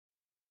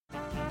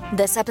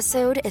This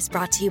episode is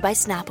brought to you by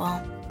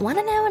Snapple. Want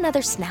to know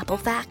another Snapple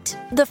fact?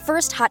 The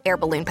first hot air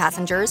balloon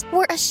passengers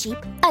were a sheep,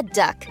 a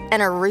duck,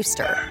 and a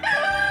rooster.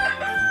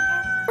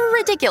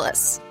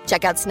 Ridiculous.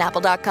 Check out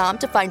Snapple.com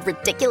to find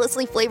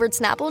ridiculously flavored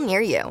Snapple near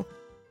you.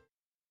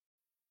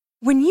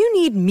 When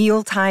you need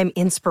mealtime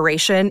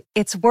inspiration,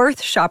 it's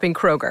worth shopping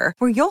Kroger,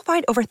 where you'll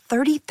find over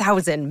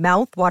 30,000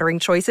 mouth-watering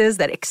choices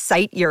that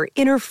excite your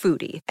inner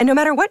foodie. And no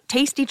matter what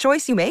tasty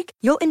choice you make,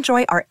 you'll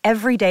enjoy our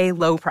everyday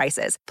low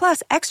prices,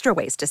 plus extra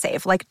ways to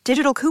save, like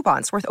digital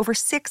coupons worth over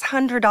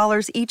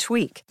 $600 each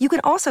week. You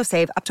can also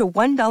save up to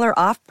 $1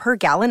 off per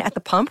gallon at the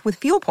pump with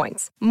fuel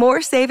points.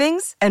 More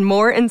savings and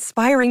more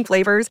inspiring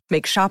flavors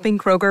make shopping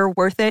Kroger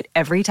worth it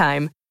every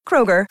time.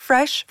 Kroger,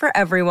 fresh for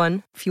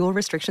everyone. Fuel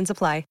restrictions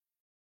apply.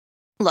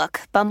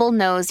 Look, Bumble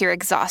knows you're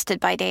exhausted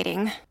by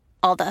dating.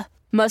 All the,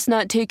 must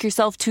not take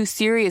yourself too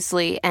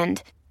seriously,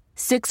 and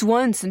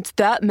 6'1" since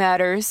that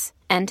matters,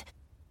 and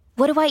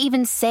what do I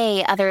even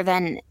say other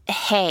than,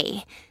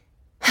 hey?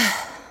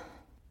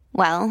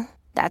 Well,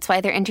 that's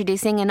why they're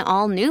introducing an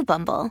all-new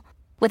Bumble,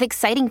 with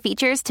exciting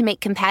features to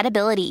make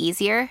compatibility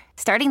easier,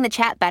 starting the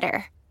chat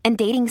better, and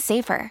dating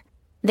safer.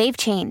 They've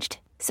changed,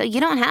 so you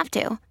don't have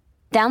to.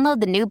 Download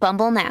the new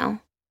Bumble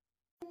now.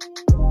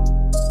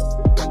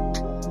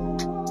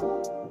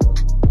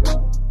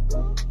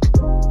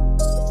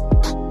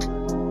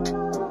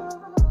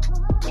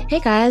 Hey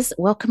guys,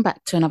 welcome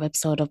back to another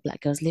episode of Black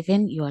Girls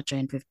Living. You are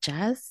joined with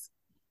Jazz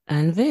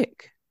and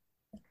Vic.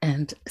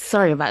 And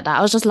sorry about that.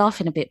 I was just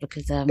laughing a bit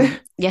because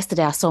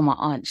yesterday I saw my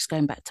aunt. She's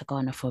going back to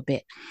Ghana for a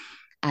bit.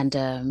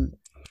 And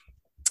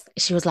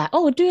she was like,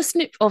 oh, do a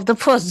snip of the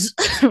pod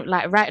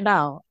like right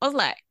now. I was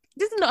like,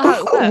 this is not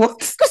how it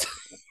works.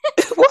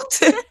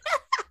 What?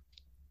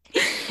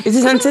 Is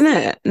this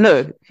Antoinette?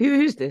 No.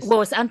 Who's this?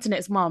 Well, it's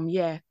Antoinette's mum,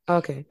 yeah.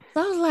 Okay.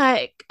 So I was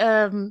like,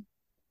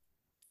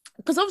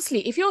 because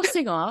obviously, if you're a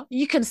singer,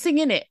 you can sing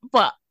in it.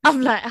 But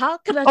I'm like, how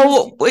can I?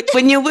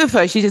 When you're with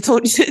her, she just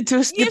told you to do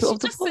a snip of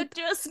the pod. She just said,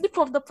 do a snip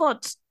of the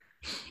pod.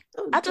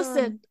 I just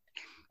said,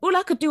 all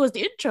I could do was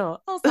the intro.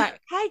 I was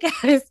like, hi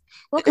guys,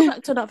 welcome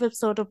back to another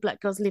episode of Black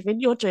Girls Living.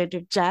 You're joined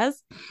with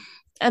Jazz,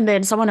 and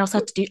then someone else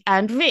had to do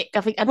and Vic. I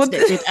think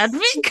Antoinette did and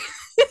Vic.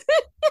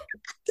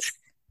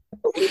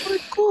 Oh my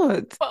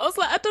god! But I was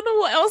like, I don't know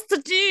what else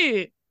to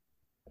do.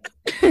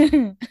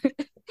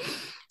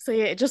 So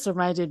yeah, it just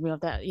reminded me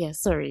of that. Yeah,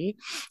 sorry.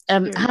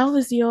 How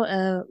was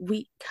your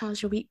week?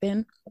 How's your week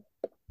been?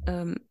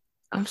 I'm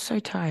so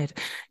tired.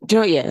 Do you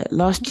know what, yeah,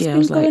 last year I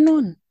was going like,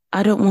 on?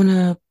 I don't want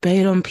to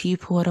bail on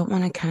people. I don't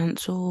want to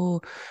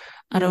cancel.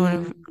 I don't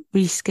want to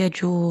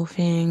reschedule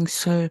things.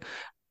 So,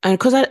 and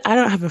because I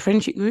don't have a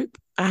friendship group,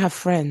 I have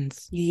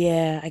friends.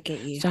 Yeah, I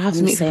get you. So I have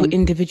to meet people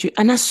individually.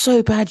 And that's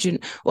so bad.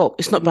 Well,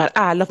 it's not bad.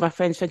 I love my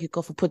friends. Thank you,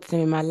 God, for putting them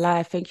in my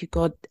life. Thank you,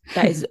 God.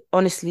 That is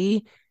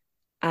honestly...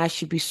 I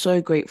should be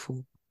so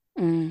grateful.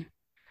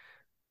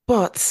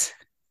 But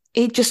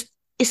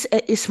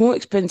it's more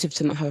expensive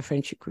to not have a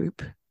friendship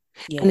group.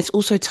 Yeah. And it's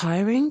also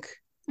tiring.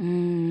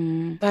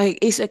 Like,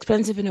 it's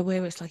expensive in a way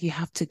where it's like you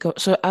have to go.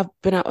 So I've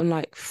been out on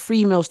like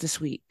 3 meals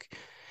this week.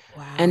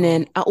 Wow. And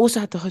then I also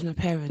had to host my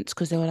parents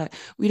because they were like,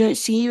 we don't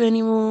see you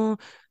anymore.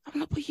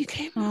 I'm like, but you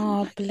came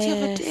out like the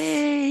other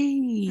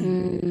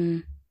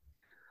day.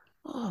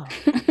 Oh.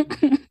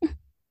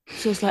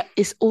 So it's like,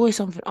 it's always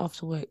something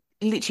after work.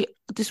 Literally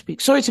this week.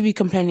 Sorry to be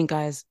complaining,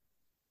 guys.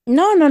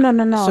 No.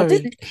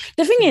 The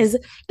thing is,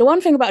 the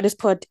one thing about this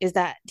pod is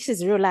that this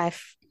is real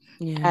life.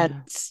 Yeah. And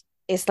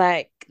it's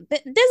like,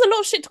 there's a lot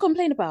of shit to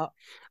complain about.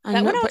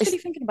 Like, when I was really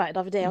thinking about it the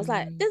other day, I was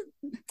like,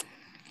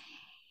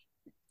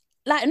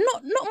 not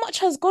much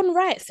has gone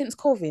right since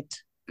COVID.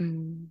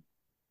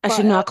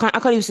 Actually, no, I can't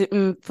even say,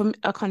 for me,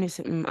 I can't even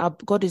say,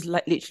 God is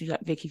like, literally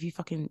like, Vic, if you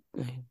fucking...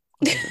 No.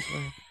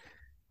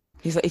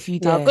 He's like, if you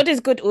dare. No, God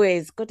is good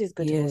always. God is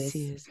good always.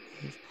 He is.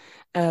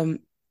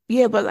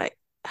 Yeah, but like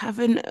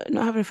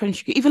not having a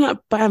friendship, even like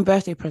buying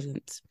birthday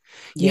presents,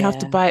 you have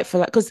to buy it for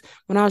like, because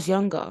when I was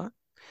younger,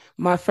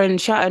 my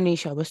friend shout out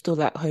Nisha, we're still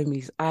like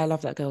homies. I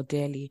love that girl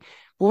dearly.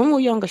 But when we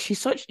were younger, she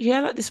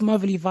had like this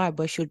motherly vibe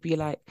where she would be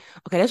like,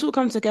 okay, let's all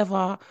come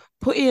together,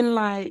 put in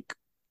like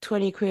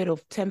 20 quid or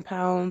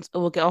 £10,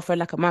 or we'll get offered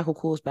like a Michael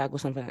Kors bag or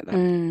something like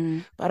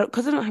that. But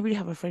because I don't really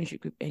have a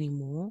friendship group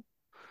anymore.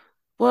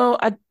 Well,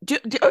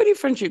 the only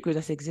friendship group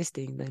that's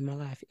existing in my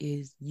life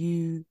is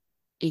you,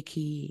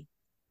 Icky,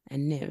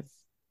 and Niv.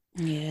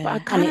 Yeah,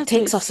 and it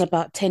takes us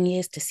about 10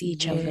 years to see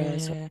each other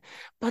as well.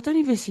 But I don't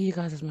even see you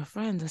guys as my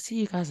friends. I see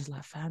you guys as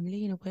like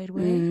family in a weird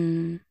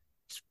way.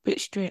 It's a bit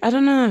strange. I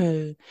don't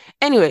know.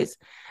 Anyways,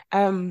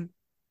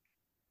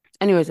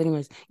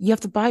 you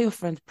have to buy your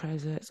friends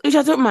presents, which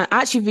I don't mind.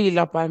 I actually really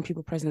love buying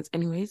people presents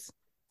anyways.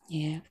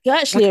 Yeah. You're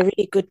actually a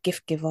really good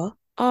gift giver.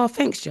 Oh,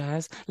 thanks,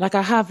 Jazz. Like,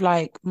 I have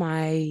like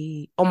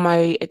on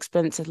my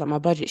expenses, like my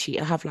budget sheet,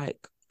 I have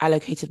like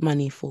allocated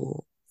money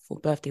for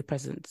birthday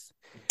presents.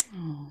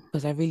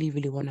 Because I really,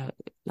 really want to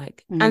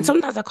like, and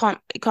sometimes I can't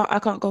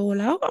go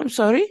all out. I'm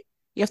sorry.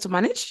 You have to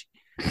manage.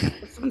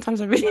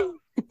 Sometimes I really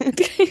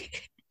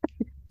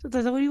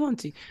Sometimes I really want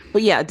to.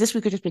 But yeah, this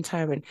week has just been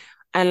tiring.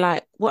 And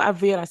like what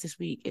I've realized this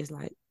week is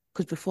like,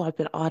 because before I've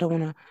been, oh, I don't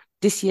want to,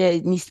 this year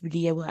it needs to be the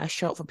year where I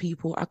show up for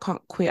people. I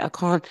can't quit. I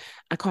can't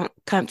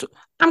cancel.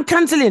 I'm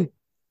canceling.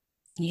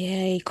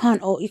 Yeah, you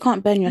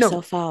can't burn No,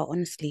 yourself out,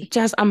 honestly.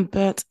 Jazz, I'm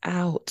burnt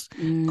out.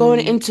 Going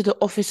Mm, into the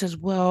office as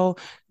well,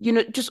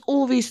 just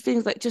all these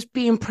things, like just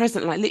being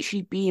present, like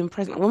literally being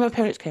present. Like when my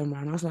parents came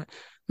around, I was like,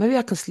 maybe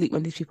I can sleep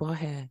when these people are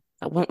here.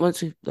 Like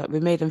once we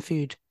made them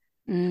food.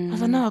 I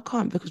was like, mm, no, I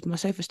can't because my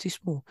sofa's too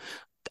small.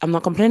 I'm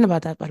not complaining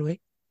about that, by the way.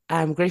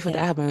 I'm grateful that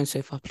yeah. I have my own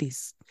sofa,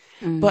 please.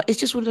 Mm, But it's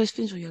just one of those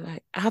things where you're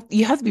like,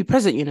 you have to be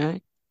present,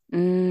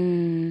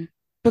 mm,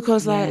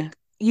 because yeah. like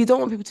you don't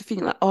want people to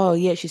think like, oh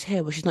yeah, she's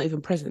here, but she's not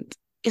even present.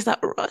 It's like,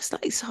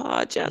 it's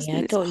hard, Yeah,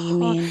 I Jasmine. It's get what you hard.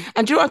 mean.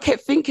 And do you know what I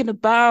kept thinking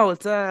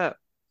about?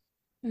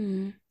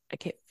 Mm. I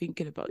kept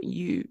thinking about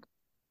you.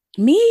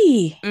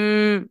 Me?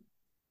 Mm,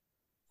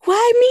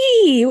 Why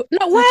me?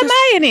 No, I why am just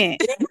I in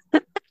it?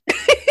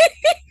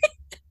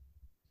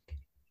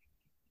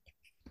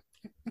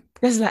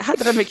 it's like, how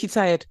did I make you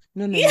tired?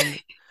 No, no, Yeah. no, no.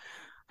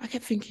 I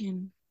kept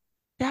thinking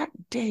that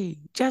day,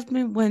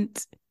 Jasmine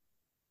went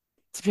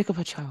to pick up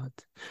her child,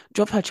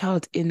 drop her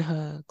child in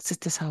her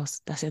sister's house.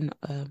 That's in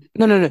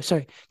no, no, no,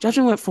 sorry.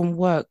 Jasmine went from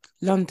work,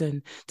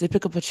 London, to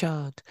pick up her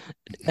child,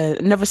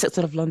 another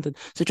sector of London,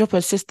 to drop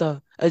her sister's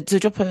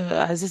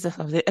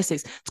house in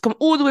Essex, to come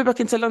all the way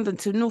back into London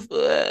to North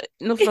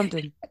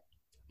London,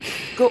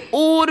 go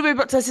all the way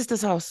back to her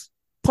sister's house,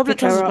 public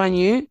Pick her transit, up. mind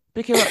you,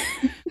 pick her up,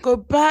 go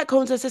back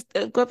home to her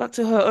sister, go back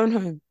to her own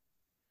home.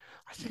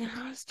 I was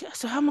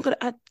thinking, how am I going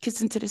to add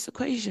kids into this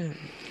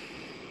equation?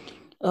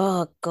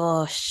 Oh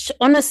gosh.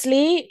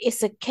 Honestly,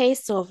 it's a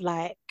case of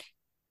like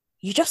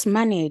you just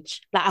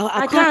manage. Like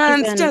I I can't can't,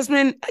 even.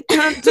 Jasmine. I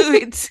can't do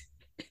it.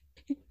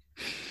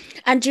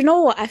 And you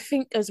know what? I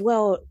think as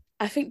well,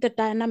 I think the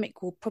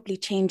dynamic will probably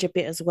change a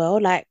bit as well.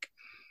 Like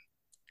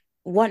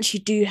once you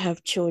do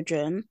have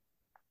children,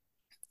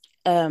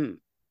 um,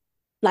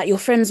 like your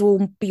friends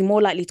will be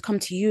more likely to come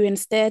to you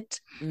instead.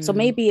 So Mm,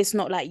 maybe it's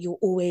not like you're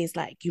always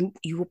like you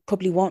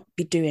probably won't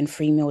be doing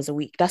 3 meals a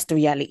week. That's the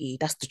reality.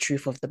 That's the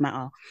truth of the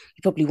matter.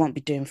 You probably won't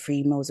be doing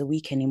 3 meals a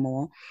week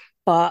anymore.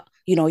 But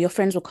your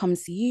friends will come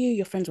see you,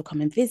 your friends will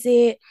come and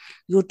visit.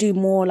 You'll do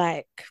more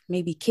like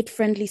maybe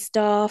kid-friendly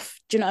stuff.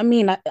 Do you know what I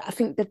mean? Like I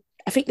think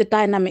the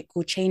dynamic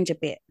will change a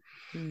bit.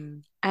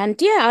 mm,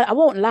 And yeah, I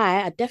won't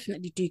lie, I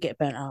definitely do get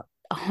burnt out.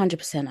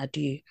 100% I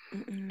do.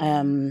 mm,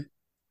 Um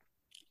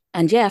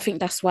and yeah, I think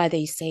that's why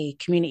they say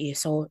community is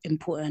so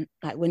important.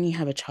 Like when you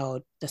have a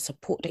child, the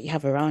support that you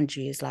have around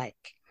you is like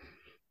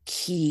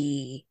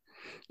key.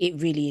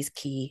 It really is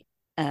key.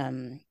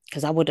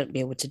 Because I wouldn't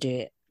be able to do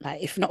it.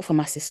 Like if not for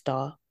my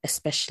sister,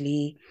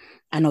 especially,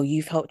 I know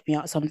you've helped me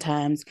out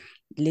sometimes.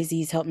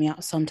 Lizzie's helped me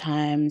out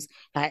sometimes.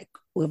 Like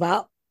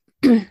without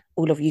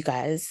all of you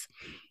guys,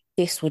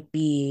 this it would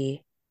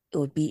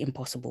be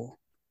impossible.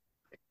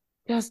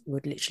 Just, It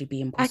would literally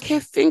be I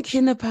kept impossible.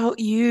 thinking about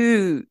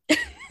you.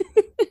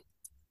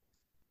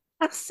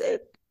 I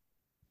said,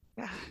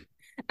 "Ah."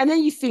 And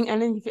then you think,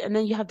 and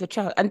then you have the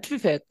child. And to be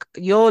fair,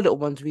 your little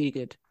one's really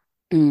good.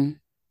 Mm,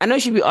 I know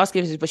she'd be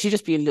asking this, but she's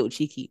just being a little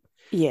cheeky.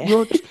 yeah.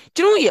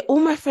 Do you know what? Yeah, all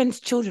my friends'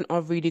 children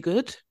are really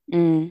good.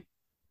 Mm,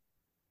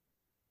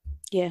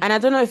 yeah. And I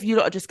don't know if you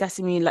lot are just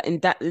gassing me like in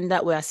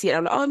that way. I see it.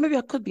 I'm like, oh, maybe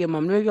I could be a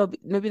mom.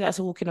 Maybe that's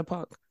a walk in the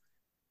park.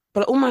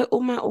 But like,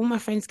 all my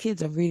friends'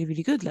 kids are really,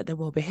 really good. Like they're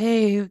well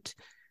behaved,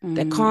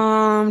 they're Mm,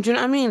 calm. Do you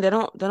know what I mean? They're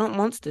not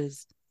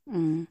monsters.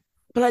 mm.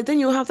 But like then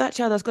you'll have that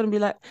child that's gonna be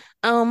like,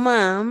 oh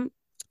mom,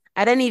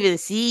 I didn't even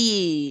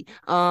see you.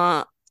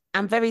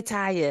 I'm very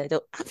tired.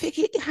 I'm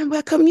thinking,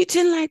 we're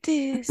commuting like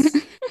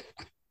this.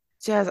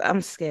 Jazz,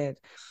 I'm scared.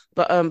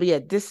 But yeah,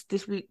 this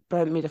week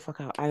burnt me the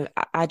fuck out.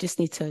 I just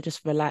need to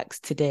just relax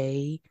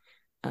today.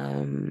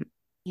 Um,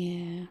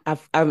 Yeah.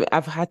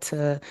 I've had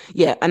to,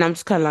 yeah, and I'm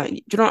just kind of like, do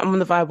you know what? I'm on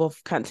the vibe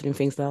of canceling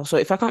things now. So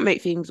if I can't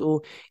make things,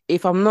 or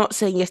if I'm not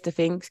saying yes to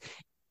things,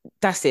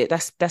 that's it.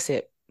 That's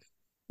it.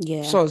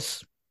 Yeah.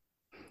 Soz.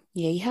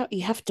 Yeah,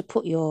 you have to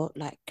put your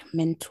like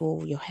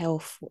mental, your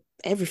health,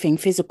 everything,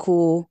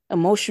 physical,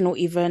 emotional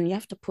even, you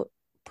have to put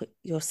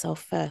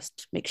yourself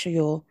first. Make sure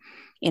you're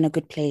in a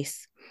good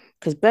place.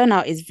 Because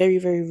burnout is very,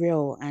 very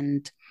real.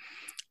 And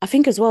I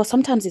think as well,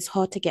 sometimes it's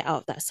hard to get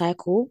out of that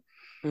cycle.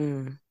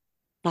 Mm,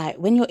 Like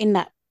when you're in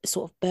that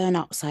sort of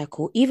burnout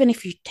cycle, even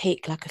if you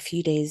take like a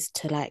few days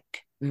to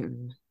like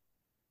mm,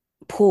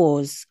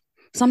 pause,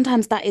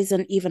 sometimes that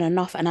isn't even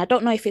enough. And I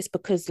don't know if it's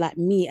because like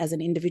me as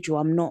an individual,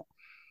 I'm not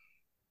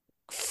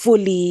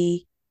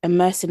fully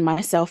immersing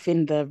myself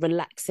in the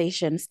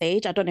relaxation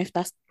stage. I don't know if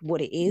that's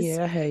what it is,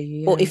 yeah, hey,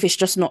 or yeah. if it's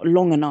just not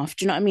long enough.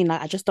 Do you know what I mean?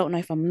 Like, I just don't know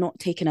if I'm not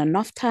taking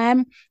enough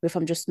time, or if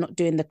I'm just not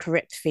doing the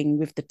correct thing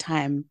with the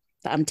time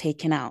that I'm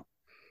taking out,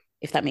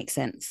 if that makes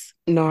sense.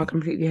 No, I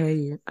completely hear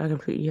you. I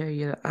completely hear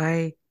you.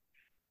 I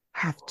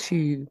have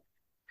to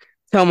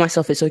tell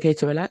myself it's okay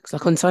to relax.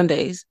 Like on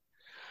Sundays,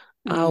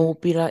 Mm, I'll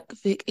be like,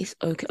 Vic, it's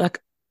okay.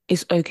 Like,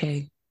 it's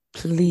okay.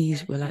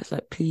 Please relax.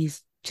 Like,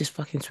 please just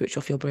fucking switch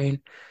off your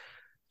brain.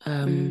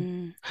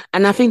 And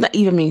I think that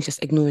even means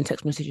just ignoring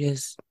text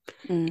messages,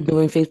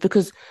 ignoring things,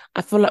 because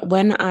I feel like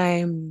when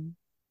I'm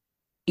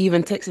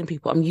even texting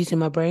people, I'm using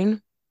my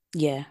brain.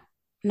 Yeah.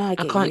 No, I I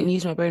get can't you.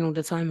 use my brain all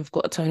the time. I've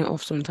got to turn it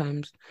off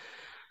sometimes.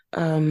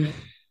 Um,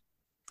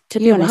 To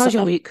be yeah, but honest, how's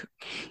your week?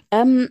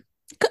 um,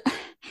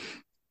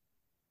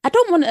 I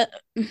don't want to.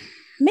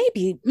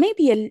 Maybe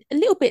a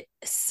little bit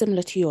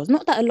similar to yours.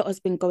 Not that a lot has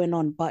been going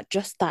on, but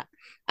just that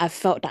I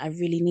felt that I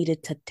really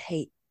needed to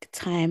take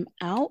time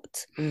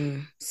out.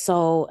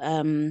 So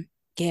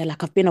yeah,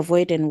 like I've been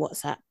avoiding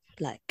WhatsApp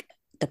like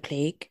the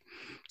plague.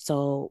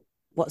 So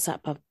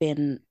WhatsApp I've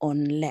been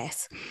on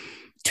less.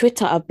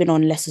 Twitter I've been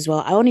on less as well.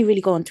 I only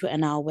really go on Twitter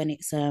now when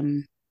it's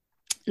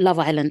Love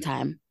Island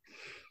time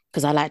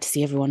because I like to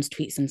see everyone's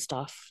tweets and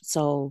stuff.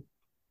 So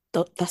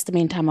that's the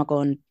main time I go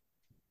on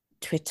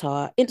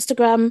Twitter.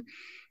 Instagram,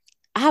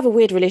 I have a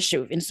weird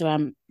relationship with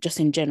Instagram just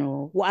in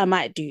general. What I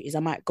might do is I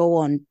might go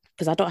on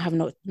because I don't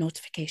have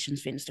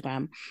notifications for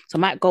Instagram. So I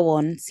might go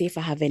on, see if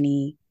I have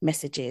any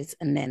messages,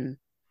 and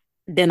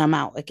then I'm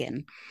out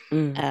again.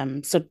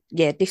 So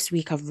yeah, this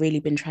week I've really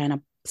been trying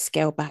to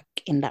scale back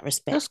in that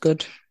respect. That's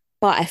good.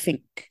 But I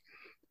think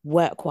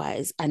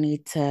work-wise, I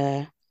need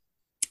to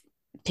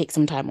take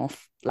some time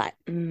off, like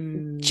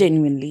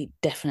genuinely,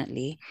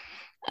 definitely.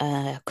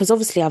 Because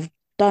obviously I've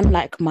done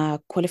like my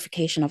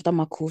qualification, I've done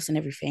my course and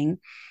everything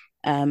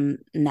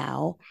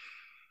now.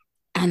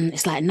 And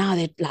it's like now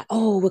they're like,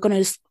 oh, we're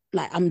gonna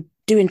like I'm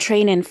doing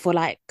training for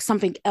like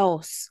something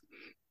else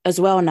as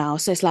well now.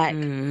 So it's like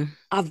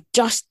I've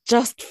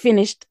just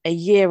finished a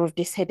year of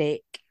this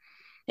headache,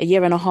 a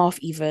year and a half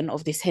even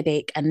of this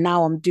headache, and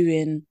now I'm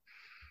doing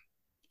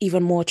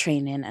even more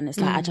training. And it's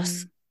like I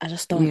just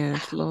don't. Yeah,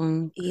 it's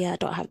long. Yeah, I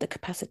don't have the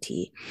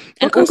capacity. Well,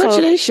 And also,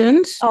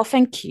 congratulations. oh,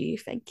 thank you,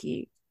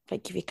 Vika.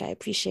 I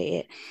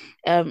appreciate it.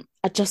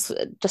 I just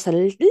a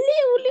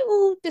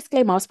little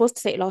disclaimer. I was supposed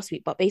to say it last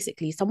week, but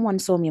basically, someone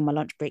saw me on my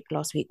lunch break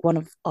last week. One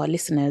of our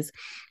listeners,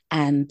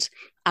 and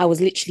I was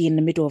literally in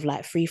the middle of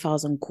like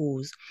 3,000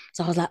 calls.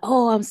 So I was like,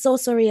 "Oh, I'm so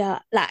sorry.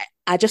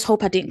 I just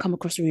hope I didn't come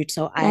across rude."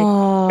 So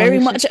I very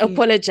much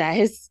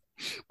apologize.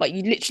 But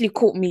you literally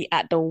caught me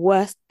at the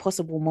worst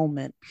possible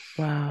moment.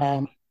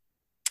 Wow.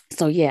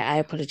 So yeah, I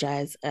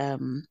apologize. I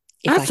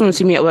had someone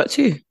see me at work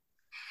too.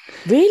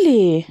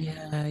 Really?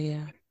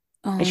 Yeah.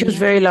 And she was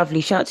very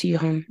lovely. Shout out to you,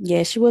 hon.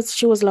 Yeah, she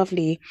was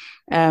lovely.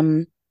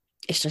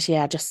 It's just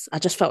I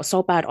just felt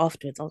so bad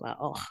afterwards. I was like,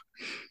 oh,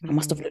 I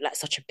must have looked like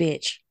such a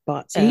bitch.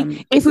 But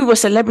see, if we were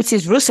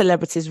celebrities, real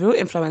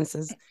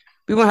influencers,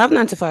 we won't have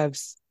 9 to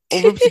 5s.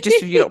 Or we'll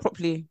just review it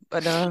properly.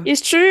 But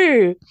it's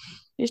true.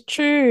 It's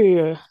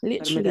true.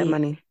 Literally. Make that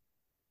money.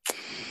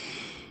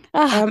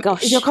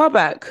 Gosh. Is your car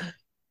back?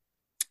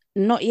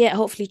 Not yet.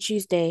 Hopefully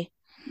Tuesday.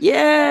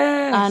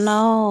 Yes. I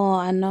know.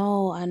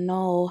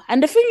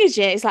 And the thing is,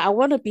 yeah, it's like I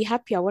want to be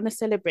happy. I want to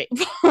celebrate.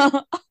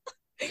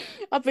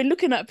 I've been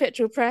looking at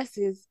petrol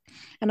prices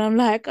and I'm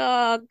like,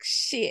 oh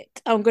shit,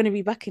 I'm going to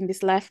be back in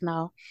this life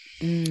now.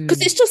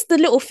 Because it's just the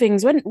little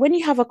things. When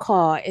you have a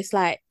car, it's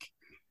like,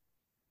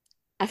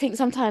 I think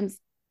sometimes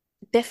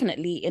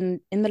definitely in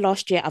the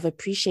last year, I've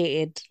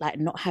appreciated like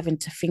not having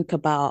to think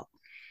about,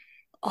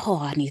 oh,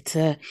 I need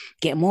to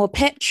get more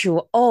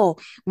petrol. Oh,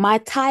 my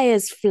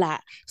tire's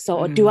flat.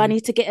 So do I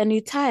need to get a new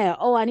tire?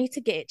 Oh, I need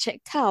to get it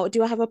checked out.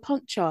 Do I have a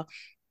puncture?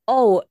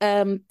 Oh,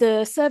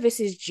 the service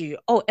is due.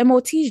 Oh,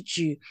 MOT is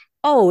due.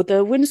 Oh,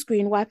 the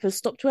windscreen wipers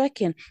stopped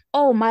working.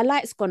 Oh, my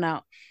light's gone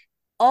out.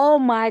 Oh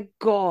my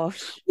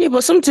gosh. Yeah,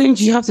 but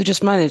sometimes you have to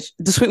just manage.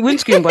 The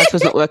windscreen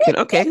wiper's not working.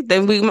 Okay,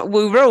 then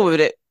we'll roll with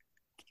it.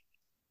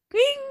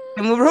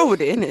 And we'll roll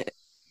with it, innit?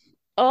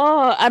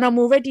 Oh, and I'm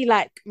already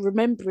like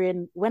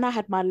remembering when I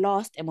had my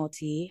last MOT.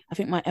 I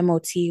think my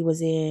MOT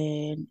was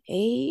in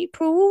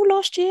April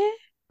last year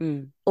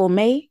or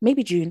May,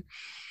 maybe June.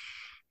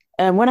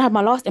 When I had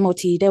my last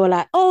MOT, they were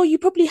like, oh, you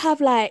probably have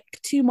like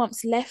 2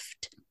 months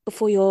left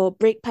before your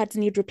brake pads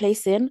need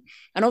replacing.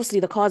 And obviously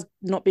the car's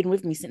not been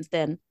with me since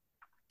then.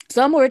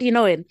 So I'm already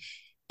knowing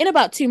in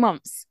about 2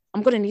 months,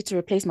 I'm going to need to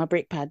replace my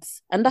brake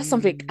pads. And that's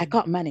something I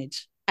can't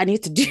manage. I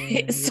need to do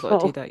it. So got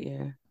to do that,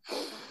 yeah.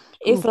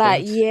 It's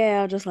like, God.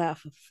 Yeah, I'm just like,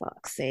 for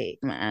fuck's sake,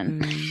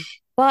 man.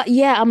 But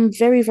yeah, I'm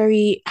very,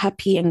 very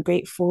happy and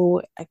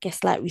grateful. I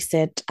guess, like we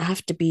said, I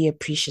have to be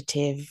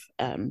appreciative.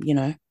 You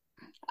know,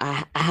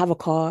 I have a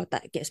car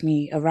that gets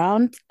me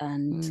around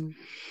and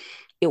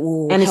it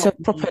will. And it's a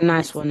proper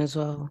nice one as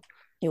well.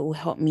 It will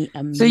help me.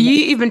 So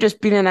you even just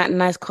being in that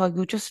nice car,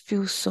 you'll just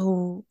feel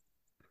so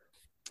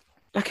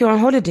like you're on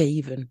holiday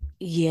even.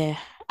 Yeah,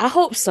 I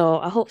hope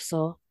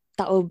so.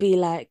 That will be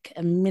like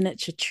a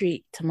miniature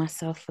treat to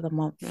myself for the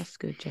month. That's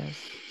good, Jazz.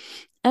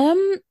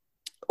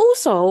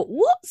 Also,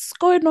 what's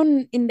going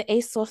on in the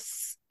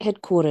ASOS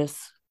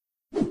headquarters?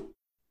 What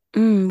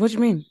do you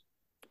mean?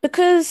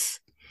 Because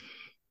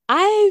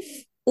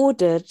I've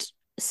ordered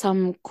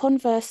some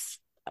Converse,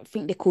 I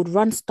think they're called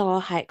Run Star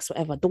Hikes,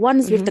 whatever. The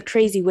ones with the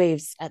crazy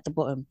waves at the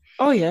bottom.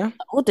 Oh, yeah.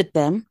 I ordered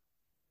them.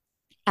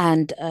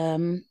 And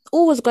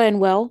all was going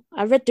well.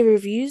 I read the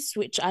reviews,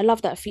 which I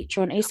love that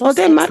feature on ASOS. Oh,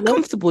 they're mad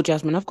comfortable,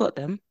 Jasmine. I've got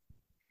them.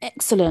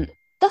 Excellent.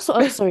 That's what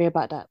I'm sorry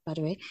about that, by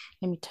the way.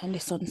 Let me turn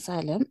this on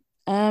silent.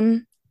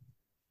 Um,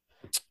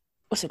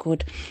 what's it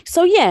called?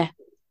 So yeah,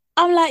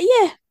 I'm like,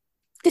 yeah,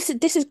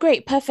 this is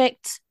great,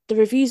 perfect. The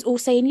reviews all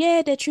saying,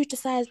 yeah, they're true to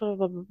size, blah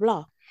blah blah blah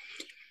blah.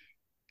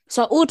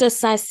 So I ordered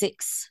size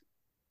 6.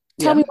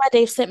 Tell Yeah. me why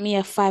they've sent me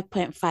a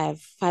 5.5,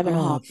 five and a Oh,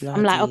 half.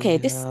 I'm like, bloody okay,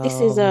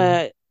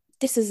 hell.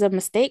 this is a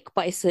mistake,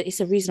 but it's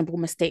a reasonable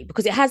mistake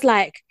because it has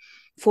like,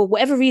 for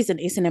whatever reason,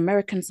 it's an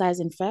American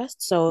sizing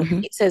first. So Hmm.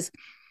 it says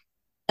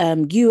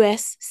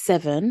US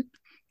 7,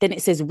 then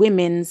it says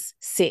women's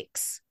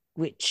 6,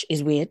 which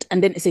is weird,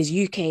 and then it says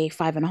UK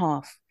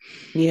 5.5.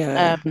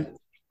 Yeah. Um,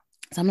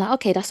 so I'm like,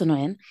 okay, that's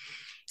annoying.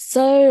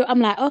 So I'm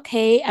like,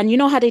 okay, and you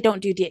know how they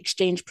don't do the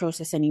exchange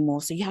process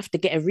anymore, so you have to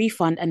get a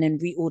refund and then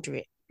reorder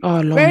it.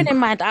 Oh, Bearing long. in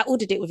mind, I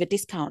ordered it with a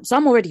discount, so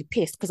I'm already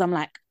pissed because I'm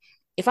like,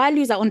 if I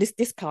lose out on this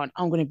discount,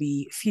 I'm gonna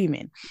be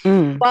fuming.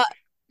 Mm. But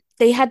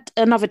they had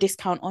another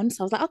discount on,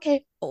 so I was like,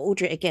 okay, I'll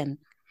order it again.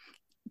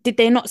 Did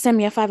they not send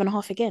me a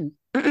 5.5 again?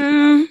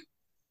 Mm-mm.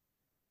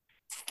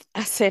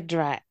 I said,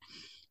 right,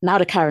 now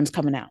the Karen's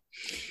coming out.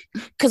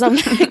 Because I'm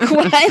like,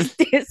 why is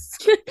this?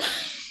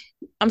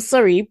 I'm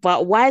sorry,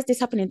 but why is this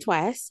happening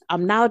twice?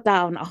 I'm now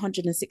down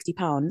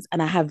 £160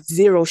 and I have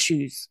zero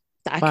shoes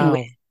that I can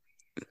wear.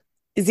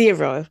 Wow.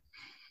 Zero.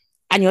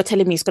 And you're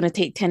telling me it's going to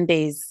take 10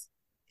 days,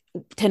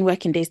 10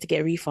 working days to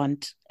get a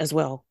refund as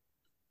well.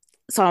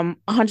 So I'm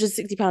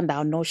 £160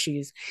 down, no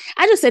shoes.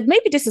 I just said,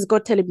 maybe this is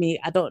God telling me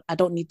I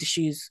don't need the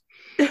shoes.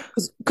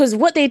 Because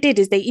what they did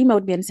is they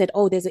emailed me and said,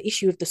 oh, there's an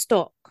issue with the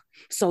stock.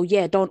 So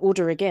yeah, don't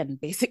order again,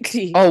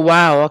 basically. Oh,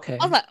 wow. I was Okay.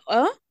 like, I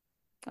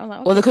was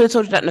like, Well, they okay, could cool. have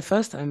told you that in the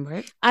first time,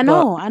 right? I But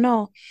know, I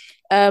know.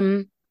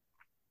 Um,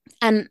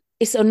 and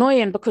it's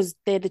annoying because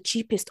they're the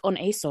cheapest on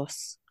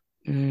ASOS.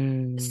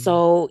 mm.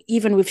 So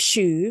even with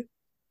shoe,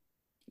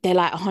 they're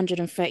like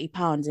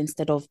 £130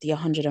 instead of the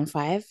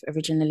 105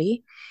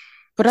 originally.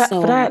 For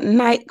So that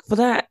Nike, for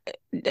that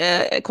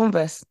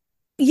Converse,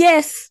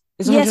 yes,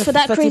 it's yes, 130 for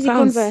that crazy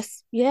pounds.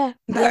 Converse. Yeah,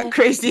 That yeah.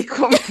 crazy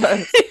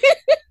Converse.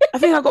 I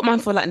think I got mine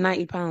for like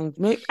 £90.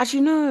 Maybe,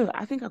 actually, no,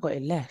 I think I got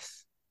it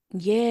less.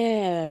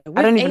 Yeah.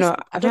 I With don't even ASOS, know.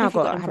 I I don't think know I if you got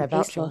got I them had a from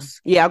voucher.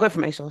 ASOS. Yeah, I got it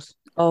from ASOS.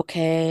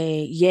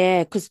 Okay.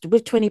 Yeah, because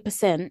with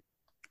 20%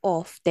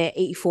 off, they're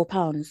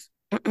 £84.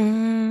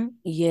 Mm-mm.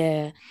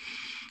 Yeah.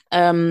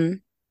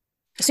 Um,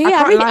 so I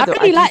yeah, can't lie I though.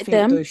 I really do like think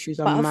them, those shoes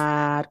are but mad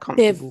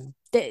they've comfortable.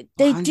 they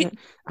do. 100.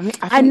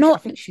 I know, I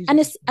think shoes are and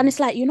just. it's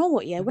like, you know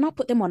what, yeah, when I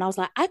put them on, I was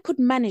like, I could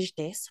manage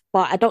this,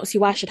 but I don't see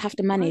why I should have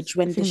to Why is manage the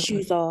when thing not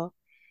on?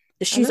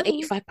 the shoes are Hello?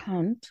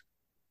 £85.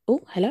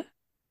 Oh, hello.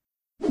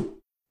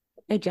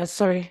 Hey, Jazz.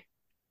 Sorry.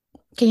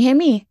 Can you hear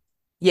me?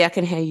 Yeah, I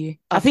can hear you.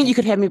 I think Okay. you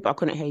could hear me, but I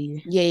couldn't hear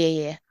you.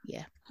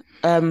 Yeah.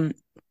 Um,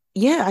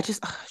 yeah, I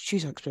just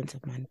shoes are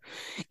expensive, man.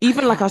 I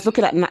Even like I know. was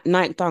looking at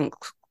Nike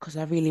Dunks because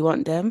I really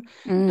want them,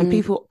 and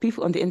Mm,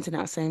 people on the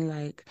internet are saying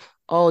like,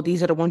 oh,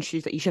 these are the one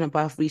shoes that you shouldn't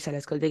buy off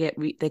resellers because they get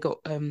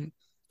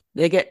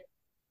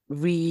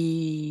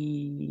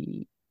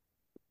re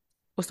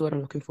what's the word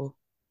I'm looking for?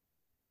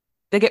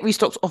 They get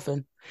restocked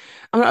often.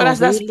 I'm like, oh,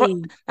 oh,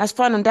 really? that's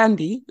fun and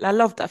dandy. I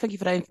love that. Thank you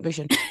for that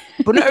information.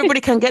 But not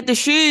everybody can get the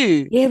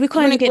shoe. Yeah, we So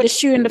can't even get the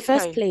shoe in the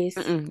first no, place.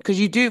 because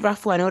you do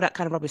raffle and all that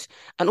kind of rubbish.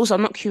 And also,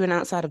 I'm not queuing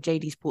outside of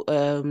JD's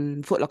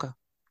Foot Locker.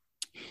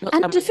 Not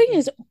And am the I thing doing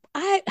is,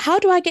 that? how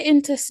do I get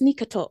into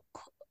sneaker talk?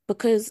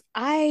 Because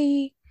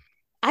I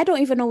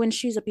don't even know when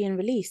shoes are being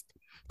released.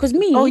 Because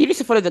Oh, you me, need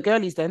to follow the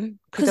girlies then,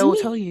 because they because will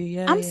tell me, you. Yeah,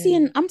 yeah.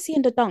 I'm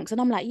seeing the dunks,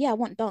 and I'm like, yeah, I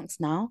want dunks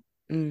now.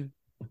 Mm.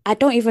 I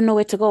don't even know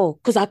where to go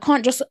because I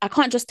can't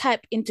just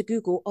type into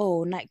Google,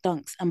 oh, Nike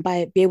dunks, and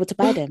be able to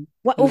buy them.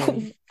 What No,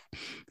 like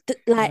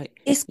like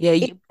yeah,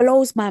 it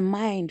blows my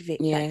mind, Vic,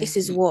 that yeah, this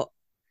is what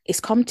it's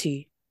come to.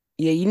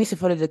 yeah. You need to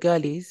follow the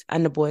girlies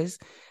and the boys.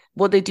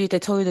 What they do, they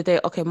tell you the day.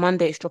 Okay,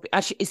 Monday it's dropping.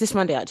 Actually, is this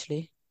Monday?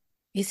 Actually,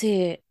 Is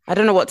it? I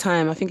don't know what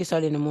time. I think it's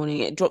early in the morning.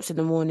 It drops in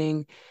the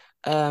morning.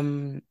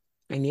 Um,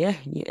 and yeah,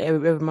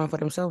 every man for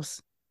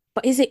themselves.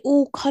 But is it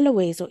all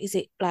colorways or is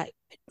it like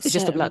It's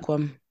just the certain black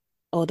one,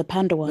 or the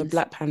panda the ones?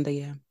 Black Panda.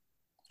 Yeah,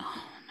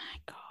 Oh my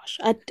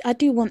gosh. I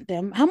do want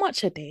them. How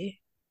much are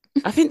they?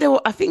 I think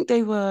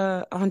they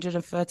were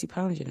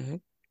 £130. You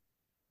know,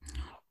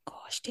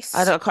 Gosh, this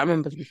I can't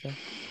remember to be fair.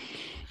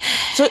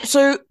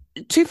 So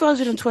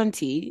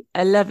 2020, the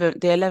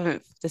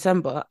 11th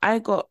December, I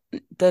got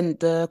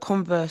the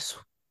Converse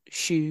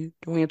shoe,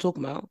 the one you're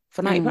talking about,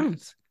 for mm,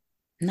 £90.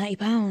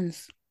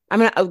 £90. I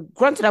mean,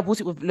 granted, I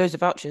bought it with loads of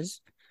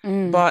vouchers,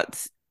 Mm,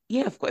 but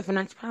yeah, I've got it for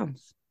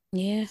 £90.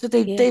 yeah, So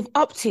yeah. they've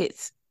upped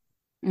it.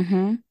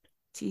 Mm-hmm.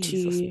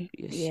 Jesus,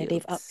 your Yeah,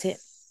 they've upped it.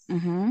 shields.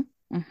 Mm-hmm.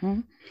 Mm-hmm.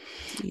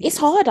 It's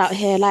hard out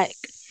here. Like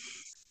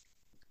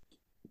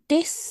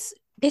Jesus.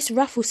 this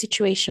raffle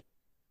situation,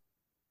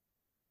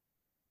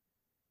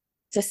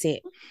 that's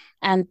it.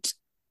 And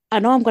I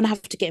know I'm gonna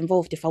have to get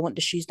involved if I want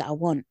the shoes that I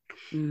want,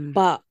 Mm,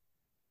 but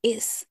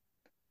it's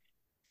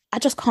I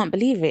just can't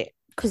believe it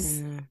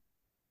because yeah.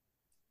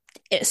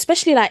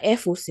 especially like Air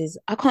Forces,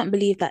 I can't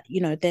believe that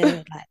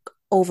they're like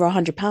over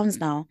 £100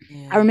 now.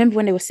 I Yeah. remember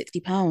when they were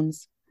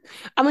 £60.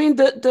 I mean,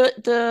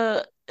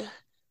 the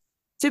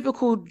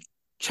typical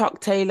Chuck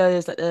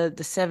Taylors, like the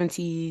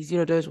 70s,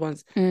 those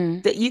ones,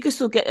 Mm, that you can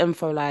still get them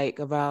for like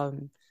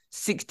around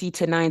 60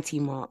 to 90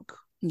 mark,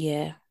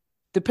 yeah.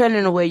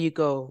 depending on where you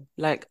go.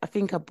 Like, I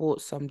think I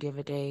bought some the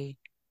other day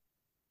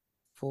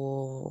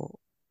for,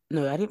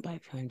 no, I didn't buy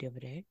it behind the other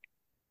day.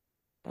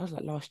 That was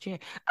like last year.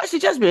 Actually,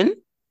 Jasmine,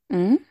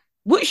 Mm.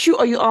 which shoe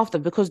are you after?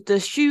 Because the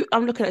shoe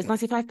I'm looking at is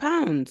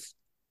 £95.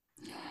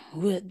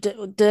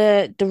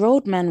 The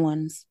roadman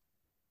ones.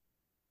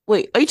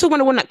 Wait, are you talking about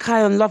the one that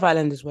Kai on Love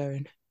Island is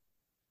wearing?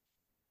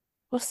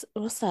 What's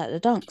that? The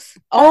dunks.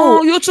 Oh,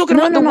 Oh, you're talking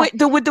no, about no, the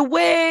no. way with the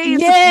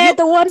waves. Yeah,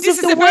 the ones This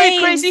with is the a very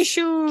crazy waves.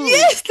 shoe.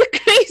 Yes, the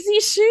crazy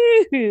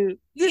shoe.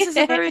 This is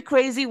a Yeah. very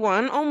crazy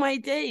one. Oh my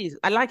days.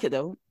 I like it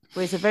though.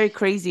 But it's a very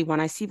crazy one.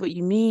 I see what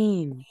you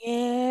mean.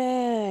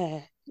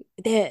 Yeah.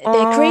 They're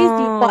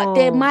crazy, but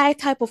they're Oh, my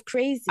type of I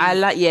crazy.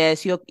 like,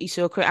 yes, you're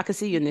correct. I can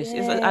see you in this.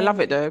 I Yeah. love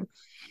it though.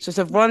 So it's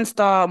a Run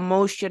Star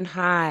Motion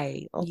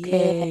High.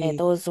 Yeah, Okay.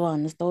 those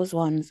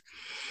ones.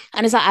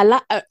 And it's like I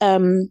like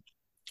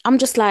I'm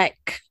just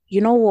like,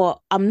 you know what?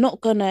 I'm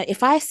not gonna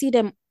if I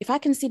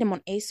can see them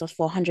on ASOS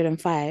for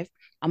 105,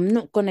 I'm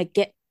not gonna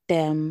get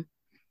them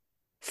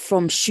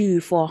from Shoe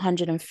for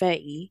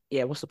 130.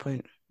 Yeah, what's the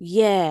point?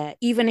 Yeah,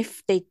 even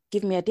if they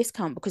give me a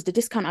discount, because the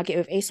discount I get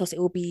with ASOS, it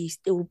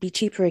will be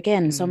cheaper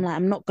again. So I'm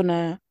Mm.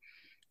 like,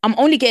 I'm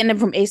only getting them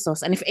from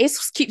ASOS. And if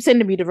ASOS keeps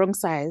sending me the wrong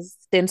size,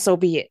 then so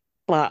be it.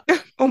 But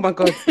Oh my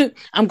God.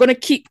 I'm gonna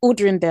keep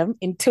ordering them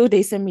until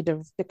they send me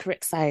the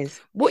correct size.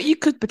 What you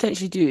could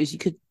potentially do is you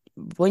could,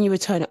 when you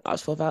return it,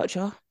 ask for a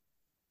voucher.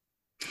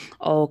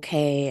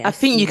 Okay, I I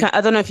think you see. can.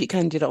 I don't know if you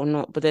can do that or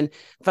not, but then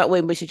that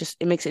way, we should just,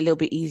 it makes it a little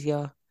bit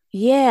easier.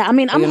 Yeah, I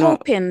mean, But I'm you're not.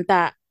 hoping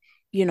that,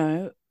 you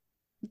know,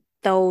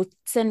 they'll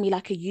send me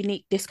like a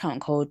unique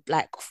discount code,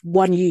 like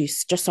one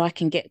use, just so I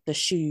can get the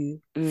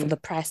shoe for Mm. the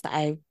price that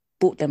I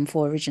bought them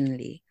for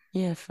originally,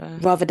 Yeah, fair.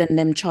 rather than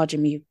them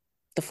charging me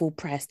the full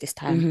price this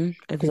time Every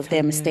because of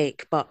their time, yeah.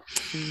 mistake. But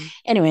Mm.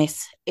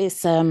 anyways,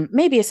 it's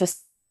maybe it's a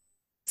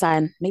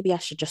sign. Maybe I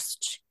should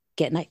just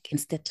get Nike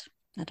instead.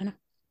 I don't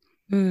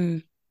know.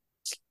 Mm.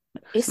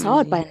 It's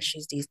hard Crazy. buying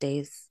shoes these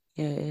days.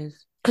 Yeah, it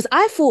is. Because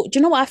I thought, do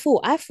you know what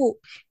I thought?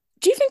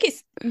 Do you think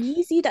it's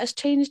Yeezy that's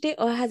changed it,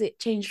 or has it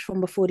changed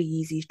from before the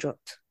Yeezys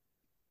dropped?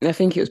 I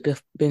think it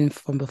was been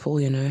from before.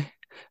 Because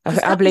I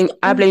that was blame the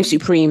I blame only.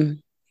 Supreme.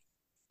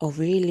 Oh, I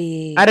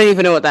really? don't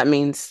even know what that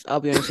means. I'll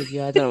be honest with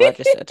you. I don't know what I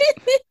just said.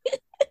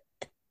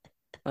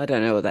 I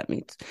don't know what that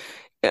means.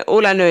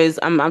 All I know is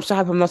I'm so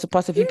happy I'm not a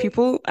part of you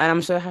people, and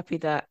I'm so happy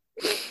that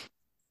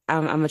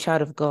I'm a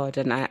child of God,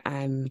 and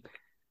I'm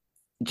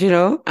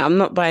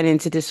not buying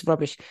into this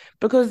rubbish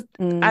because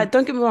I Mm,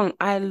 don't get me wrong,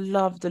 I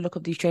love the look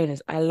of these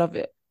trainers. I love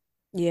it.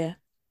 yeah.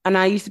 And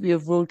I used to be a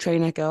real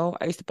trainer girl.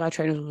 I used to buy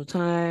trainers all the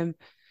time,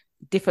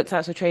 different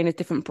types of trainers,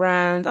 different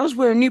brands. I was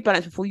wearing New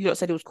Balance before you lot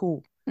said it was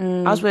cool.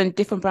 I was Mm, wearing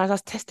different brands. I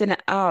was testing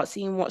it out,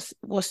 seeing what's.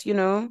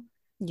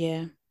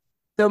 yeah.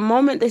 The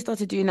moment they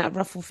started doing that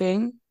ruffle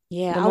thing,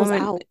 Yeah. the I was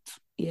moment, out.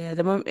 yeah,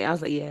 the moment I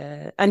was like,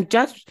 yeah. And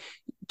Jazz,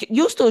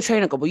 you're still a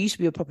trainer girl, but you used to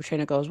be a proper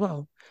trainer girl as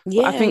well.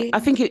 But I Yeah. think Yeah.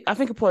 I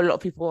think it put a lot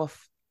of people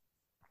off.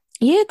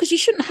 Yeah. Because you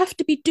shouldn't have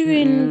to be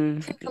doing Mm-mm.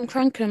 crinkum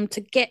crankum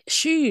to get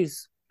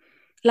shoes.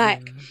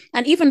 Like, Yeah.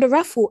 and even the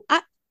raffle,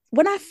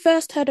 when I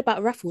first heard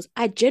about raffles,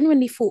 I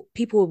genuinely thought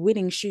people were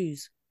winning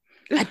shoes.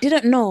 I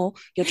didn't know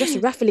you're just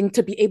raffling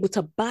to be able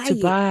to buy To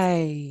it.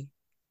 buy.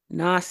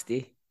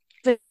 Nasty.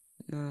 So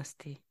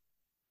Nasty.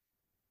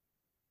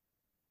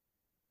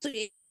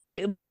 it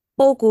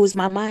boggles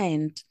my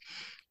mind.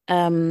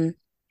 Um,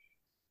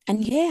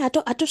 and yeah,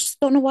 I just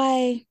don't know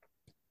why.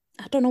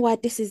 I don't know why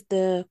this is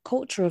the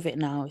culture of it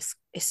now.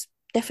 It's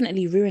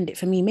definitely ruined it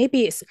for me.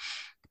 Maybe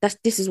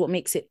this is what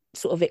makes it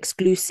sort of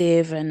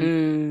exclusive, and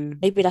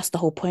Mm. maybe that's the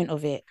whole point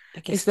of it. I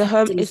It's guess it's the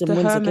capitalism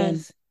wins again.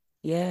 Hermes.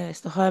 Yeah, it's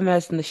the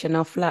Hermes and the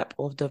Chanel flap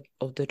of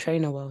the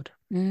trainer world.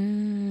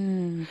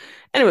 Mm.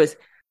 Anyways,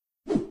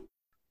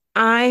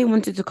 I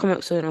wanted to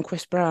comment something on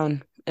Chris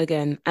Brown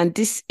again, and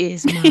this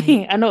is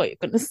my I know what you're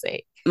gonna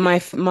say.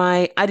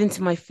 my adding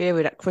to my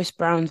theory that Chris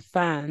Brown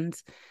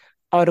fans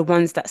are the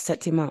ones that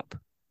set him up.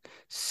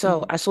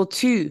 So Mm. I saw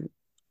two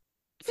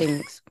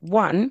things.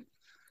 One,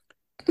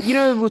 we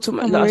were talking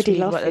about I'm last already week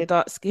about the laughing.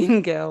 dark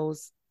skinned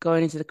girls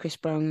going to see Chris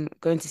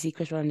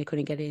Brown and they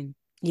couldn't get in.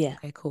 Yeah.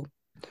 Okay, cool.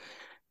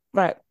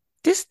 Right.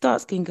 This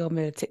dark skinned girl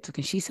made a TikTok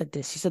and she said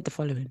this. She said the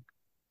following,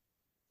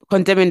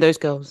 condemning those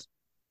girls.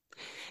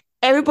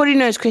 Everybody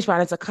knows Chris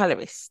Brown is a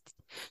colorist.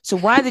 So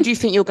why did you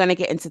think you're going to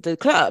get into the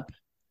club?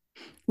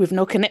 With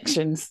no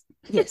connections.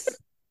 Yes.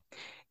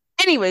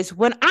 Anyways,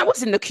 when I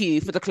was in the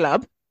queue for the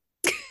club,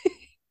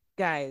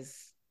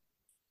 guys,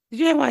 did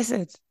you hear what I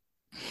said?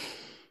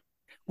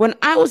 When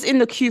I was in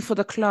the queue for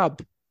the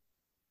club,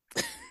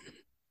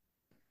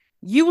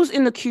 you was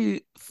in the queue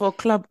for a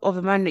club of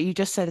a man that you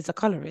just said is a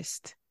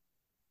colorist.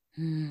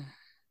 Mm.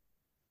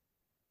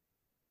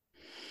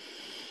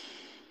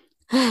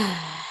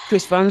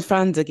 Chris Brown's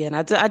fans again.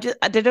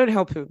 They don't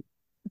help him.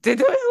 They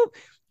don't help.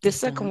 They don't. The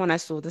second one I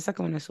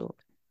saw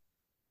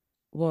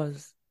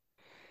was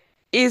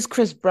Is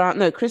Chris Brown?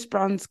 No, Chris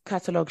Brown's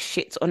catalog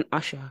shits on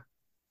Usher.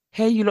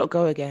 Here you lot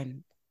go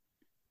again.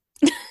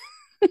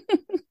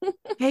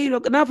 Here you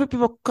look now.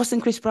 People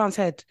cussing Chris Brown's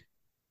head.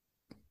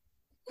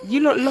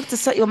 You lot love to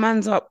set your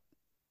mans up.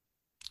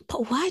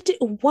 But why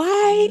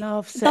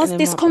Love setting does them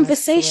this up, I swear,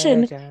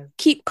 conversation Jazz.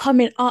 keep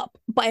coming up?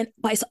 But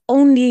it's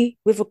only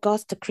with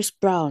regards to Chris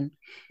Brown.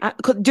 Do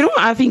you know what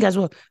I think as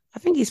well? I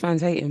think his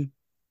fans hate him.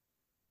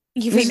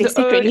 You This think is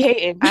they the only. secretly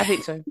hate him? I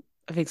think so.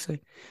 I think so.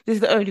 This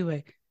is the only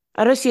way.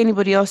 I don't see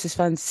anybody else's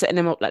fans setting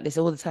them up like this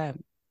all the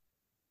time.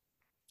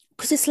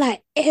 Because it's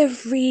like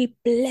every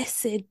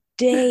blessed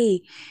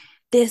day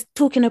they're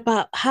talking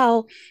about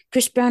how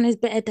Chris Brown is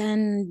better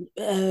than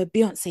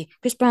Beyonce.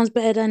 Chris Brown's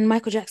better than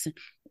Michael Jackson.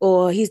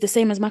 Or he's the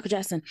same as Michael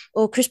Jackson.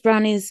 Or Chris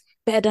Brown is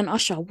better than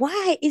Usher.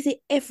 Why is it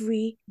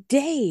every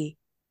day?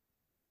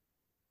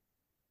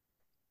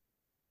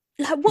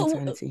 Like what?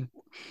 Insanity.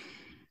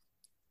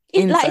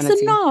 Like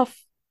it's enough.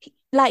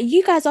 Like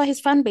you guys are his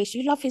fan base.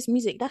 You love his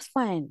music. That's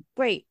fine.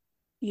 Great.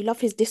 You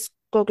love his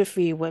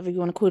discography, whatever you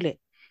want to call it.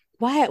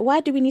 Why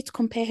do we need to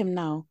compare him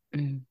now?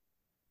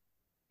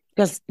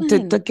 Because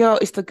the girl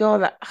is the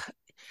girl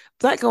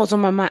that girl's on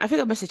my mind. I think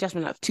I messaged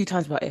Jasmine like 2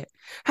 times about it.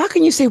 How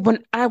can you say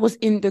when I was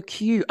in the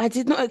queue? I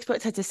did not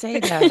expect her to say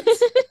that.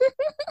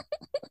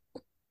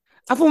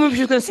 I thought maybe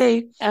she was going to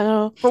say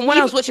from when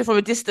I was watching from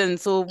a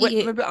distance, or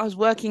maybe I was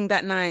working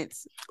that night,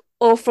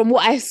 or from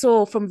what I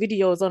saw from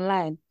videos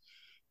online.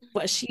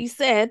 But she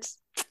said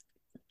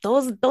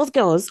those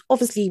girls,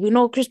 obviously we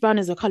know Chris Brown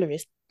is a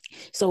colorist,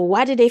 so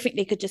why did they think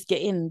they could just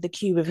get in the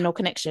queue with no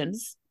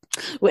connections?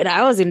 When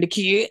I was in the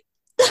queue,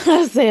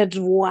 I said,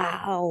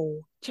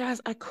 wow.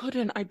 Jazz, I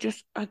couldn't. I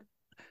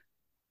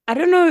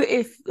don't know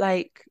if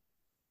like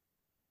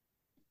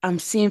I'm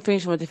seeing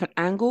things from a different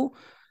angle.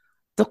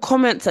 The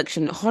comment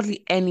section,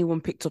 hardly anyone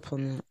picked up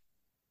on that.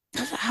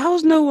 I was like,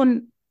 how's no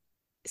one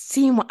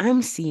seeing what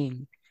I'm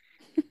seeing?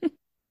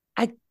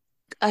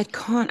 I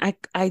can't.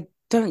 I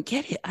don't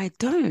get it. I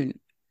don't.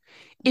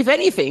 If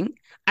anything,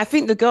 I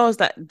think the girls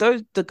that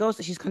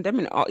she's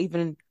condemning are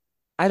even.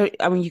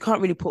 I mean, you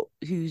can't really put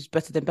who's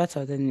better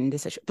than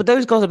this section, but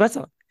those girls are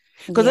better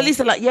because at least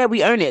they're like, yeah,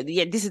 we own it.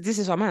 Yeah, this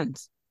is our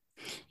man's.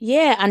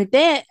 Yeah, and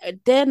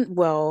then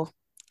well,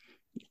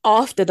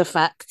 after the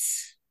fact,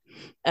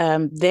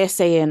 they're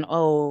saying,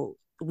 oh,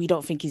 we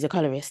don't think he's a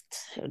colorist.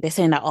 They're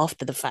saying that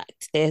after the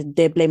fact.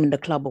 They're blaming the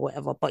club or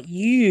whatever. But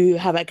you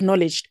have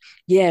acknowledged,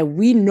 yeah,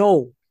 we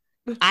know.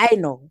 I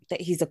know that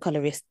he's a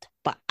colorist,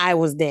 but I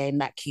was there in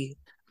that queue.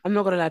 I'm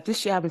not gonna lie. If this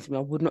shit happened to me,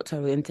 I would not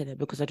tell the internet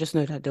because I just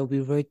know that they'll be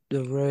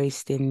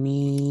roasting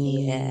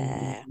me.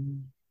 Yeah,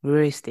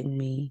 roasting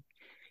me.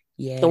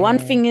 Yeah. The one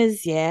thing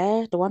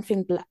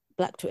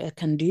Black Twitter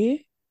can do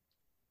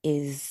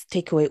is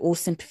take away all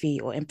sympathy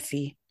or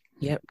empathy.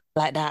 Yep.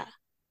 Like that.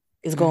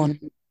 It's gone.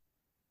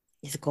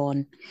 It's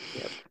gone.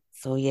 Yep.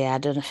 So yeah, I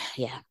don't know.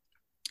 Yeah.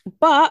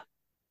 But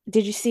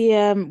did you see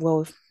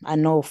well, I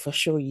know for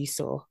sure you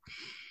saw.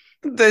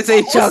 Don't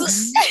say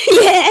Chucks.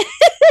 Yeah.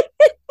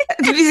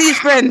 Did you see his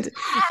friend?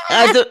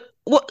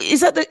 What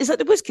is that? Is that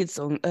the WizKid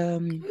song?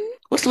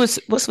 What's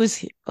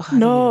the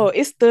no,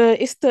 it's the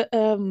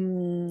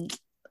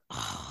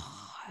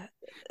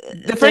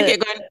the friend get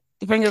going.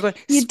 The friend get going.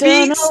 You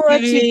don't know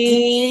what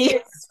you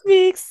did.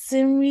 Speaks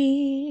to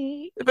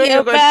me.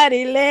 Your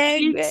body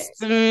language. Speaks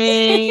to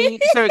me.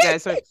 Sorry,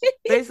 guys. Sorry.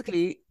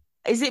 Basically,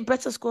 is it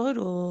Better Squad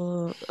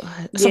or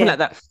something like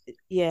that?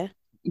 Yeah.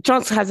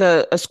 Chance has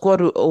a squad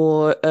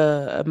or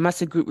a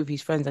massive group with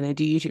his friends, and they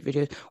do YouTube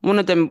videos. One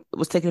of them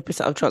was taking a piss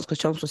out of Chance because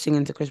Chance was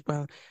singing to Chris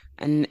Brown,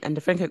 and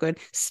the friend kept going,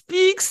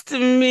 "Speaks to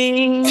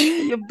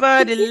me, your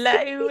body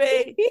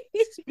lightweight,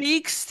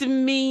 speaks to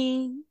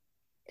me."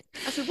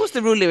 I said, "What's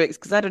the real lyrics?"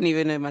 Because I don't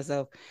even know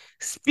myself.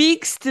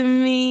 Speaks to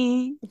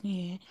me.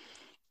 Yeah,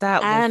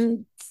 that was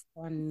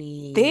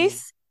funny.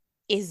 This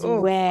is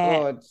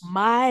where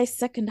my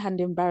secondhand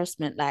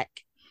embarrassment, like,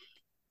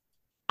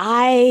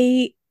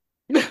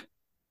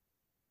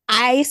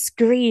 I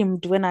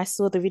screamed when I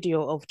saw the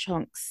video of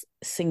Chunks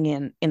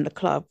singing in the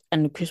club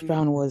and Chris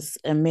Brown was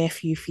a mere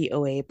few feet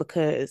away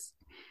because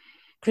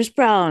Chris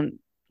Brown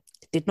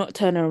did not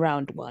turn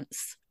around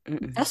once.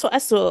 That's what I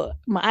saw.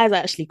 My eyes are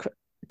actually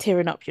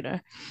tearing up, you know.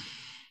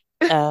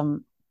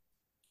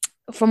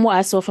 From what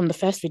I saw from the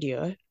first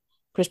video,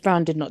 Chris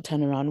Brown did not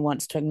turn around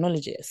once to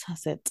acknowledge it. So I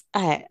said,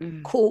 all right,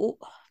 cool.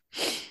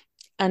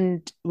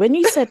 And when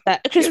you said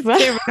that, Chris Brown,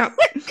 when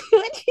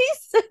you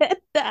said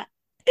that,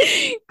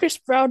 Chris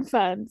Brown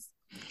fans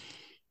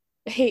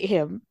hate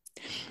him,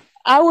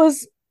 I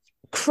was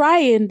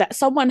crying that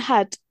someone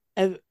had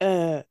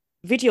a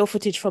video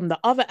footage from the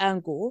other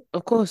angle,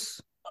 of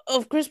course,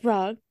 of Chris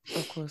Brown,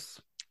 of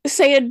course,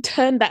 saying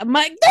turn that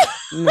mic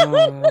down.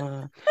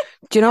 No.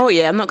 Do you know what?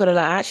 Yeah, I'm not gonna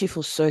lie. I actually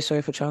feel so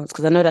sorry for Chance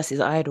because I know that's his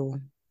idol.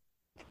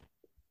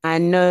 I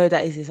know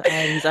that is his idol.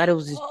 His idol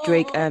was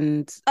Drake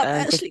and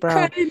Chris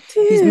Brown.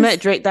 He's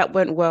met Drake. That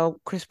went well.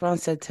 Chris Brown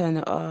said, "Turn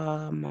it."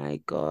 Oh my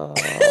god!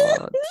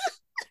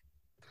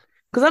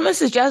 Because I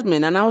messaged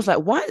Jasmine and I was like,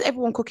 "Why is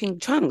everyone cooking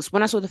Chunks?"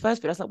 When I saw the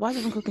first bit, I was like, "Why is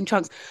everyone cooking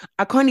Chunks?"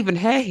 I can't even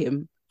hear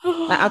him.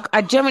 Like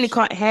I generally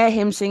can't hear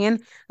him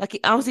singing. Like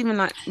I was even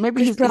like,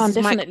 maybe Chris is Brown his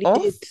mic definitely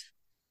off? did.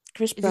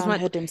 Chris Is his Brown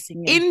mic heard him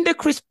singing. in the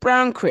Chris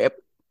Brown clip?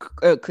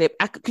 Because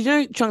you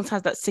know Chunks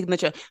has that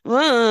signature.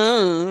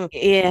 I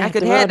Yeah,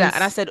 could the hear that,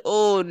 and I runs. said,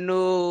 "Oh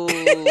no."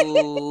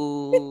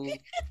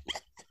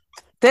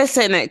 They're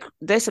saying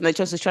that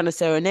Chunks is trying to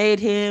serenade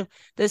him.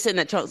 They're saying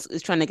that Chunks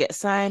is trying to get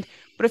signed.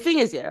 But the thing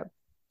is, yeah,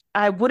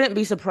 I wouldn't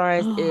be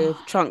surprised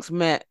if Chunks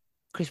met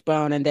Chris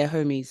Brown and they're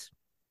homies.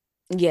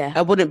 Yeah,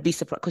 I wouldn't be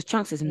surprised because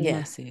Chunks is yeah.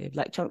 massive.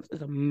 Like Chunks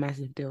is a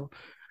massive deal.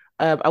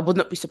 I would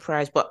not be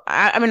surprised, but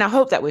I mean, I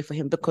hope that way for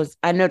him because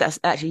I know that's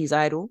actually his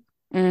idol.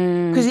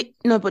 Mm, Because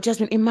no, but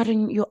Jasmine,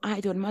 imagine your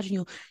idol.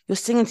 Imagine you're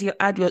singing to your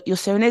idol. You're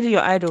serenading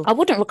your idol, I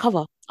wouldn't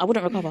recover. I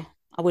wouldn't recover.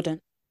 I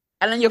wouldn't.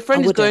 and then your I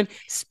friend is wouldn't. going,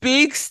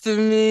 "Speaks to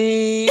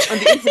me on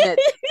the internet,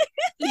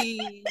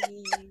 please."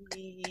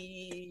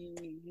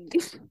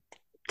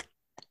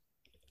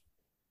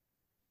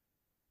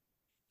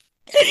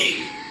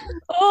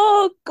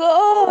 Oh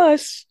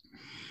gosh.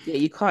 Yeah,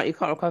 you can't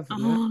recover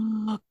from that.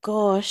 Oh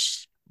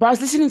gosh. But I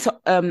was listening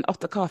to off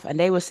the cuff, and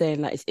they were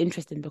saying like it's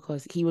interesting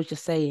because he was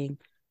just saying,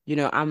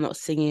 I'm not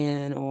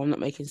singing or I'm not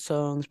making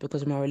songs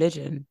because of my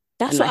religion,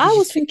 and That's what like I he's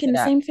was just sticking to thinking the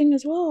that. same thing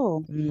as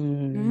well.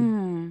 Mm,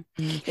 Mm.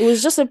 mm. It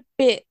was just a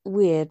bit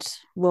weird.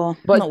 Well,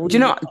 not But do you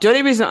weird. know the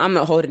only reason I'm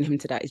not holding him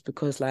to that is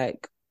because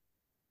like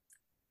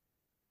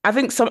I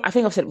think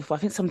I've said it before. I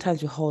think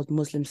sometimes we hold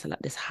Muslims to like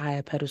this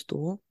higher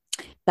pedestal.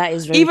 That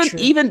is very Even true.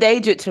 even they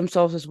do it to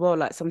themselves as well.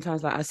 Like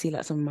sometimes like I see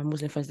like some of my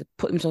Muslim friends that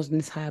put themselves in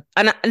this higher.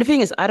 And the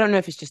thing is, I don't know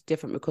if it's just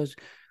different because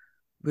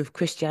with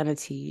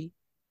Christianity,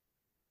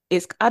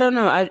 it's I don't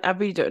know. I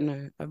really don't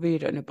know. I really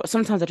don't know. But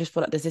sometimes I just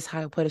feel like there's this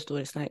higher pedestal.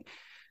 It's like,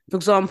 for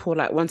example,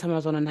 like one time I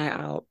was on a night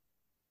out,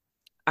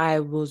 I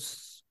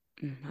was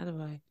how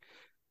do I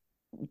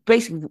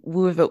basically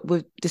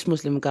with this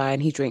Muslim guy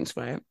and he drinks,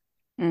 right?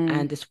 Mm.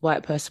 And this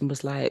white person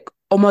was like,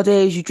 "Oh my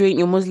days, you drink,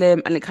 you're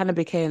Muslim," and it kind of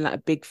became like a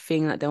big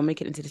thing. Like they'll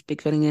make it into this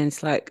big thing, and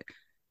it's like,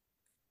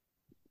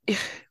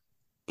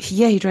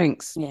 yeah, he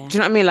drinks. Yeah. Do you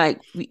know what I mean?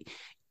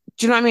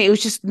 Do you know what I mean? It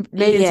was just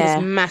made into this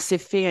Yeah.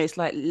 massive thing. It's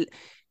like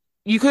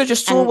you could have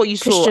just saw And what you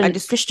saw and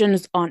just.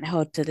 Christians aren't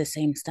held to the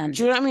same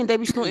Do you know standard. what I mean? They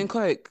be snorting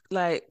coke.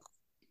 Like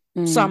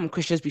Mm. some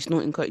Christians be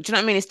snorting coke. Do you know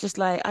what I mean? It's just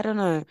like I don't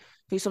know. I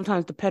think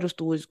sometimes the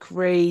pedestal is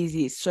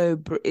crazy. It's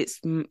so it's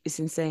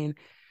insane.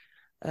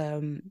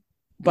 Um,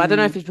 but I don't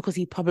know if Mm. it's because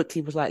he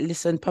publicly was like,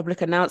 listen,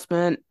 public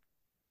announcement.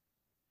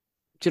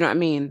 Do you know what I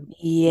mean?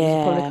 It was a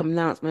public Yeah.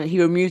 announcement.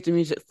 He removed the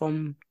music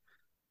from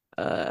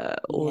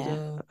all Yeah.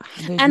 the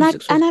those And I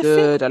music was and I think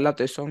good. I love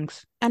those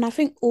songs.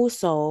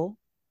 also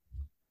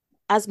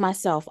as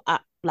myself,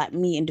 like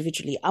me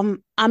individually,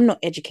 I'm not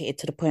educated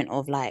to the point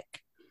of like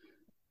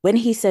when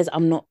he says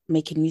I'm not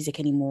making music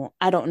anymore,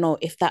 I don't know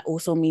if that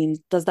also means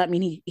does that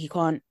mean he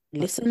can't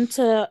listen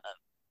to,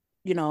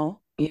 you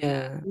know,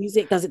 Yeah.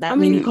 music? Does it I that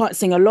mean he mean, can't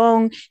sing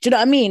along? Do you know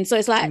what I mean? So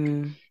it's like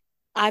mm,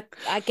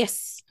 I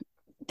guess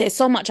there's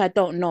so much I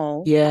don't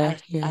know that yeah,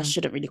 I yeah.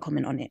 shouldn't really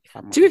comment on it if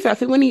I'm To be honest. fair, I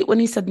think when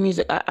he said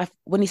music,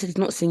 when he said he's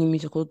not singing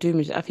music or doing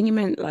music, I think he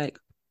meant like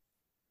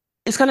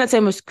it's kind of the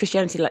same with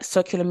Christianity, like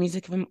secular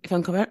music, if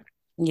I'm correct.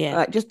 Yeah.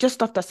 Like just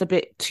stuff that's a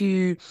bit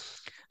too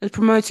it's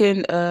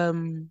promoting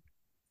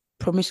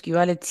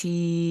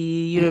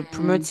promiscuity, Mm,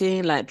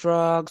 promoting like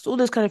drugs, all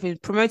those kind of things,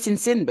 promoting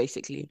sin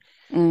basically.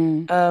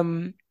 mm.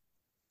 Um,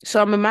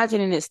 so I'm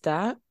imagining it's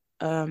that.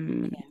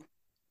 Um, Yeah.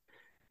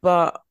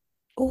 but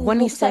Oh, when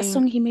what he's was that saying,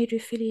 song he made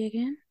with Philly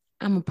again?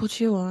 "I'm gonna put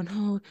you on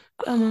hold,"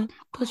 I'm Oh gonna my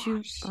put you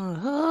gosh. on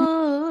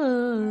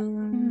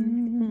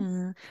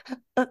Mm.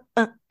 hold. Uh,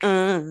 uh,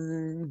 uh.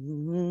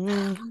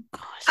 Oh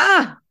gosh.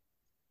 Ah,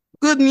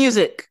 good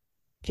music.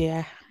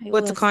 Yeah, it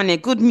What's a was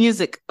Kanye? Good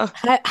music.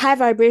 high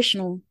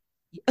vibrational.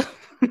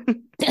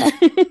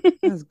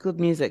 That's good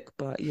music,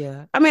 but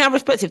yeah. I mean, I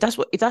respect if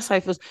that's how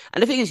it feels.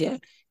 And the thing is, yeah,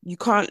 you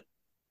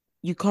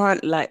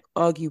can't like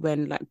argue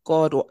when like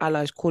God or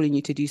Allah is calling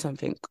you to do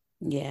something.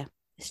 Yeah,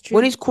 it's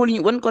When true. he's calling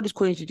you, when God is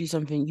calling you to do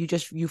something,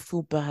 you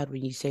feel bad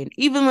when you say it.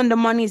 Even when the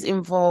money's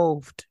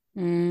involved.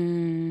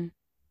 Mm.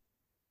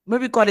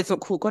 Maybe God is not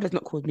cool. God has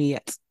not called me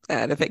yet.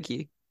 No, thank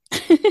you.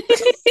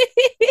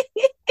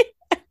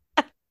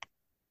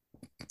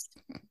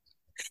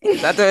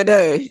 I don't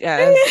know.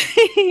 Yeah,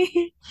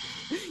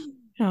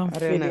 I'm I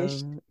don't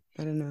finished. know.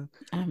 I don't know.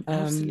 I'm Um,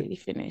 absolutely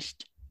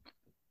finished.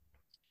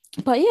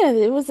 But yeah,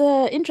 it was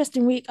a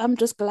interesting week. I'm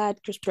just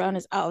glad Chris Brown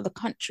is out of the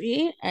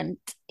country and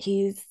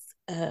he's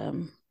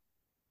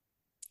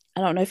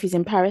I don't know if he's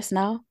in Paris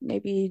now,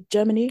 maybe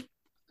Germany.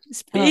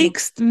 I don't know.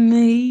 speaks to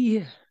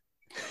me.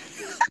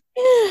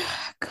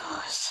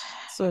 Gosh.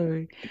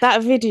 Sorry.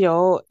 That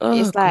video Oh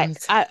is like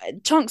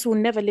God. Chunks will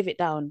never live it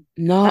down.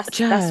 Not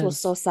That's what's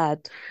so Chaz.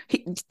 sad.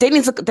 He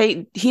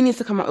needs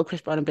to come out with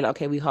Chris Brown and be like,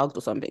 okay, we hugged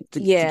or something to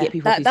Yeah, get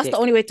people off his that's the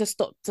dick. only way to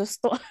stop to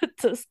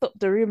stop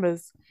the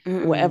rumors or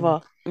Mm-mm,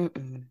 whatever.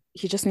 mm-mm,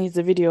 He just needs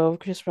a video of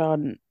Chris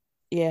Brown,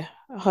 yeah,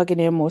 hugging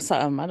him or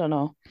something. I don't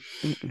know.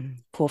 mm-mm.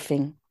 Poor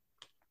thing.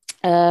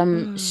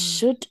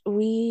 Should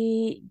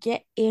we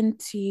get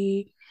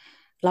into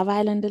Love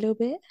Island a little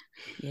bit.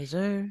 Yes,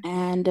 sir.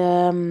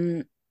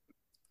 And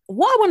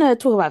what I want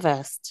to talk about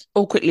first.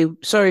 Oh, quickly.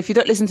 Sorry, if you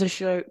don't listen to the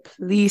show,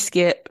 please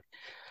skip.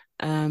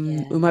 We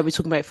Yeah, might be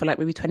talking about it for like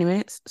maybe 20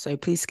 minutes. So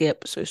please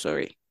skip. So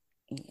sorry.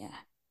 yeah.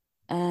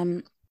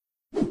 Um,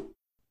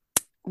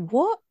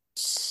 what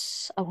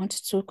I want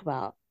to talk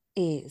about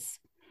is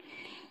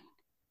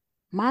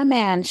my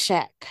man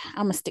Shaq.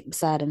 I'm gonna stick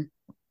beside him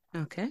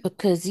Okay.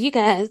 because you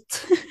guys.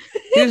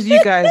 Who's you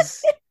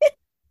guys?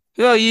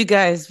 Who are you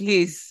guys,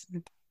 please?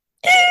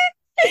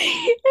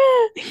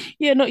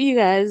 Yeah, not you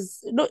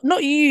guys,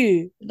 not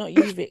you,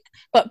 Vic.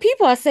 But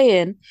people are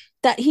saying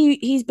that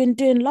he's been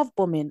doing love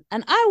bombing,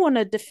 and I want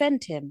to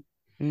defend him.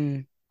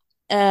 Mm,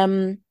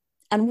 Um,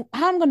 and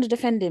how I'm going to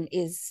defend him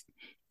is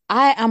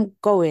I am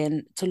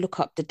going to look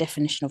up the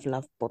definition of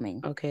love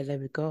bombing okay, there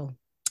we go.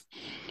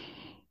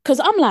 because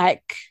I'm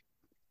like,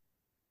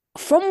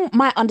 from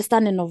my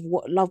understanding of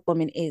what love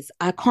bombing is,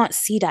 I can't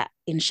see that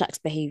in Shaq's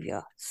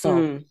behavior. So,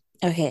 Mm,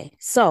 okay,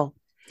 so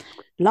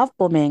love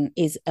bombing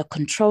is a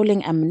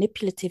controlling and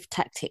manipulative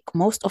tactic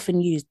most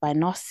often used by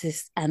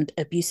narcissists and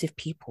abusive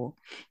people.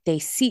 They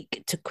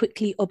seek to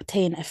quickly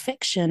obtain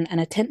affection and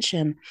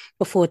attention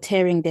before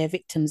tearing their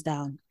victims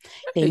down.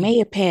 They hey. may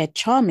appear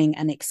charming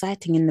and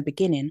exciting in the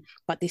beginning,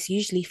 but this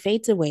usually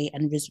fades away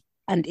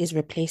and is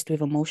replaced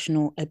with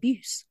emotional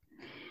abuse.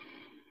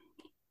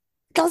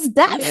 Does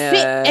that fit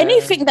Yeah.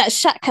 anything that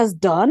Shaq has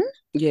done?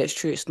 Yeah, it's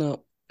true. It's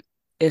not.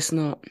 It's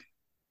not.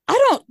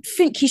 I don't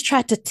think he's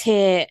tried to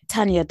tear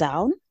Tanya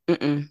down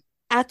Mm-mm.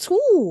 at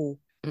all.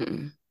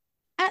 Mm-mm.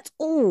 At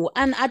all.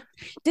 And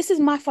this is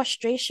my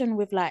frustration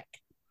with like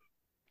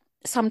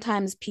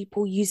sometimes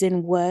people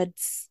using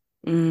words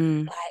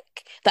Mm.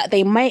 like that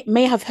they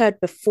may have heard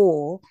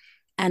before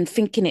and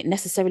thinking it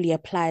necessarily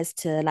applies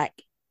to like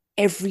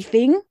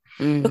everything.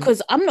 Mm.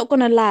 Because I'm not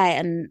gonna lie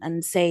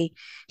and say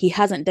he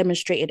hasn't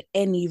demonstrated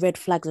any red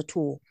flags at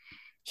all.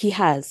 He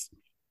has.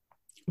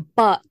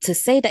 But to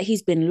say that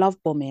he's been love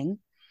bombing,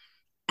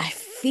 I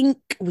think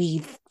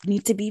we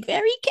need to be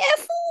very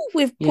careful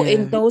with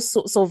putting Yeah. those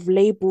sorts of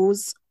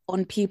labels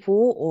on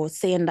people or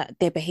saying that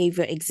their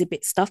behavior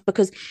exhibits stuff.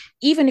 Because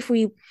even if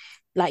we,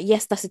 like,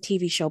 yes, that's a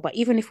TV show, but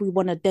even if we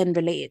want to then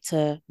relate it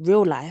to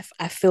real life,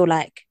 I feel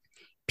like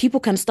people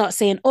can start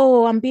saying,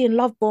 oh, I'm being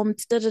love bombed.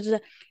 Da, da, da.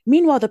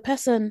 Meanwhile, the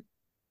person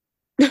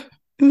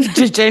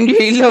Just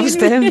genuinely loves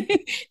them.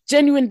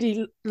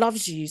 genuinely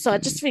loves you. So I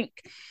just think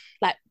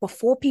like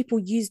before people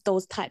use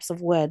those types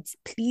of words,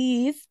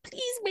 please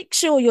make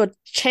sure you're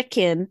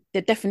checking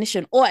the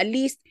definition, or at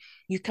least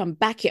you can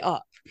back it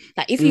up.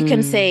 Like if you can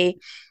Mm. say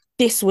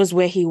this was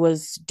where he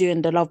was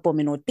doing the love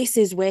bombing, or this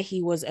is where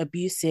he was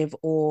abusive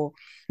or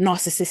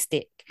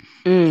narcissistic,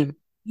 Mm.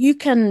 you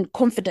can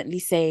confidently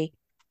say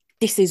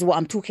this is what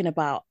I'm talking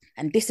about,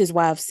 and this is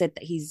why I've said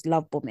that he's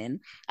love bombing.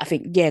 I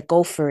think, yeah,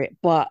 go for it.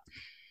 But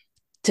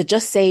to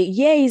just say,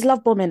 yeah, he's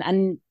love bombing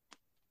and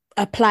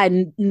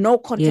apply no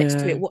context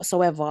to Yeah. it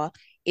whatsoever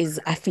is,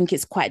 I think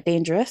it's quite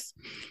dangerous.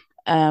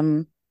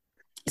 Um,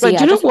 so But yeah,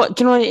 do I you know just want, what?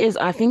 Do you know what it is?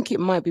 I think it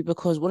might be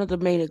because one of the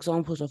main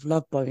examples of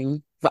love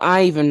bombing that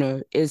I even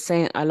know is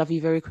saying "I love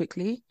you" very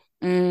quickly.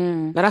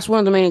 Now that's one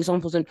of the main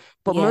examples, and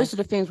but yeah, most of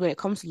the things when it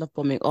comes to love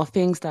bombing are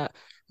things that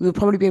we would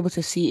probably be able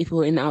to see if we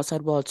were in the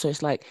outside world. So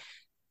it's like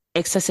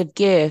excessive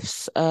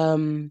gifts.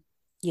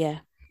 yeah,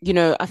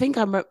 I think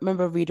I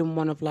remember reading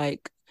one of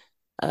like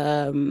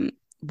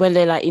when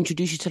they like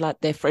introduce you to like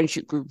their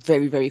friendship group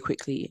very very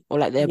quickly, or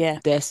like their yeah,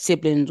 their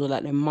siblings or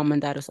like their mum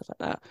and dad or stuff like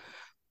that.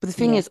 But the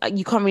thing yeah, is,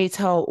 you can't really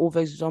tell all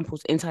those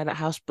examples inside that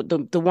house. But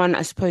the one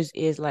I suppose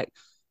is like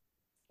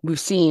we've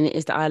seen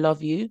is that I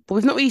love you, but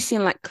we've not really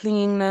seen like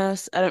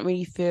clinginess. I don't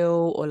really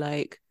feel, or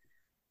like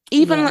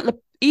even yeah, like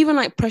even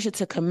like pressure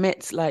to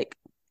commit like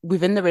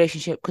within the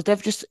relationship because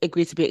they've just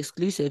agreed to be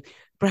exclusive.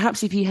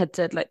 Perhaps if he had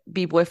said like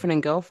be boyfriend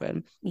and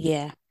girlfriend,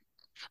 yeah.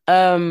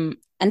 um,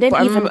 And then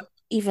but I remember,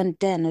 even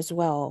then as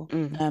well,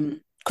 mm,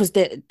 because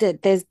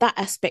there's that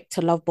aspect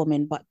to love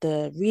bombing, but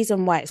the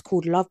reason why it's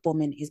called love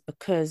bombing is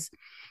because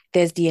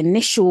there's the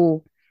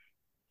initial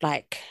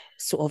like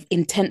sort of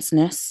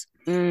intenseness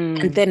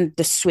and mm, then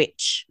the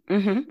switch.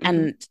 mm-hmm.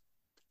 And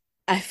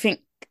I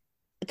think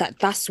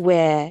that's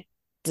where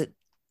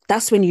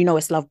that's when you know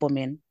it's love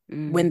bombing,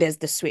 when Mm, there's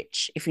the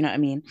switch, if you know what I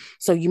mean.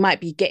 So you might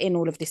be getting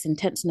all of this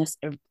intenseness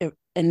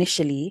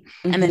initially,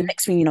 and then mm-hmm.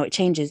 next thing you know, it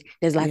changes.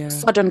 There's like Yeah.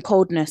 sudden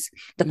coldness.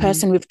 The Mm-hmm.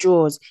 person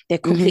withdraws. They're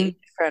Mm-hmm. completely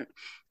different.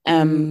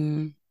 Um,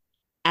 Mm.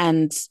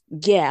 and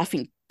yeah, I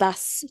think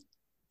that's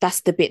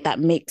the bit that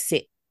makes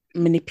it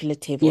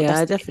manipulative, or Yeah, that's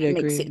I the bit definitely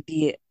that makes agree.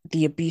 it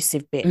the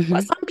abusive bit. But Mm-hmm.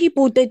 some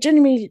people, they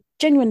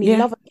genuinely Yeah.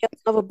 love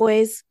girls, love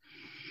boys.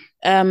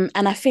 And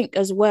I think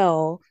as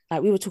well,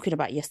 like we were talking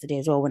about yesterday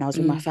as well when I was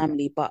with my Mm.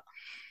 family, but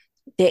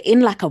they're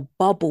in like a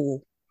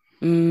bubble.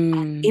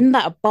 Mm. In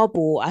that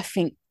bubble, I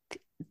think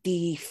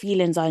the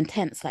feelings are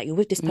intense. Like you're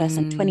with this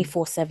person Mm.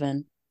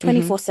 24/7, Mm-hmm.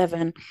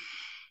 24/7,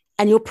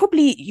 and you're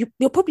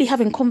probably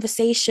having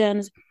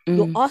conversations.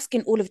 You're Mm.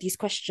 asking all of these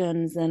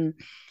questions, and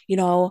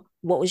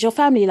what was your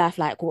family life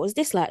like? What was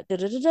this like? Da,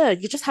 da, da, da.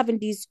 You're just having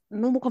these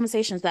normal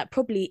conversations that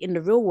probably in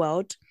the real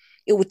world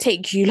it would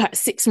take you like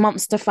 6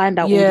 months to find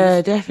out all Yeah,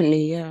 these.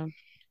 definitely. Yeah.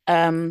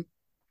 Um,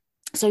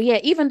 so yeah,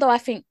 even though I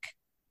think,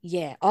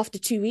 yeah, after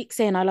 2 weeks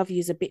saying I love you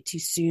is a bit too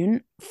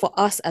soon for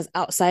us as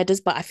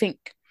outsiders, but I think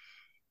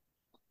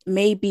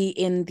maybe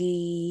in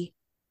the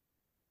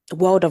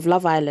world of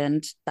Love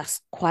Island,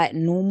 that's quite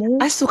normal.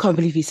 I still can't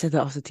believe you said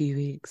that after 2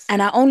 weeks.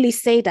 And I only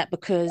say that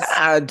because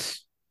Bad.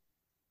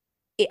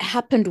 it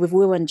happened with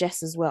Will and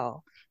Jess as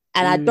well.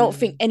 And I don't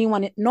think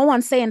Mm. no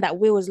one's saying that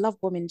Will was love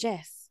bombing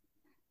Jess.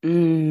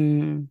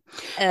 Mm.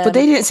 But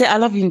they Um, didn't say I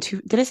love you in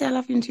 2. Did they say I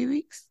love you in 2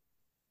 weeks?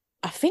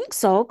 I think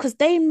so, because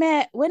they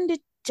met. When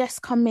did Jess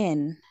come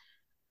in?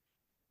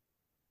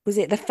 Was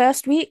it the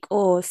first week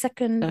or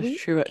second That's week?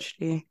 true,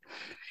 actually.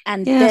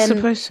 And Yeah, I then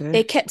suppose so.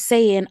 they kept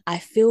saying, I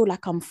feel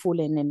like I'm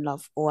falling in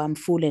love or I'm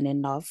falling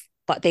in love.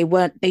 But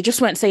they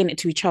just weren't saying it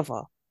to each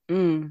other.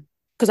 Mm.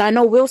 Because I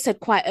know Will said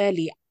quite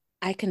early,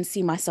 I can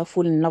see myself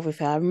falling in love with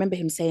her. I remember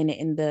him saying it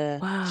in the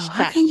Wow.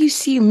 How shack can you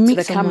see to meet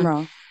the someone?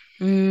 camera.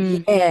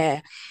 Mm.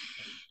 Yeah.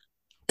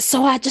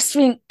 So I just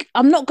think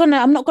I'm not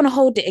gonna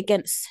hold it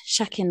against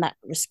Shaq in that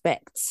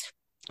respect.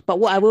 But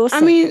what I will I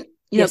say, mean,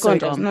 yeah, go on, sorry,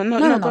 go Jazz. on. No, no, No,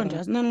 no, no, go no, on, no,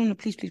 Jazz. No, no, no,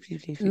 please, please,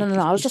 please, please, no, please, no, no.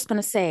 please, I was please. just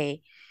gonna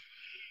say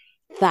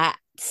that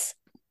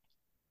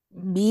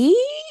me,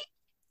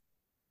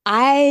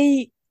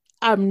 I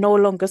am no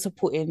longer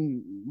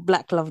supporting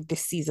Black Love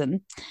this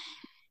season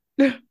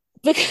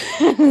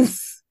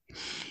because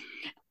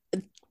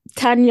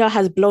Tanya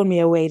has blown me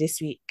away this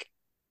week.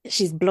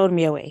 She's blown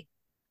me away.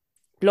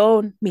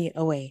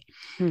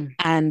 Hmm.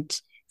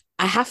 And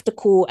I have to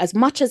call, as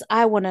much as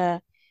I want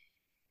to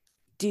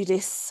do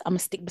this, I'm going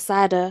to stick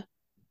beside her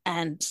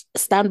and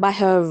stand by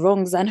her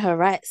wrongs and her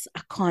rights.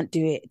 I can't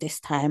do it this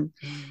time.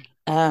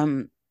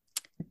 Um,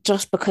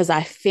 just because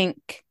I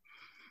think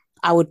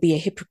I would be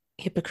a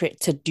hypocrite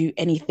to do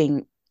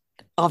anything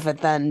other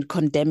than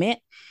condemn it.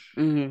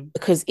 Mm.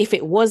 Because if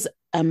it was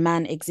a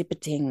man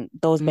exhibiting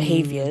those Mm.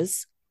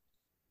 behaviors,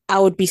 I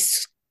would be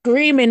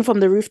screaming from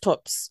the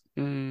rooftops.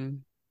 Mm.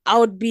 I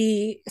would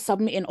be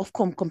submitting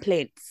Ofcom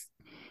complaints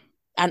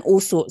and all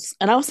sorts.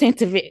 And I was saying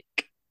to Vic,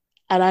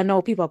 and I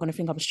know people are going to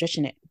think I'm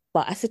stretching it,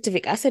 but I said to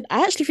Vic, I said,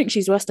 I actually think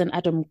she's worse than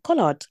Adam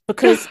Collard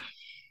because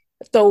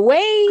the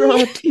way,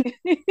 God.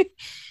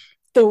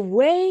 the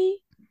way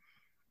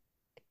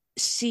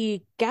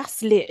she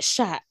gaslit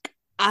Shaq,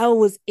 I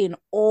was in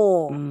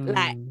awe.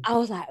 Like, Mm. I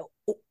was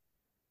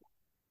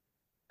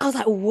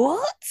like,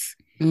 what?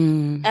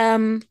 Mm.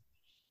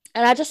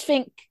 And I just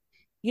think,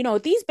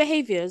 these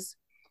behaviors,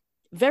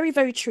 very,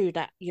 very true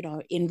that,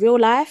 in real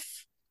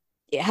life,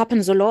 it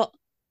happens a lot.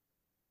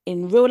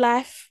 In real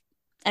life,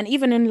 and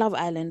even in Love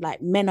Island,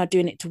 like men are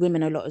doing it to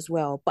women a lot as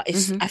well. But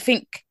Mm-hmm. I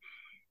think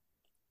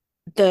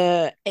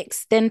the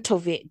extent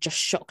of it just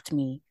shocked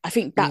me. I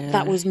think that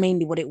Yeah. was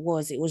mainly what it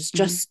was. It was Mm-hmm.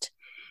 just,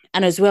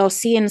 and as well,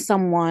 seeing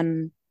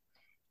someone,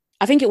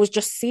 I think it was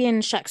just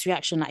seeing Shaq's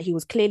reaction, like he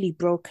was clearly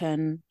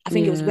broken. I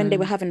think it was when they Yeah.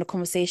 were having the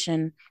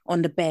conversation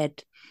on the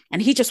bed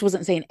and he just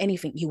wasn't saying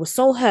anything. He was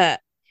so hurt.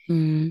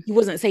 Mm. He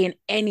wasn't saying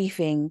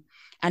anything.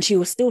 And she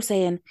was still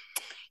saying,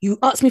 you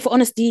asked me for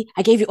honesty.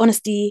 I gave you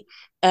honesty.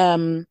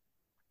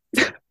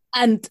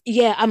 And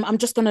yeah, I'm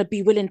just gonna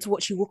be willing to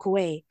watch you walk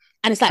away.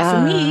 And it's like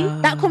for me,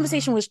 that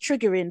conversation Ah. was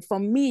triggering for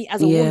me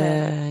as a woman.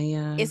 Yeah.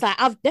 Yeah. It's like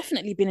I've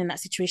definitely been in that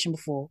situation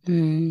before.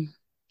 Mm.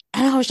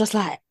 And I was just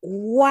like,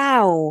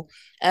 wow.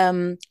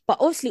 But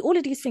obviously all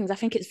of these things, I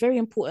think it's very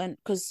important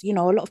because a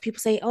lot of people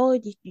say, oh,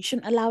 you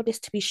shouldn't allow this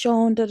to be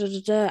shown, da, da,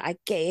 da, da. I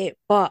get it.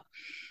 But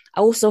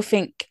I also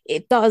think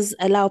it does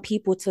allow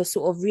people to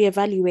sort of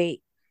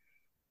reevaluate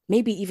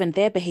maybe even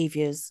their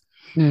behaviors.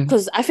 Mm.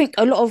 Because I think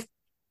a lot of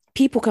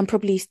people can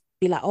probably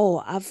be like,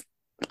 oh,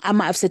 I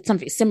might have said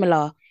something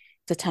similar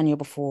to Tanya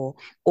before,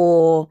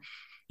 or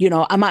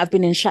I might have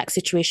been in Shaq's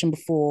situation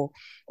before,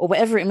 or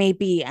whatever it may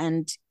be.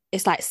 And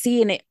it's like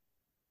seeing it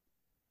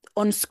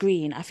on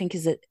screen, I think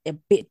is a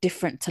bit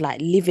different to like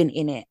living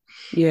in it.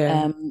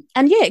 Yeah.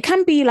 And yeah, it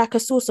can be like a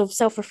source of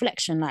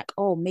self-reflection, like,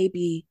 oh,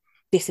 maybe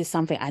this is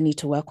something I need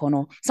to work on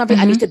or something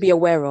I need Mm-hmm. to be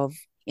aware of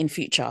in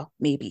future,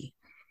 maybe.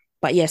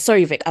 But yeah,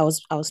 sorry, Vic, I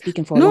was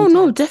speaking for a No, long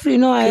no, time. definitely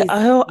no. Please,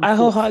 I thoughts.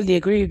 wholeheartedly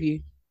agree with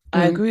you.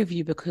 I Mm, agree with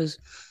you because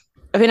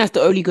I think that's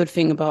the only good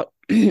thing about.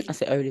 I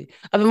say only.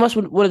 I mean, that's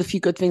one of the few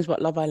good things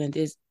about Love Island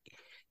is,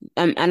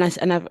 I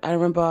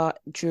remember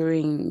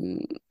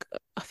during,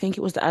 I think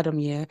it was the Adam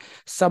year,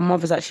 some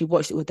mothers actually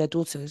watched it with their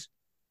daughters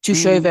to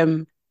show mm,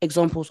 them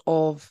examples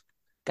of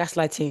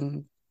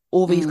gaslighting,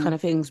 all these kind mm.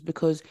 of things,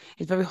 because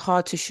it's very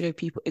hard to show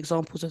people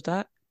examples of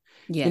that.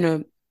 You Yeah,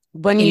 know,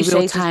 when you in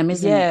real say to, time,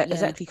 isn't it? yeah, Yeah.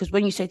 exactly, because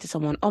when you say to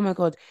someone, oh my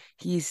God,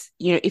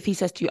 if he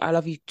says to you, I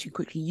love you too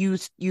quickly, you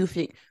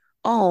think,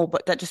 oh,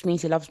 but that just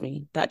means he loves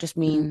me. That just Mm.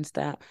 means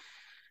that.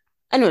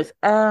 Anyways,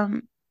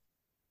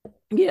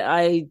 yeah,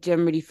 I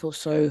generally feel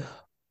so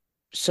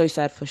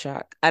sad for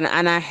Shaq, and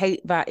I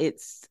hate that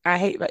it's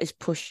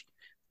pushed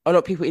a lot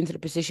of people into the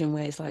position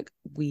where it's like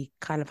we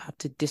kind of have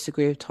to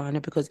disagree with Tanya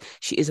because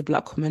she is a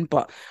black woman.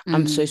 But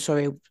I'm so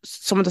sorry.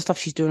 Some of the stuff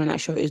she's doing on that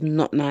show is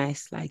not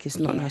nice. Like, it's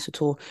not nice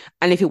at all.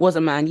 And if it was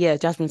a man, yeah,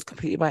 Jasmine's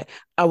completely right.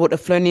 I would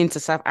have flown into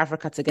South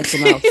Africa to get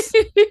him out.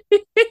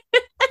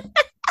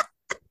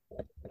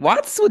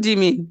 What? What do you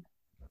mean?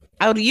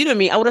 You know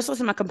me. I would have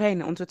started my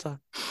campaign on Twitter.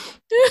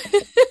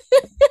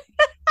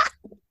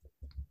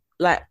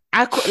 Like,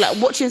 I could, like,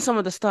 watching some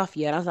of the stuff,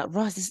 yeah, and I was like,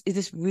 Ross, is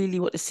this really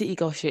what the city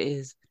girl shit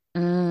is?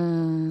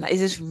 Like, is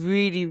this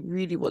really,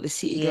 really what the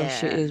city girl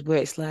shit is? Where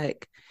it's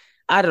like,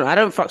 I don't know. I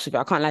don't fucks with it.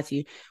 I can't lie to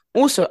you.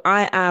 Also,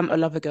 I am a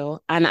lover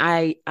girl, and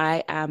I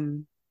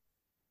am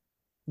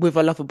with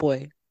a lover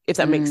boy, if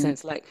that makes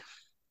sense. Like,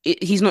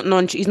 he's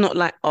not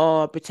like,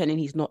 oh, pretending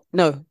he's not.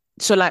 No.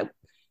 So, like,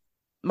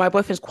 my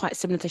boyfriend's quite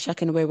similar to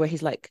Shaq in a way where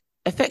he's like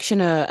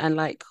affectionate and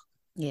like,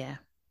 yeah.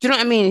 Do you know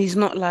what I mean? He's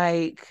not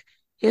like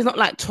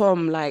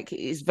Tom, like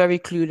he's very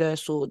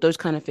clueless or those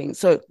kind of things.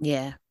 So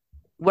yeah,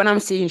 when I'm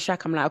seeing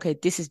Shaq, I'm like, okay,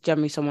 this is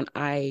generally someone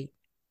I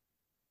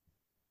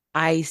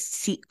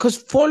see, because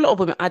for a lot of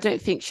women, I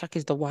don't think Shaq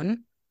is the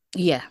one.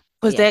 Yeah,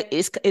 because there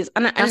is,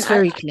 and that's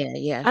very clear.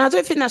 Yeah, and I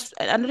don't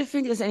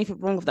think there's anything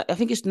wrong with that. I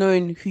think it's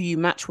knowing who you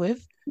match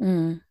with,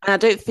 and I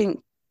don't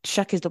think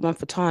Shaq is the one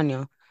for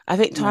Tanya. I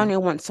think Tanya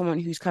wants someone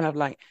who's kind of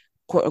like,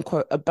 quote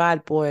unquote, a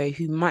bad boy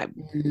who might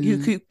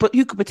who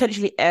could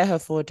potentially air her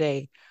for a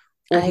day,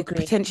 or who could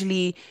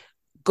potentially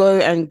go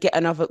and get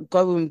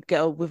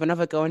with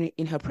another girl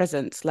in her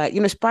presence, like,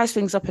 you know, spice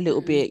things up a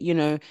little bit. You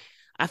know,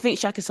 I think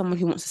Shaq is someone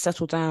who wants to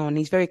settle down.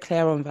 He's very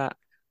clear on that,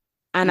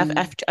 and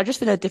I just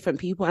feel they're different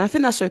people, and I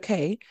think that's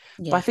okay.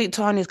 But I think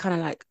Tanya's kind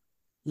of like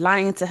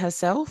lying to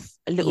herself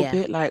a little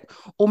bit, like,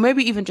 or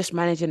maybe even just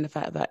managing the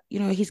fact that,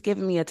 you know, he's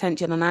giving me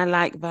attention and I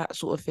like that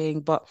sort of thing,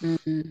 but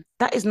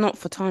that is not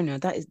for Tanya.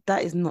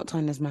 That is not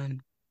Tanya's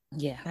man.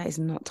 Yeah, that is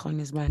not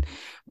Tanya's man.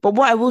 But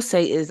what I will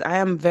say is,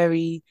 I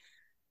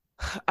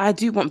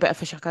do want better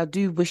for Shaq. I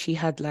do wish he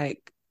had,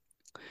 like,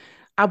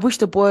 I wish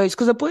the boys,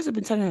 because the boys have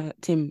been telling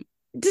him,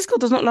 this girl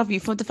does not love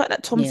you, for the fact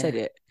that Tom said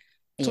it.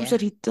 Tom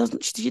said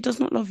she does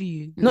not love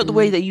you, not the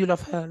way that you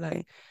love her,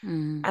 like.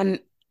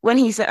 And when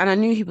he said, and I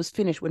knew he was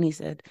finished when he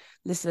said,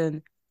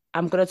 listen,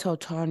 I'm gonna tell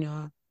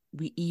Tanya,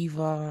 we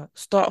either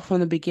start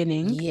from the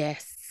beginning,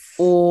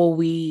 or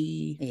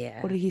we,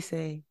 what did he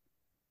say?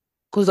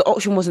 Because the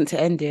option wasn't to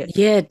end it.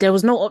 Yeah, there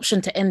was no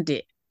option to end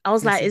it. I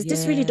was like, is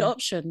this really the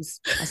options?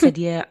 I said,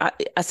 yeah.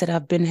 I said,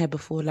 I've been here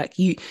before. Like,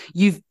 you're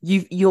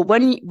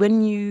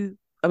when you,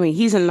 I mean,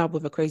 he's in love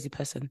with a crazy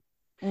person,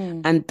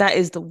 and that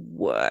is the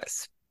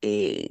worst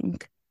thing.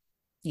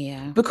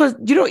 Yeah, because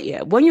you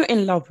know, when you're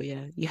in love,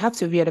 you have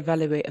to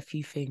reevaluate a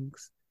few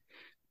things.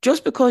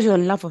 Just because you're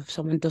in love with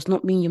someone does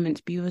not mean you're meant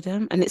to be with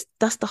them, and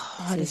that's the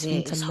hardest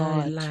thing to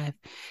learn in life.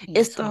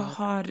 It's the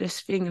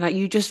hardest thing. Like,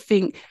 you just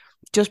think,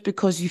 just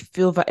because you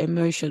feel that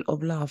emotion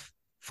of love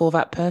for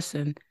that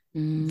person,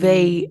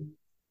 they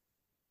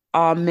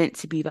are meant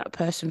to be that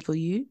person for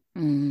you.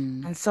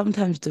 And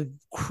sometimes the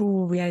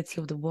cruel reality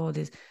of the world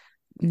is,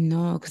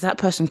 no, because that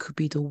person could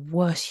be the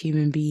worst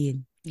human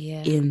being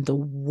in the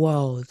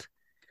world.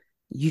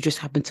 You just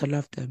happen to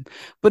love them.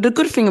 But the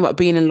good thing about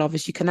being in love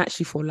is you can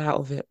actually fall out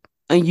of it,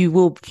 and you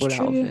will fall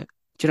out of it.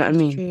 Do you know what I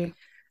mean?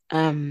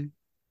 True.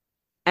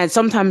 And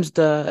sometimes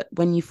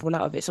when you fall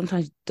out of it,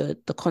 sometimes the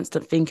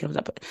constant thinking of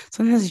that, but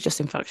sometimes it's just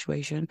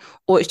infatuation,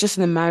 or it's just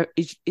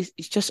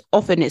it's just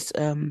often it's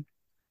a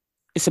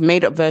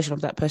made up version of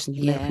that person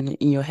you made up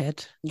in your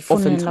head. You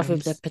fall in love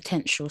with the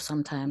potential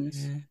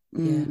sometimes.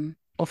 Yeah,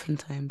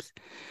 oftentimes.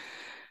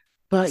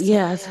 But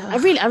yeah, I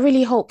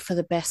really hope for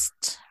the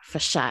best for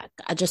Shaq.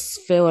 I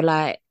just feel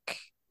like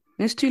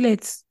it's too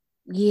late.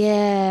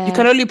 Yeah, you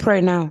can only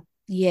pray now.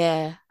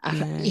 Yeah,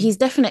 he's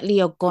definitely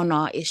a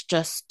goner. It's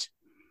just,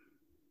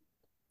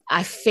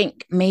 I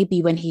think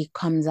maybe when he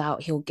comes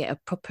out, he'll get a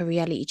proper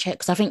reality check.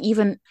 Because I think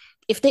even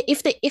if they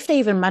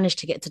even manage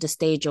to get to the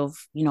stage of,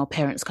 you know,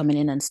 parents coming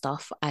in and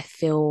stuff, I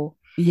feel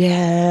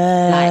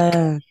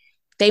like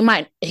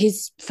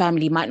his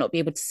family might not be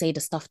able to say the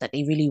stuff that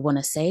they really want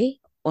to say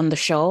on the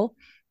show.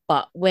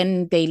 But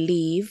when they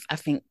leave, I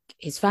think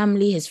his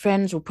family, his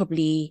friends will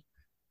probably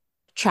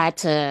try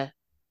to,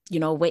 you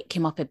know, wake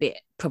him up a bit,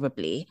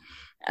 probably.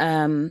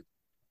 And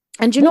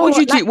you know what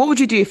would you do? What would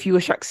you do if you were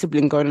Shaq's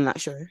sibling going on that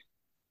show?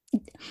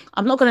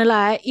 I'm not gonna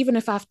lie, even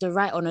if I have to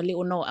write on a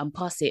little note and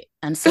pass it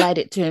and slide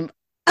it to him,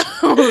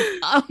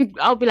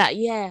 I'll be like,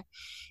 yeah.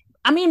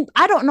 I mean,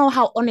 I don't know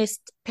how honest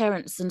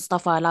parents and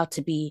stuff are allowed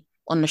to be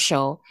on the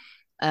show.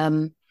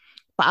 But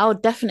I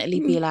would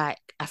definitely be like,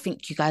 I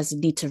think you guys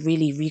need to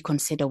really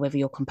reconsider whether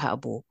you're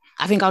compatible.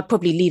 I think I'd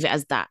probably leave it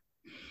as that.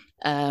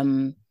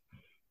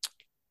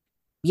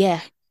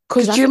 Yeah.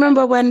 Because do you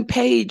remember when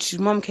Paige's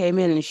mom came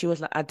in and she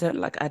was like, I don't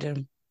like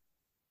Adam?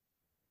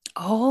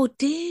 Oh,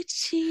 did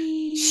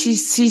she? She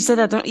said,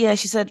 I don't,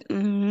 she said,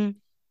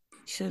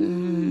 She said,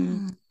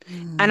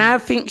 And I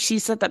think she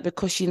said that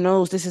because she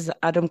knows this is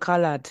Adam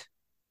Khalad.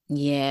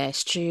 Yeah,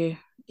 it's true.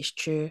 It's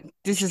true.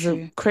 This is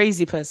a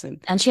crazy person.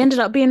 And she ended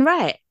up being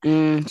right.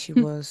 She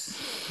was.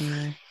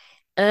 Yeah.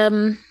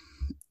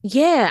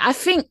 Yeah, I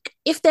think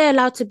if they're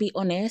allowed to be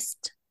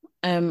honest,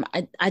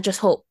 I just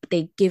hope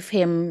they give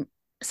him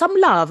some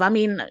love. I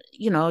mean,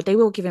 they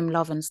will give him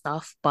love and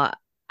stuff, but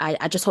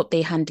I just hope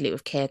they handle it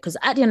with care because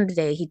at the end of the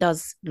day, he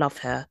does love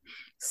her.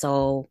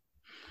 So,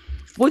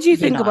 What do you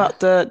you think know, about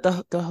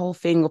the whole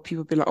thing of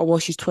people being like, oh, well,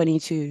 she's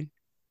 22.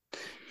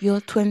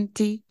 You're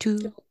 22,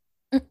 too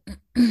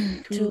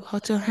to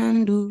hot to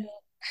handle.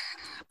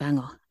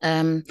 banger.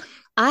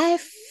 I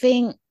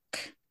think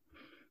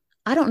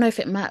I don't know if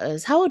it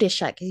matters. How old is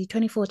Shaq? Is he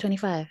 24,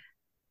 25?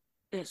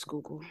 Let's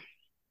Google.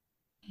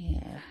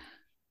 Yeah.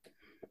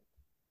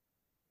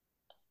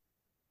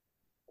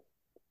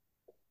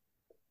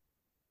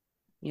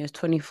 Yeah, it's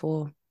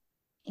 24.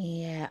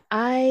 Yeah,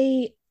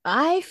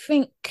 I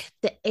think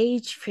the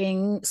age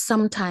thing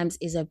sometimes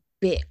is a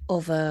bit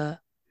of a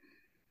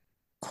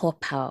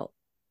cop out,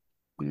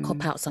 cop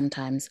Mm. out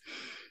sometimes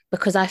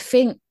because I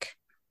think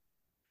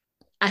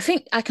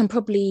I can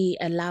probably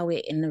allow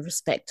it in the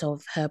respect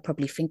of her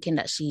probably thinking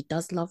that she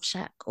does love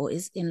Shaq or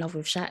is in love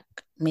with Shaq.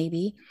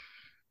 Maybe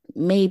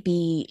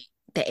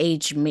the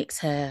age makes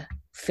her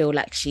feel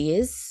like she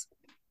is.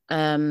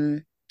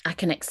 Um, I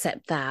can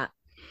accept that,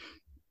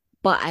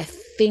 but I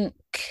think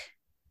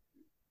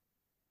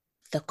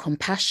the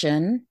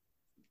compassion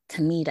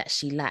to me that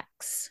she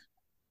lacks,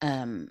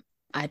 um,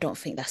 I don't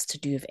think that's to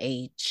do with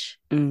age.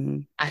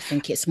 Mm. I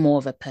think it's more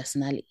of a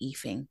personality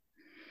thing.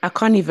 I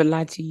can't even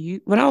lie to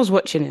you. When I was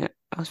watching it,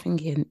 I was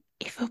thinking,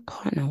 if a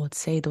partner would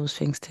say those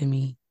things to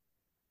me,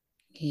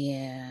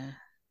 Yeah.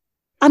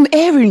 I'm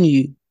airing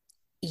you.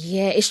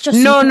 Yeah, it's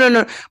just No, not. no,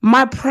 no.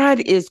 My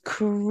pride is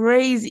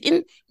crazy.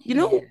 In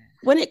Yeah.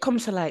 when it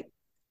comes to like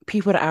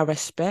people that I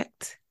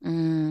respect,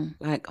 Mm,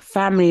 like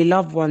family,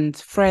 loved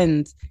ones,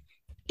 friends,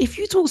 if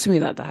you talk to me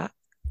like that,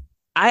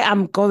 I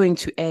am going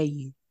to air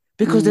you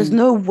because there's mm,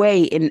 no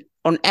way in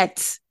on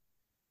X.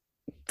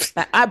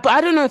 But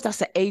I don't know if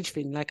that's an age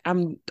thing. Like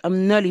I'm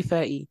nearly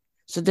 30,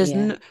 so there's yeah.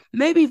 no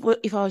maybe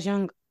if I was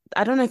young,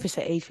 I don't know if it's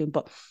an age thing,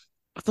 but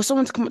for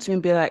someone to come up to me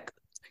and be like,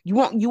 you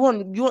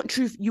want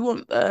truth, you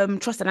want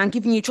trust, and I'm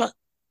giving you trust.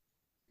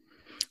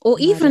 Or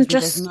Nah, even Jasmine,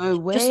 there's just no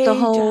just the way,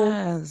 whole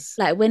Jazz.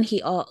 like when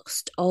he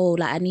asked, "Oh,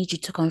 like I need you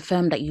to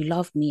confirm that you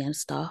love me and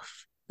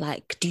stuff."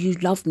 Like, do you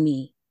love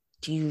me?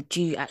 Do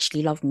you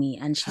actually love me?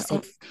 And she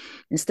said,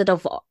 instead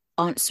of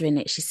answering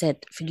it, she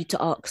said, "For you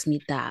to ask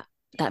me that,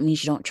 that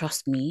means you don't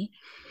trust me."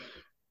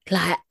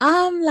 Like,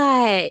 I'm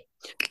like,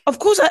 Of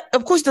course,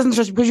 he doesn't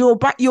trust you because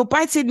you're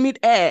biting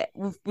mid-air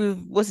with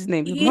what's his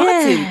name, with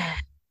Martin. yeah,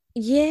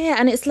 yeah.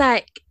 And it's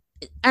like,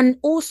 and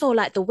also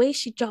like the way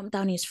she jumped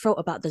down his throat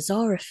about the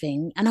Zara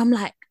thing. And I'm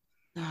like,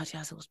 Nah,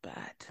 Jazz, it was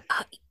bad.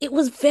 it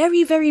was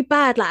very, very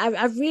bad. Like,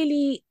 I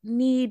really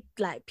need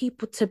like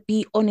people to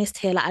be honest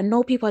here. Like, I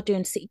know people are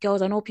doing city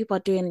girls. I know people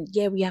are doing,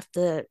 yeah, we have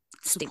to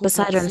stick Support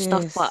beside black her and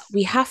stuff, but sis.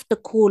 we have to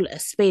call a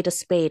spade a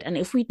spade. And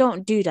if we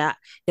don't do that,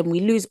 then we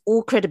lose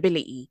all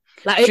credibility.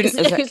 Like,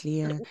 Exactly,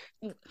 yeah.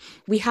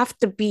 we have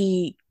to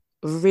be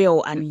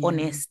real and Yeah.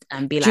 honest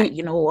and be Do like,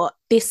 you know what,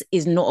 this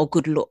is not a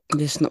good look.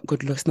 It's not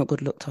good look. It's not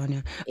good look,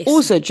 Tanya. It's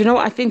Also, do you know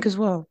what I think as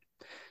well?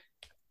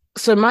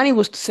 So Manny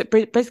was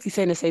basically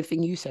saying the same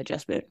thing you said,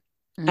 Jasmine.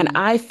 And mm,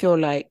 I feel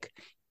like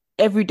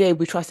every day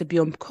we try to be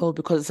on code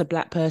because it's a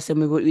black person.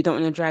 We don't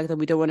want to drag them.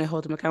 We don't want to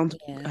hold them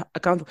yeah.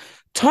 accountable.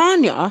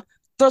 Tanya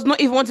does not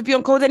even want to be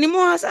on code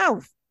anymore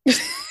herself.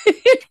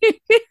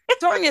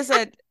 Tanya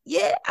said,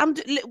 "Yeah,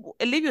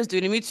 Olivia's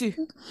doing it. Me too."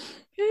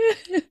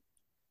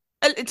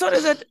 Tanya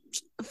said,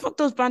 "Fuck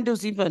those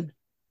bandos even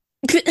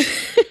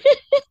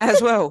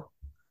as well."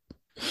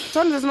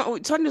 Tanya's not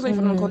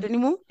even on code Mm.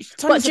 anymore.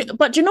 Tanya But said,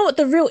 but you know what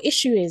the real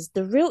issue is?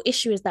 The real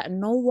issue is that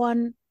no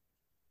one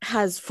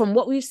has, from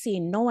what we've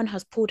seen, no one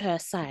has pulled her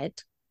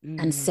aside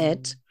and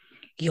said, mm,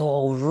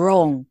 "You're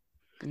wrong."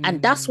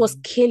 And that's what's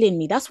mm, killing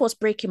me. That's what's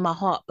breaking my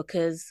heart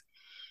because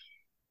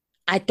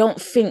I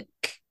don't think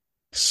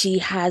she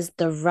has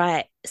the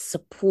right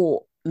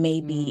support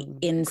maybe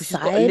because she's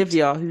got inside.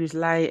 Olivia who's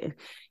like,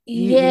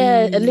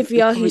 Yeah, who is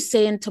Olivia probably who's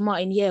saying to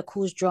Martin, yeah,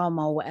 cause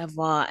drama or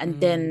whatever, and mm,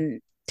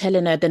 then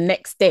telling her the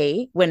next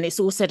day when it's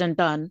all said and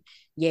done,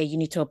 yeah, you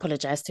need to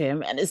apologize to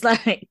him. And it's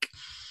like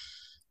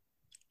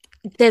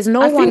there's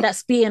no I one think,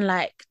 that's being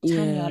like,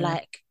 Tanya, yeah.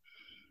 like,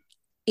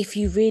 if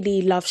you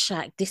really love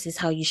Shaq, this is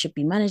how you should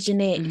be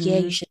managing it. Yeah,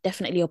 you Mm-hmm. should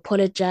definitely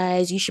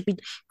apologize. You should be,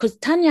 because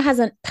Tanya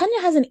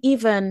hasn't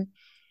even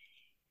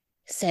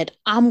said,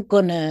 I'm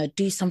gonna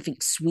do something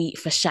sweet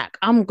for Shaq.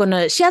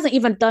 She hasn't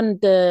even done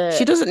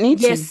She doesn't need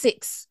year to.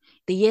 six,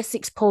 the year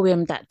six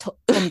poem that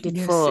Tom did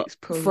Yes, for six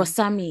for poem.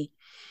 Sammy.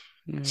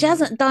 She Mm.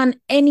 hasn't done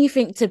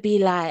anything to be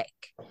like,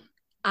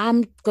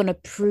 I'm gonna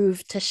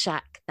prove to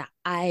Shaq that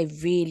I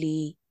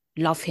really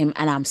love him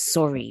and I'm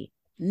sorry.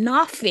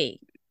 Nothing.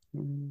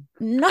 Mm.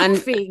 And,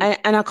 Nothing.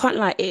 and I can't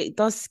lie, it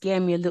does scare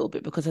me a little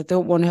bit because I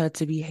don't want her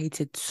to be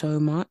hated so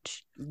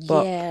much.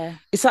 But Yeah.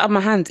 it's out of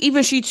my hands.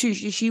 Even she too,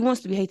 she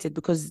wants to be hated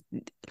because do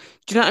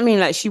you know what I mean?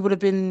 Like she would have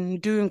been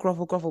doing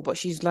grovel, but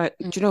she's like,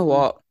 do you know Mm-hmm.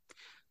 what?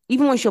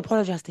 Even when she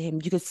apologized to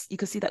him, you could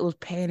see that it was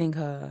paining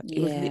her.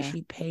 It was Yeah.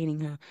 literally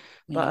paining her.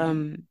 But Yeah.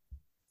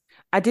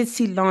 I did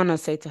see Lana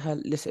say to her,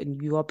 "Listen,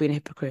 you are being a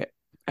hypocrite."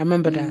 I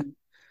remember that.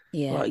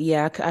 Yeah. But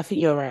yeah, I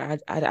think you're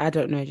right. I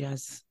don't know,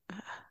 Jazz.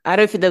 I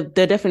don't think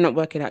they're definitely not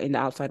working out in the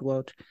outside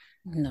world.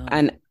 No.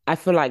 And I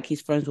feel like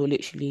his friends will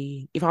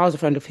literally, if I was a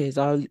friend of his,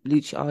 I'll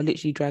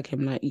literally drag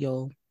him like,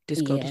 yo,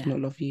 this girl does Yeah. not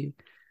love you.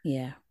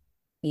 Yeah.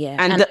 Yeah.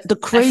 And And the I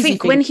crazy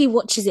think when thing, he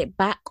watches it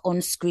back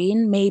on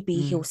screen,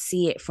 maybe he'll mm,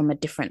 see it from a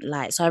different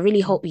light. So I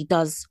really hope he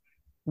does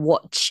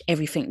watch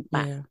everything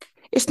back. yeah,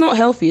 it's not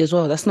healthy as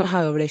well. That's not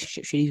how a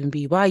relationship should even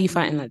be. Why are you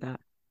fighting No. like that?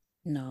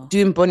 No.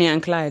 Doing Bonnie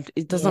and Clyde,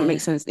 it does not make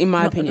Yeah. sense, in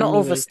my opinion, Not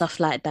over anyways. stuff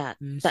like that.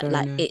 That Sorry,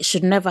 like no. it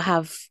should never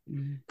have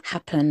Mm,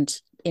 happened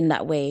in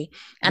that way.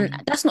 And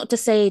mm, that's not to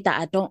say that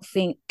I don't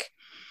think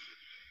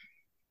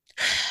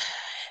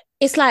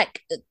it's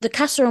like the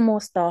Casa Amor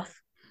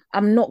stuff.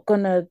 I'm not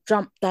gonna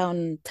jump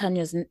down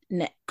Tanya's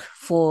neck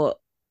for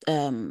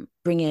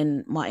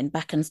bringing Martin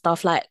back and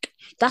stuff. Like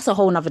that's a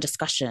whole nother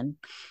discussion.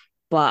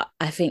 But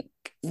I think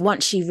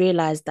once she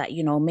realized that,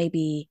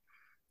 maybe,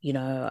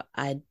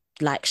 I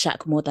like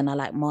Shaq more than I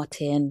like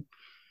Martin,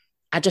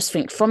 I just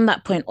think from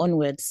that point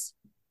onwards,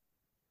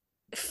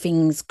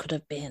 things could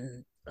have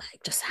been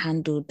like just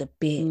handled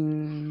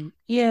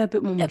yeah, a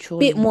bit more a bit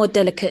maturely. more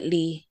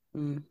delicately.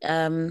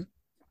 Mm.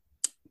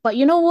 But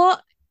you know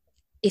what?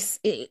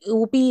 It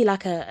will be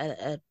like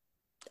a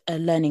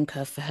learning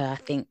curve for her, I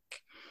think.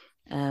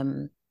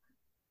 Um,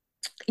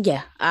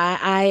 yeah,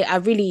 I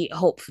really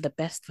hope for the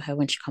best for her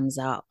when she comes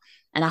out.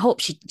 And I hope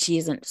she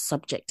isn't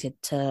subjected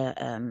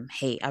to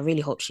hate. I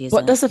really hope she But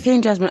isn't. that's the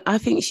thing, Jasmine. I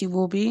think she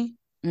will be.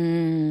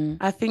 Mm,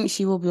 I think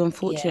she will be,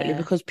 unfortunately, yeah,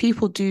 because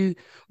people do,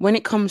 when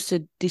it comes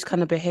to this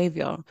kind of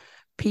behavior,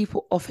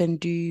 people often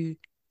do,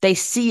 they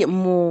see it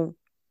more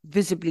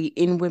visibly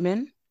in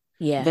women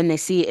yeah, than they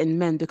see it in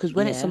men. Because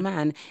when it's a yeah,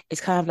 man, it's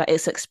kind of like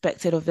it's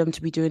expected of them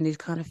to be doing these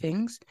kind of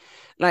things.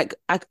 Like,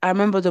 I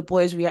remember the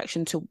boys'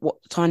 reaction to what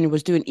Tanya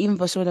was doing, even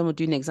though some of them were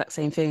doing the exact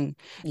same thing.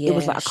 It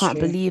was yeah, like, I it's can't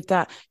true. believe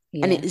that.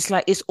 And Yeah. it's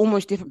like, it's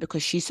almost different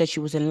because she said she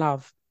was in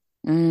love.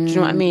 Do you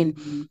know what I mean?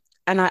 Mm,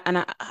 And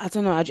I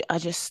don't know. I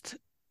just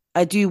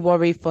I do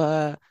worry for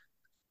her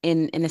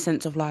in a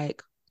sense of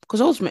like,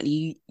 because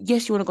ultimately,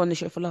 yes, you want to go on the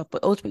show for love,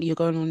 but ultimately you're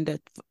going on there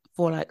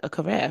for like a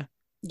career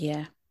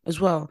yeah, as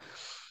well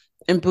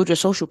and build your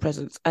social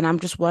presence. And I'm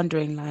just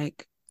wondering,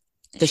 like,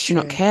 it's does she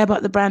not true. care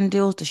about the brand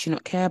deals? Does she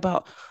not care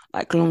about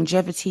like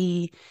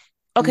longevity?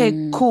 Okay,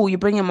 Mm, cool, you're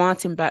bringing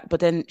Martin back, but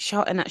then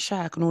shouting at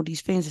Shaq and all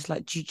these things, it's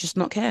like, do you just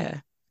not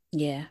care?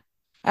 yeah,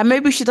 And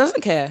maybe she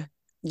doesn't care.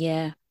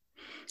 yeah.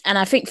 And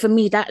I think for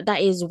me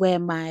that is where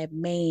my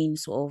main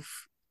sort of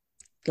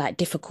like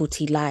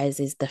difficulty lies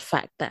is the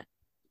fact that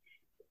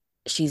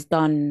she's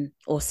done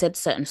or said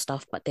certain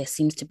stuff, but there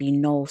seems to be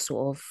no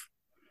sort of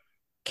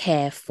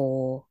care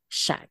for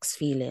Shaq's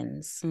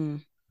feelings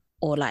Mm.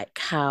 or like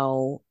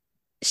how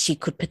she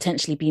could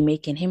potentially be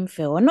making him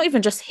feel. And not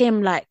even just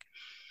him, like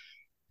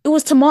it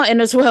was to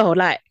Martin as well.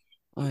 Like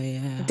Oh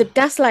yeah. the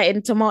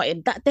gaslighting to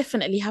Martin, that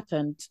definitely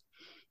happened.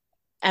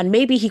 And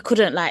maybe he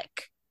couldn't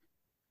like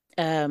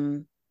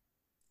um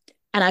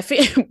and I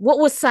think what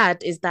was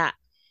sad is that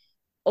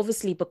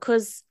obviously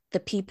because the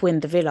people in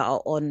the villa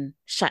are on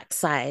Shaq's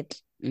side,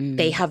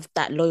 they Mm. have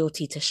that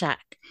loyalty to Shaq.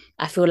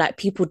 I feel like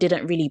people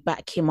didn't really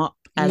back him up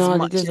as No, they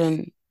much as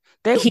didn't.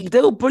 They he.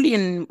 they were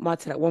bullying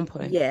Martin at one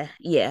point. Yeah,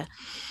 yeah.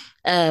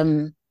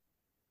 Um,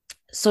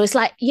 so it's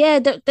like, yeah,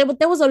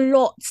 there was a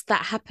lot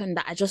that happened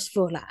that I just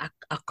feel like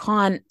I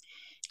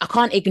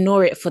can't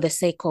ignore it for the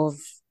sake of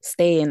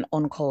staying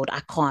on cold.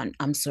 I can't.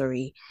 I'm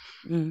sorry.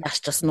 Mm. That's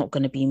just not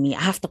going to be me.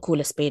 I have to call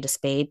a spade a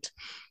spade.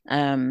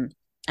 Um,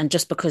 and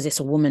just because it's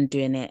a woman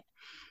doing it,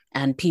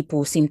 and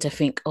people seem to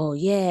think, oh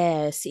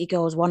yeah, City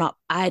Girls one up.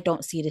 I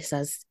don't see this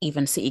as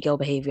even City Girl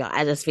behavior.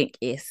 I just think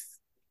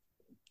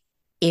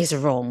it's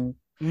wrong.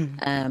 Mm.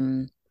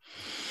 Um,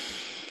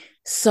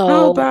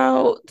 How so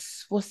about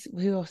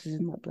who else is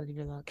in that bloody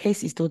villa?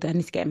 Casey's still there. I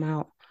need to get him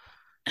out.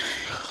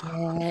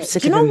 I'm yeah,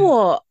 sick do you of know him.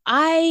 what?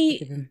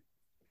 Sick of him.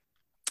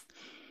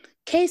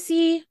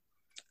 Casey,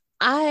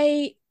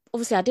 I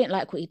obviously I didn't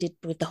like what he did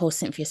with the whole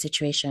Cynthia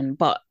situation,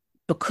 but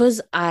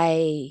because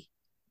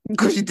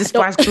Because you I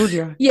don't despise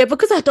Claudia. yeah,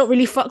 because I don't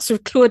really fucks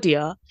with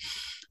Claudia,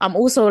 I'm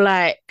also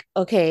like,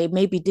 okay,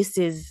 maybe this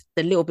is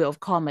the little bit of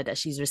karma that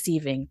she's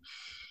receiving.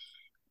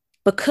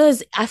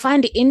 Because I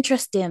find it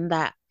interesting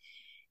that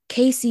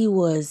Casey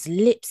was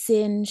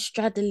lipsing,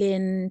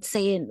 straddling,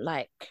 saying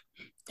like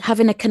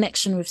having a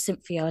connection with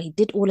Cynthia. He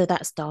did all of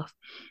that stuff.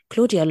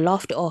 Claudia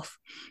laughed it off.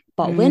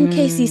 But when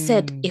Casey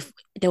said Mm. if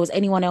there was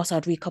anyone else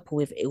I'd recouple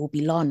with, it would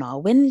be Lana.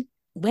 When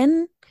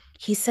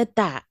he said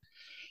that,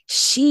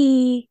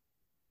 she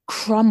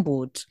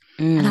crumbled.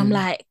 And I'm Mm.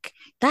 like,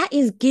 that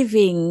is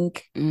giving,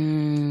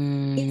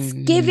 it's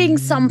giving Mm.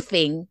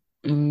 something.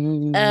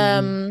 Mm.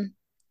 Um,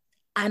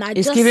 and I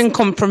It's just, giving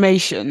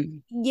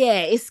confirmation.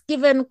 yeah, it's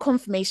given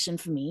confirmation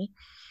for me.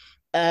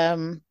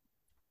 Um,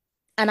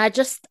 and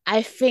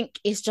I think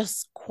it's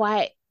just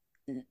quite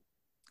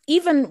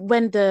even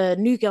when the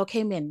new girl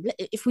came in,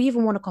 if we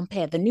even want to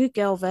compare the new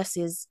girl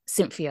versus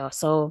Cynthia.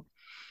 So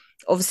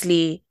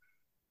obviously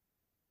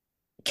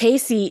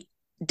Casey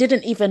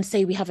didn't even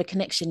say we have a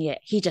connection yet.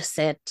 He just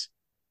said,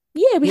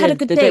 yeah, we Yeah, had a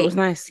good the date date. was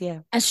nice. Yeah.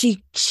 And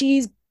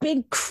she's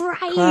been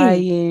crying.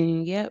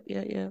 Crying. Yep.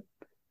 Yeah. Yeah.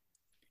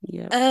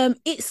 Yeah.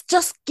 It's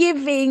just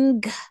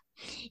giving,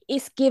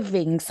 it's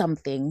giving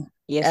something.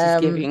 Yes,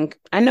 it's giving.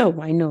 I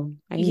know.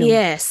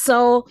 Yeah.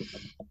 So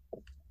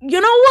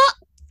you know what?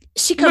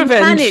 She can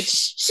manage.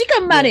 Revenge. She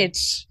can Yeah.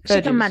 manage. Fair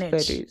She can dues. Fair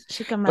manage. dues.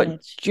 She can But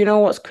manage. do you know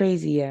what's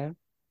crazy? Yeah.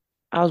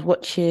 I was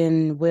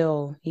watching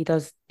Will. He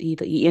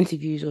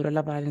interviews all the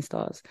Love Island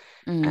stars,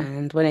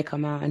 and when they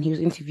come out, and he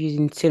was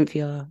interviewing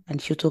Cynthia, and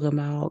she was talking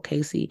about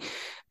Casey,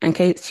 and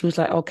she was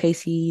like, "Oh,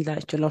 Casey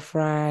likes jollof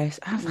rice."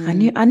 I was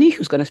like, I knew he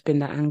was gonna spin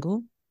that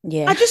angle.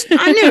 Yeah. I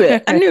knew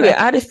it. I knew it.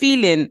 I had a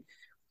feeling.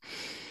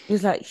 He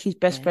was like, his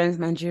best Yeah. friend's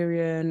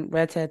Nigerian,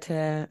 red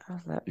hair. I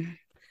was like,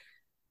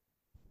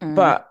 Mm.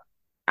 but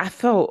I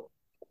felt,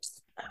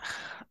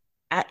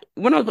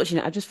 when I was watching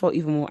it, I just felt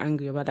even more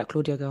angry about that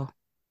Claudia girl.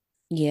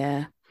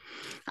 Yeah.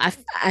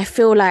 I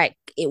feel like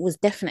it was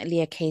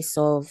definitely a case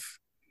of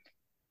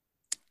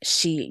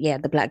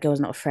the black girl's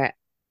not a threat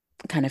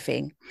kind of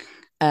thing.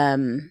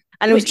 And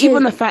it was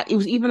even the fact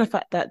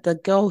that the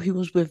girl who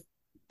was with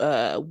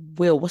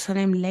Will, what's her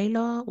name,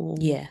 Layla? Or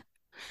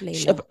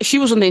Layla. She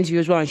was on the interview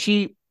as well, and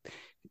she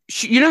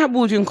you know how we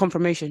were doing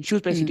confirmation, she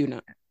was basically doing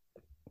that.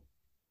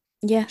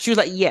 Yeah. She was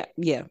like, yeah,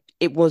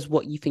 it was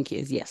what you think it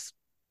is, yes.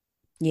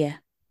 Yeah.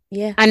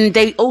 Yeah. And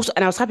I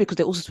was happy because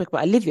they also spoke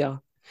about Olivia.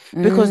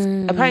 Because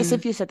apparently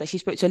Cynthia said that she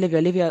spoke to Olivia.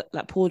 Olivia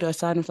like pulled her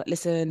aside and was like,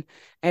 "Listen,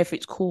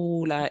 everything's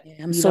cool. Like,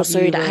 I'm so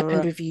sorry that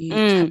happened with you.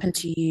 Happened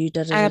to you."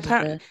 And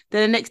apparently,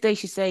 then the next day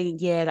she's saying,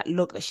 "Yeah, that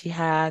look that she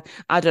had.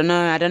 I don't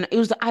know. It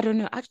was I don't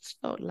know. I just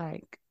felt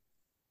like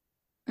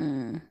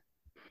the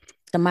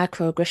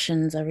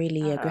microaggressions are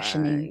really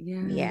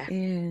aggressioning. Yeah, it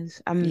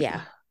is.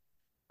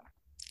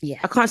 Yeah.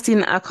 I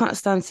can't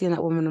stand seeing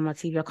that woman on my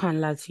TV. I can't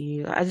lie to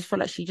you. I just feel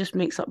like she just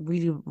makes up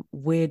really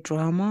weird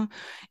drama.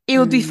 It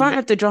would be fine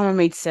if the drama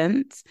made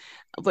sense,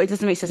 but it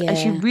doesn't make sense. Yeah. And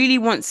she really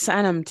wants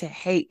Sanam to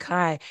hate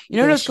Kai. You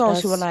know those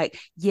girls who are like,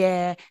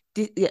 like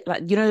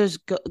you know those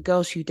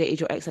girls who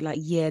dated your ex are like,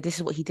 yeah, this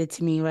is what he did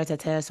to me, right? So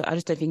I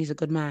just don't think he's a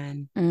good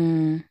man.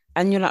 And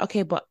you're like,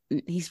 okay, but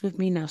he's with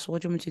me now. So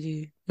what do you want me to do?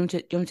 You want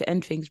me to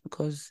end things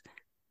because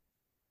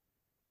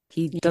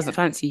he doesn't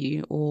fancy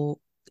you, or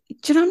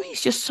do you know what I mean?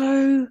 It's just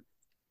so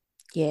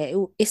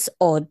it's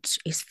odd.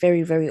 It's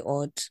very, very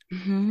odd.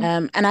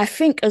 And I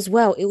think as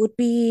well it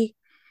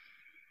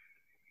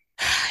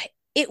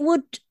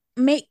would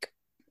make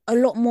a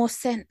lot more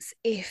sense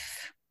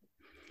if,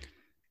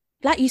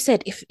 like you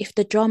said, if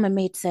the drama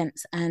made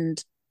sense.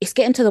 And it's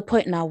getting to the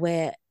point now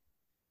where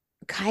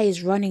Kai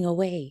is running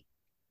away.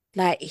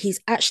 Like, he's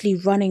actually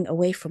running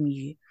away from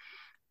you.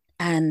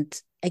 And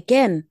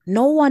again,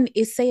 no one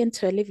is saying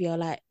to Olivia,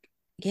 like,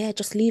 yeah,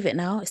 just leave it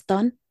now. It's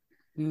done.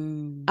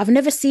 I've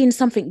never seen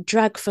something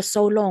drag for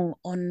so long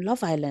on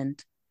Love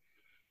Island.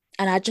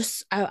 And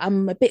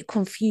I'm a bit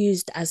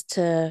confused as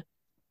to,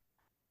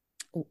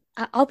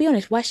 I'll be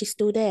honest, why she's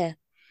still there.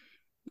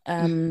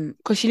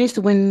 Because she needs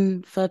to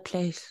win third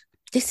place.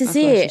 This is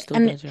it.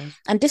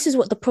 And this is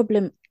what the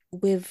problem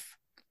with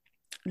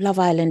Love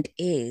Island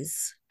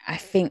is, I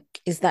think,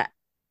 is that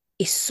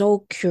it's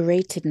so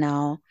curated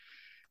now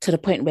to the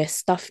point where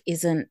stuff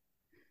isn't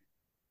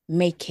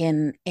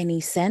making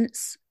any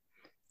sense.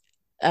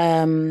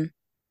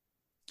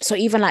 So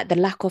even like the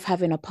lack of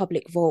having a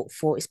public vote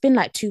it's been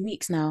like 2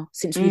 weeks now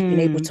since we've been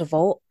able to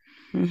vote.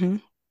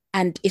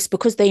 And it's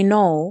because they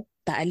know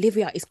that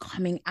Olivia is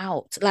coming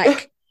out.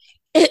 Like,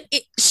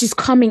 she's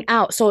coming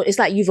out. So it's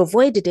like you've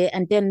avoided it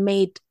and then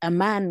made a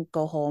man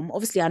go home.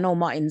 Obviously, I know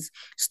Martin's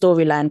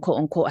storyline, quote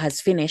unquote, has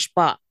finished,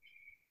 but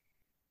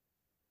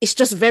it's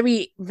just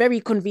very, very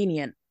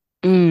convenient.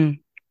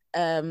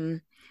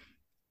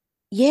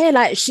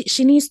 Like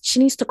she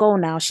needs to go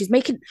now.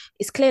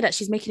 It's clear that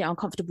she's making it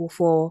uncomfortable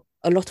for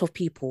a lot of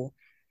people.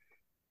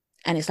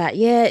 And it's like,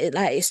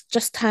 it's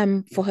just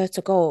time for her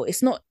to go.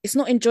 It's not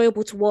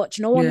enjoyable to watch.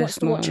 No one wants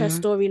to watch her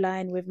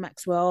storyline with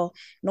Maxwell.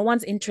 No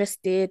one's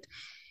interested.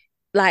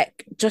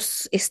 Like,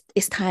 just it's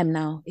time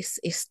now.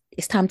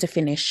 It's time to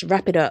finish.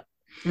 Wrap it up.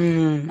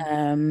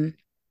 Because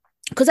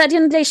at the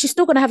end of the day, she's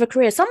still gonna have a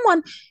career.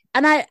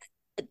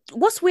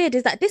 What's weird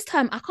is that this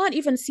time I can't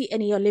even see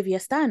any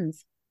Olivia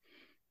stans.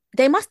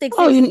 They must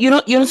exist. Oh, you're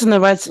not in the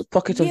right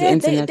pocket of the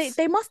internet.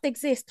 They must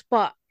exist,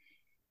 but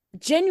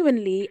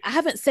genuinely, I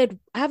haven't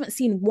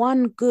seen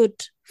one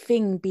good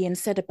thing being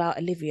said about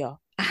Olivia.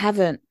 I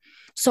haven't.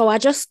 So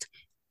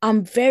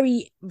I'm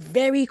very,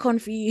 very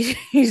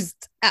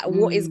confused at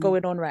what is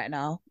going on right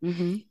now.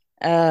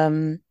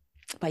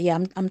 But yeah,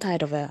 I'm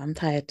tired of her. I'm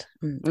tired.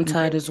 I'm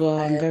tired as well.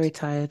 Tired. I'm very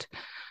tired.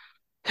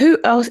 Who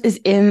else is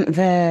in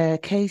there?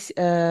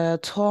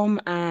 Tom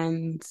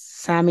and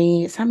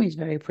Sammy. Sammy's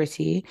very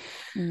pretty.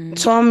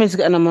 Tom is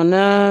getting on my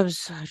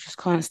nerves. I just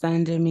can't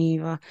stand him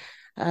either.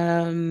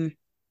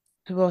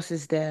 Who else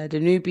is there? The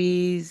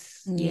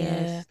newbies. Yeah.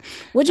 Yes.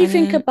 What do you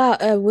think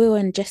about Will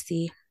and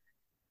Jesse?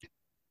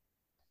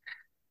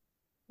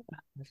 I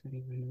don't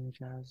even know,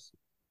 Jazz.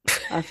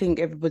 I think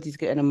everybody's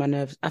getting on my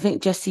nerves. I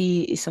think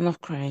Jesse is enough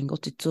crying. Go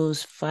to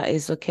toes, fat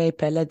is okay,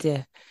 Pella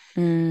dear.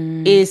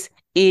 Mm, Is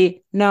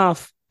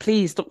enough.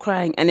 Please stop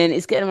crying. And then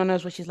it's getting on my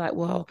nerves where she's like,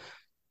 well,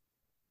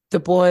 the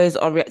boys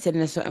are reacting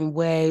in a certain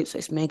way, so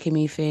it's making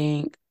me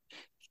think.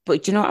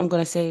 But do you know what I'm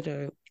gonna say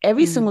though?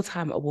 Every mm, single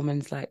time a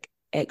woman's like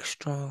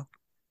extra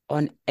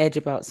on edge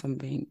about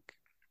something,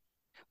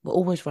 we're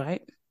always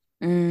right.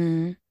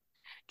 mm,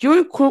 Do you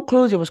remember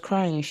Claudia was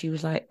crying and she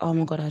was like, "Oh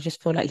my God, I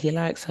just feel like he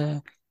likes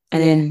her."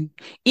 And yeah, then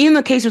even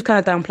though Casey was kind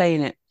of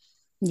downplaying it,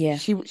 yeah.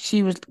 she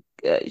was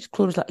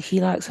Claudia was like, "He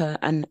likes her,"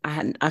 and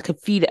I could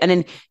feel it. And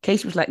then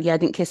Casey was like, "Yeah, I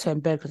didn't kiss her in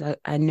bed because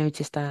I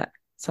noticed that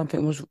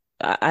something was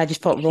I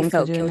just felt He wrong for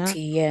felt doing that."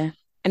 guilty, yeah.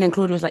 And then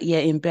Claudia was like, "Yeah,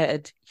 in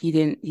bed, he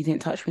didn't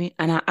touch me."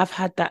 And I've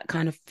had that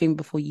kind of thing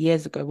before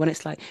years ago when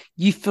it's like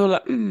you feel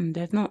like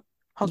they've not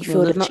You hugged me or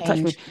feel the they've not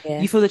touched me. change,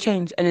 yeah. You feel the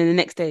change, and then the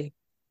next day,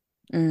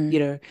 Mm, you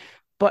know.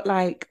 But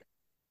like,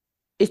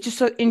 it's just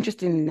so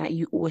interesting that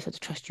you always have to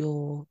trust your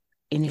your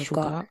initial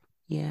gut. gut.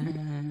 Yeah,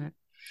 Mm.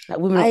 like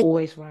women are I,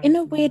 always in right.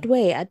 a weird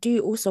way, I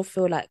do also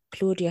feel like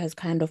Claudia has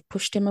kind of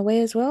pushed him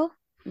away as well.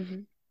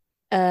 Mm-hmm.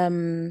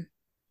 Um,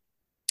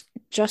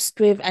 just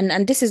with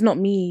and this is not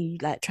me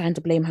like trying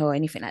to blame her or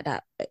anything like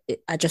that.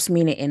 I just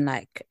mean it in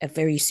like a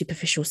very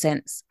superficial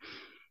sense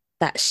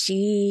that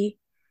she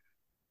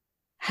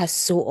has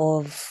sort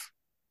of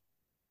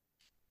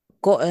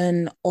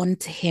gotten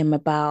onto him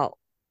about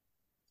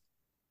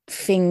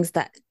things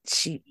that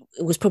she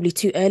it was probably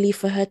too early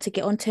for her to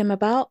get onto him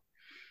about,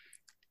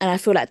 and I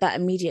feel like that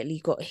immediately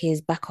got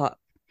his back up.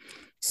 Mm.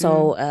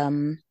 So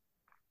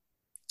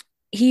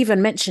he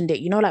even mentioned it,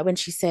 you know, like when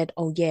she said,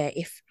 "Oh yeah,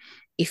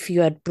 if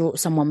you had brought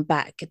someone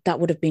back, that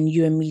would have been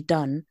you and me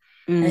done."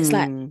 And it's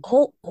like, Mm.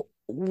 oh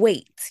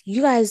wait,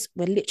 you guys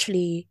were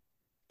literally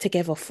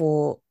together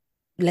for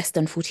less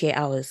than 48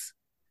 hours.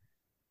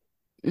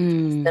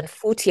 Less than Mm.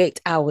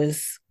 48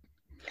 hours.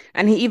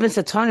 And he even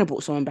said Tanya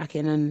brought someone back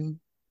in, and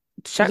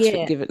Shaq's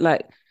Yeah. forgiven.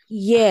 Like,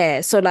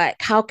 Yeah. So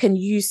like how can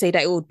you say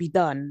that it would be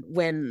done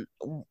when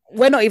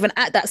we're not even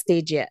at that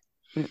stage yet?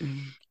 mm-mm.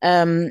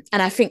 And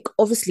I think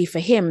obviously for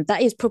him,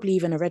 that is probably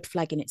even a red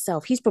flag in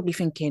itself. He's probably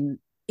thinking,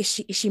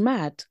 is she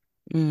mad?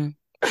 Mm.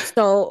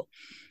 So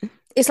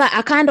it's like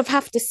I kind of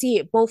have to see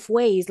it both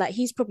ways. Like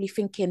he's probably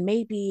thinking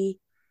maybe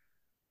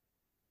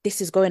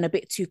this is going a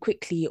bit too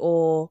quickly,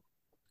 or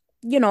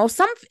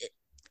some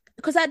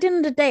because at the end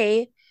of the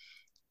day,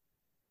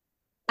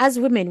 as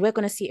women, we're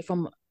gonna see it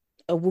from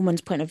a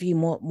woman's point of view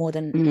more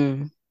than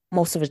Mm.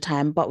 most of the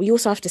time. But we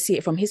also have to see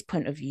it from his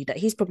point of view that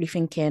he's probably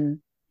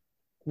thinking,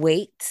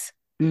 wait,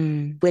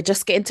 Mm. we're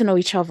just getting to know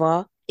each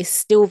other. It's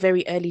still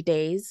very early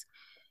days.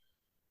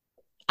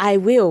 I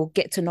will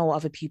get to know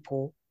other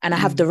people and I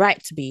have the Mm.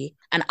 right to be.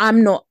 And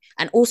I'm not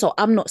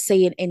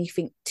saying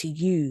anything to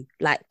you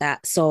like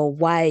that. So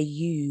why are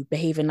you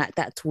behaving like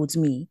that towards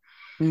me?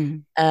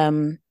 Mm.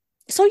 Um,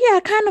 so yeah,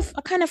 I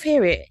kind of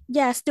hear it.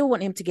 Yeah, I still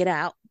want him to get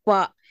out,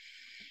 but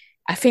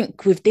I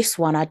think with this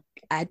one,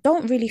 I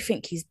don't really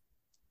think he's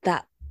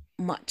that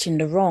much in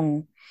the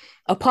wrong,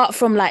 apart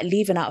from like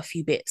leaving out a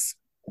few bits.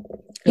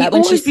 He Like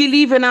when always she's be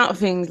leaving out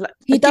things like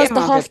he get does him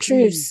the out of there, half please.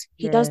 truths.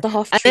 He does Yeah. the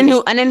half And then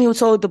truths. he'll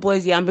tell the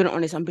boys, yeah, I'm being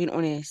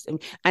honest.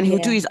 And he'll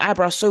do Yeah. his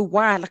eyebrows so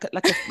wide like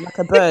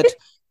a bird.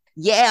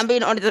 Yeah, I'm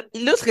being honest.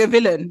 He looks like a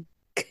villain.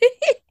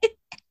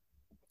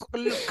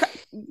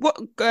 What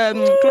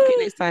clock it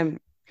next time.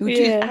 He'll do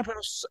his Yeah.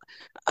 eyebrows.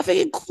 I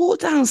think cool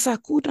down, sir.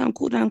 Cool down,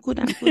 cool down, cool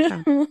down, cool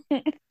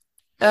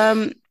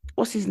down.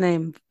 What's his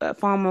name?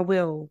 Farmer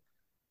Will.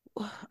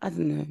 I don't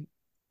know.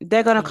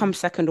 They're gonna Yeah. come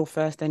second or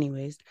first,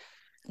 anyways.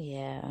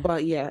 Yeah.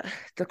 But yeah,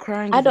 the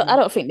crying I is a don't I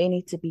lot. don't think they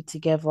need to be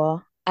together.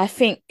 I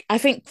think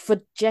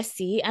for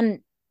Jesse, and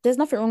there's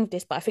nothing wrong with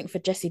this, but I think for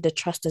Jesse the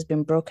trust has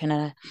been broken,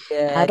 and I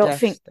Yeah, don't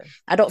think that's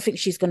I don't think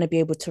she's gonna be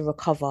able to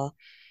recover.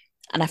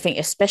 And I think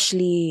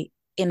especially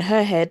in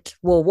her head,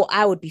 well, what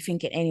I would be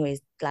thinking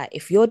anyways, like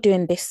if you're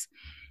doing this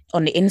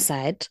on the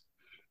inside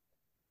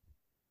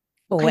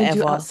what or can you do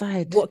whatever,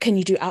 outside? what can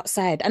you do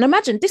outside? And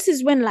imagine this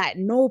is when like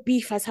no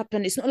beef has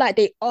happened. It's not like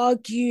they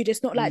argued,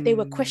 it's not like they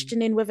were Mm,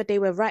 questioning whether they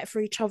were right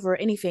for each other or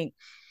anything.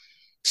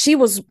 She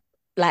was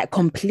like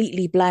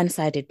completely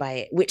blindsided by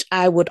it, which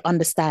I would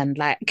understand.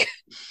 Like,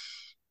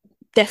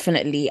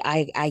 definitely,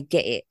 I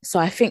get it. So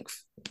I think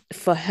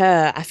for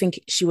her, I think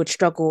she would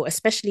struggle,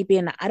 especially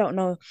being like, I don't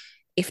know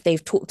if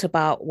they've talked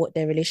about what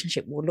their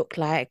relationship will look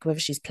like, whether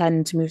she's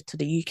planning to move to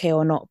the UK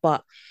or not.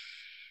 But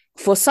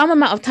for some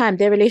amount of time,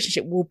 their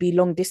relationship will be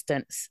long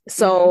distance. hmm.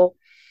 So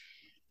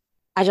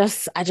I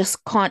just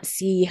can't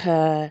see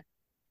her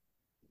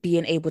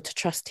being able to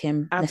trust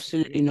him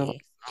Absolutely not.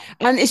 necessarily.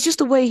 And it's just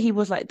the way he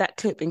was like that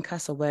clip in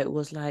Casa where it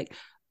was like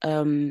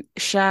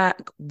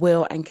Shaq,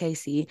 Will, and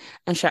Casey.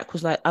 And Shaq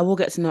was like, I will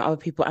get to know other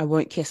people, I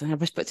won't kiss. And I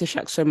respected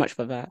Shaq so much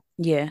for that.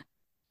 Yeah,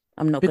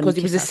 I'm not gonna Because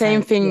it was kiss the same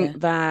outside. thing Yeah,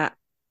 that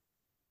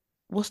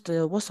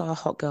what's our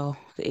hot girl,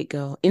 the it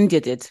girl?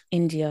 India did.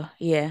 India.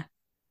 Yeah,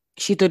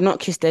 She did not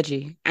kiss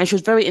Deji. And she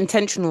was very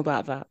intentional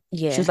about that.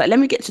 She was yeah, like, let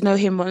me get to know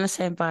him on the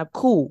same vibe.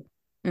 Cool.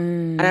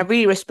 And I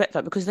really respect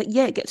that because, like,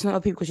 yeah, it gets to know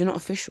other people because you're not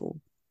official.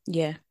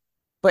 Yeah.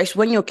 But it's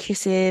when you're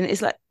kissing,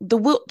 it's like the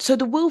Will. So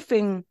the Will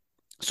thing.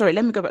 Sorry,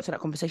 let me go back to that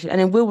conversation. And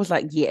then Will was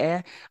like,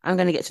 "Yeah, I'm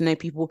gonna get to know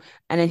people."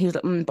 And then he was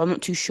like, "But I'm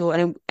not too sure."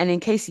 And then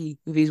Casey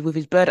with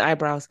his bird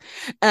eyebrows,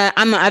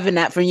 I'm not having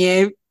that from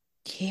you.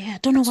 Yeah, I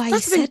don't know why he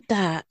That's the thing. said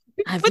that.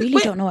 I When, really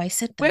when, don't know why he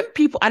said when that.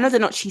 people, I know they're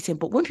not cheating,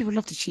 but when people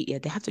love to cheat, yeah,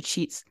 they have to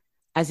cheat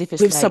as if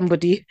it's With like,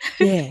 somebody.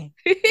 yeah,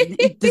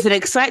 there's an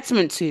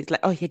excitement to it.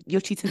 Like, oh, yeah,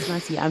 you're cheating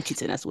tonight, yeah, I'm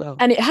cheating as well.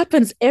 And it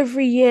happens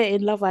every year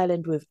in Love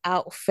Island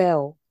without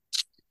fail.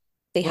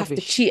 They have to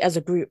Rubbish, cheat as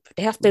a group.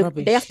 They have to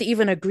rubbish,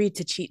 even agree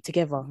to cheat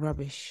together.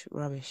 rubbish,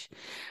 rubbish.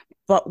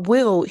 But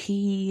Will,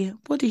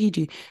 what did he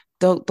do?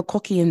 The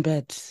cocky in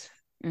bed.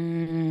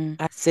 Mm.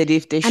 I said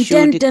if they And showed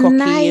then the cocky in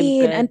denying,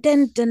 bed and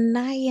then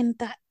denying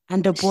that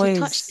and the she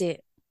touched boys.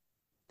 it.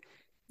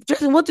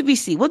 Jason, what did we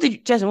see? What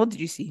did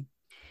you see?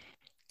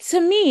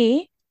 To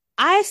me,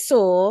 I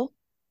saw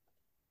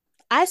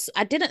I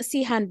didn't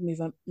see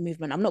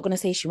movement. I'm not gonna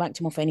say she wanked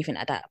him off or anything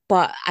like that,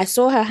 but I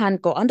saw her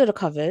hand go under the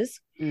covers,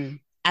 Mm.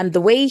 and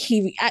the way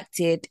he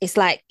reacted, it's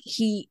like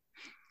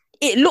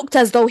it looked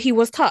as though he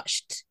was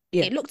touched.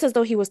 Yeah. It looked as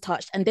though he was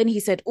touched, and then he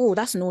said, "Oh,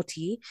 that's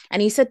naughty,"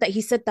 and he said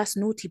that's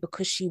naughty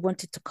because she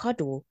wanted to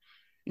cuddle.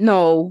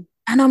 No.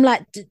 And I'm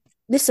like,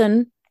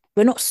 listen,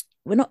 we're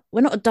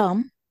not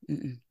dumb.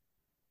 Mm-mm.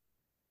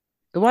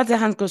 Why did their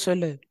hands go so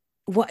low?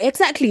 What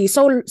exactly?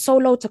 So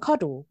low to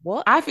cuddle?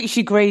 What? I think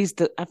she grazed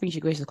the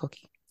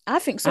cocky. I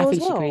think I so as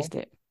think she well. grazed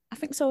it. I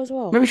think so as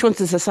well. Maybe she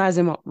wanted to size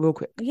him up real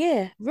quick.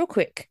 Yeah,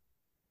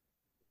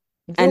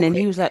 And real then he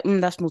quick. was like,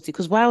 that's naughty.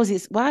 Because why was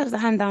the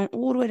hand down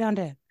all the way down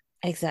there?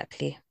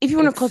 Exactly. If you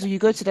want to cuddle, you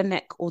go Exactly. to the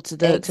neck or to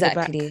the back.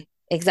 Exactly.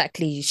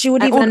 Exactly. She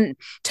would And all even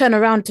turn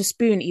around to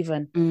spoon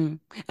even.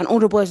 and all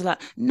the boys are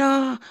like,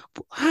 nah,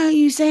 how are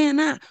you saying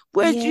that?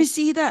 Where did Yeah. you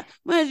see that?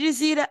 Where did you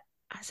see that?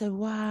 I said,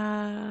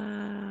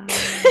 wow.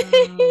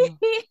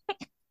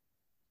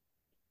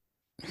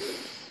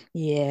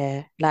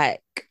 Yeah.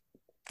 Like,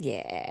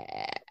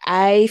 yeah.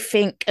 I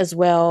think as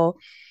well,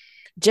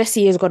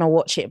 Jessie is gonna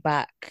watch it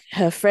back.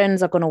 Her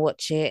friends are gonna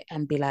watch it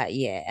and be like,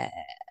 yeah,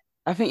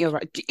 I think you're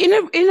right.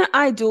 In an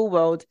ideal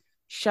world,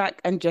 Shaq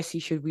and Jesse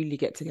should really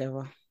get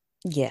together.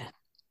 yeah.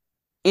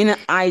 In an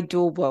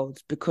ideal world,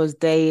 because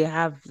they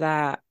have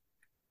that,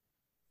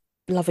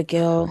 Love a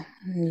girl,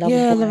 love a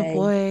yeah, love a boy.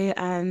 boy,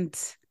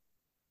 and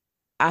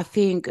I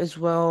think as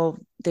well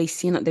they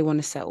seem like they want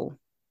to settle.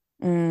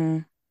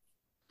 Mm,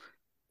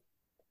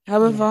 yeah.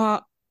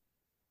 However,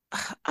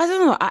 I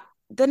don't know.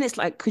 Then it's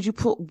like, could you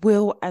put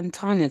Will and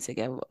Tanya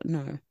together?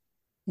 No.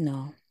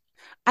 No.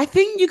 I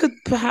think you could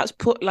perhaps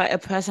put like a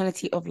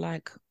personality of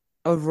like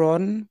a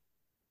Ron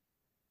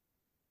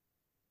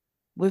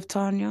with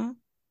Tanya.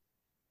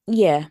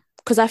 Yeah.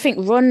 Because I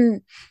think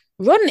Ron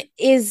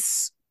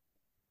is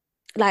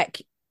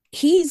like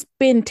he's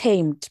been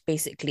tamed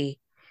basically.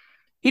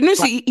 But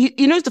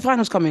He knows the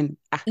finals coming.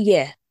 Ah,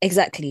 yeah,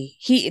 exactly.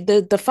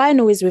 The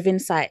final is within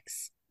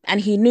sights. And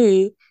he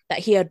knew that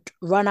he had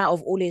run out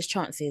of all his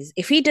chances.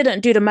 If he didn't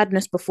do the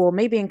madness before,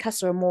 maybe in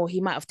Casa Amor, he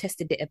might have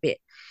tested it a bit.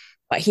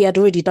 But he had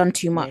already done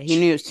too yeah, he much.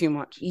 knew it was too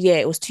much. Yeah,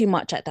 it was too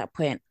much at that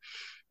point.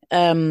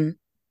 Um,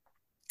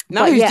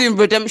 Now but he's yeah, doing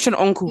Redemption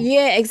Uncle.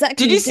 yeah,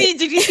 exactly. Did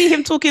you see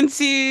him talking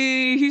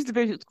to who's the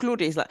baby?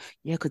 Claudia? He's like,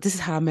 yeah, because this is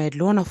how I made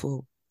Lorna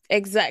feel. I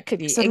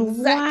Exactly, said, wow,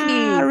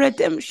 exactly.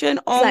 Redemption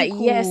He's like,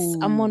 yes,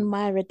 I'm Uncle. on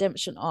my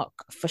redemption arc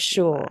for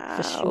sure,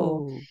 for sure.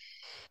 Wow.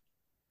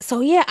 So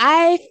yeah,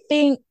 I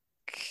think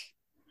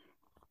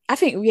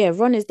yeah,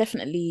 Ron is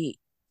definitely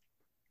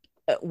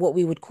what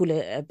we would call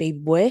a baby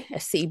boy, a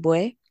city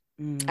boy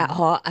at Mm.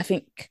 heart. I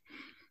think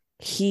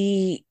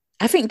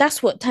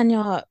that's what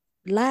Tanya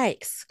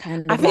likes,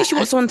 kind I of think like. she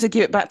wants someone to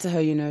give it back to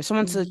her,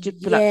 someone to just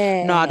be like,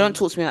 no, Yeah, don't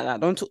talk to me like that.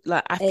 Don't talk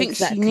like I think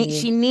she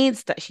exactly.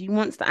 needs that. She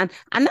wants that.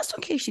 And that's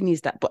okay if she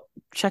needs that, but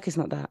Shaq is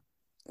not that.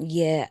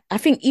 Yeah, I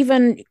think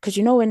even because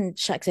when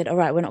Shaq said, "All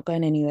right, we're not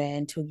going anywhere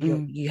until you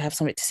Mm. you have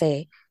something to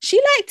say," she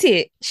liked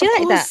it. She Of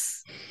liked that.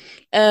 course.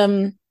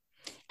 Um,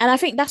 and I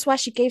think that's why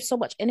she gave so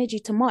much energy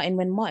to Martin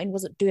when Martin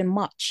wasn't doing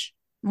much.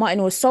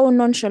 Martin was so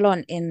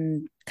nonchalant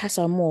in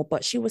Casa Amor,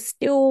 but she was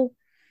still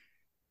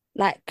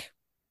like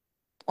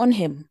on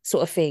him,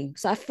 sort of thing.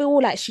 So I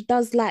feel like she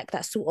does like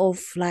that sort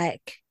of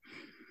like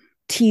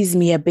tease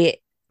me a bit,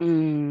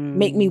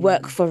 make me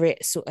work Mm. for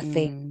it, sort of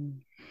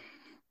thing.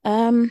 Mm.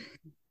 Um,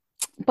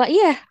 but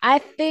yeah, I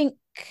think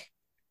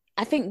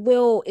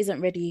Will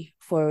isn't ready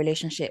for a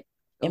relationship,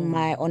 in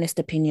my Oh. honest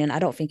opinion. I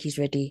don't think he's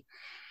ready.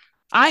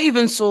 I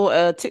even saw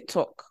a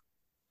TikTok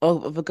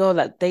of a girl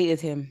that dated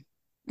him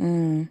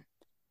Mm.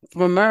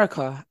 from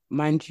America,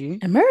 mind you.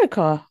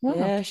 America, wow,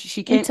 Yeah,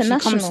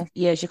 international.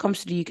 she comes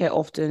to the UK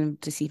often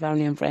to see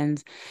family and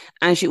friends.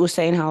 And she was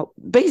saying how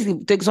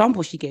basically the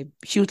example she gave,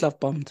 she was love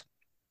bombed.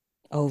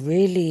 Oh,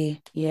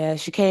 really? Yeah,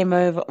 she came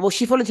over. Well,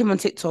 she followed him on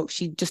TikTok.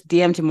 She just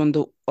DM'd him on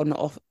the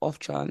off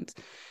chance.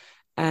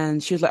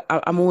 And she was like,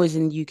 I'm always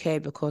in the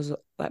UK because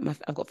like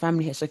I've got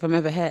family here. So if I'm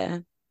ever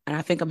here and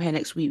I think I'm here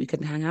next week, we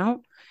can hang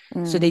out.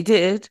 So Mm. they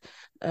did.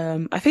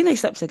 I think they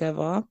slept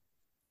together.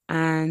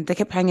 and they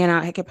kept hanging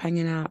out. He kept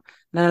hanging out.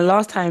 Then the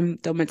last time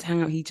they were meant to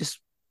hang out,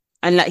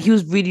 and like he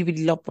was really,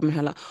 really love bombing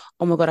her. Like,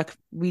 oh my God, I could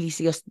really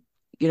see us,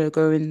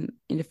 going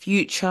in the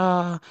future.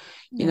 Oh,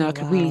 I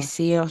could really wow.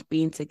 see us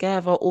being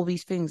together, all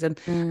these things. And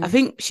I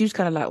think she was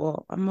kind of like,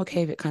 well, I'm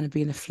okay with it kind of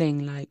being a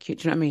fling. Like, do you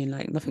know what I mean?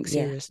 Like nothing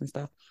Yeah. serious and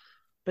stuff.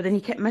 But then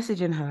he kept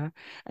messaging her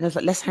and I was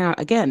like, let's hang out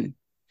again.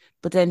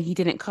 But then he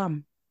didn't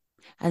come.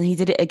 And he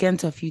did it again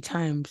to a few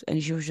times.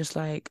 And she was just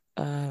like,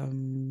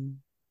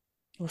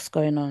 What's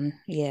going on?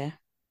 Yeah.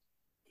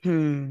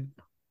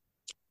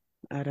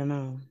 I don't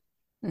know.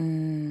 I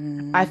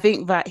Mm.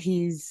 think that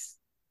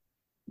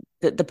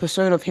the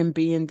persona of him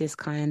being this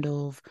kind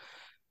of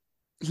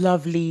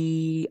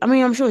lovely. I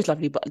mean, I'm sure he's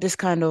lovely, but this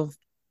kind of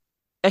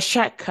a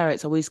Shaq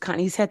character where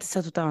he's had to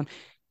settle down.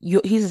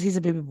 He's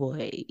a baby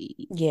boy.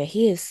 Yeah,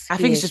 he is. I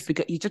He think is.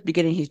 he's just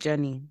beginning his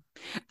journey,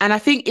 and I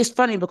think it's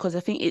funny because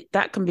I think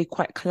that can be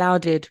quite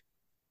clouded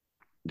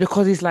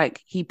because he's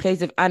like he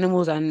plays with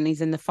animals and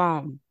he's in the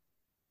farm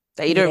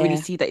that you don't really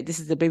Yeah. see that this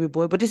is a baby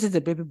boy, but this is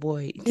a baby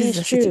boy. This Yeah, is it's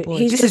a city true. boy.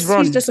 This is He's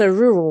Ron. just a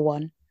rural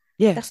one.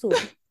 Yeah, That's all.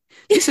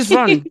 this is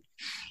Ron.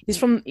 He's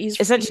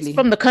Essentially.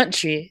 from the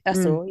country. That's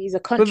Mm. all. He's a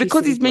But country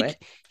because city boy.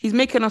 he's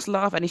making us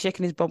laugh and he's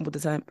shaking his bum all the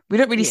time. We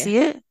don't really Yeah. see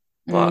it,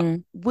 but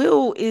Mm.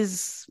 Will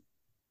is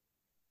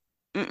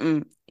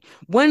mm-mm.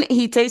 When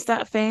he takes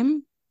that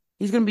fame,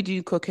 he's gonna be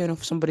doing cocaine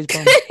off somebody's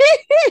bum.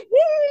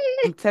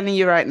 I'm telling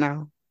you right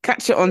now.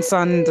 Catch it on the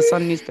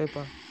Sun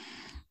newspaper.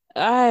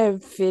 I'm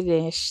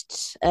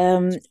finished.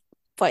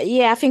 But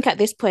yeah, I think at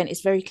this point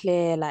it's very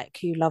clear like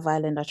who Love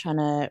Island are trying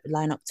to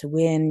line up to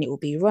win. It will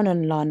be Ron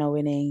and Lana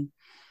winning.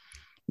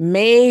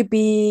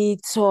 Maybe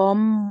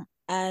Tom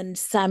and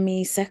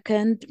Sammy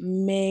second,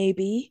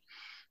 maybe,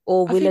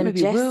 or I Will think and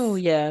maybe Will,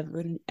 Jess. yeah,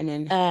 and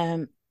then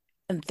Um,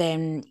 and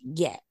then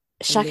yeah,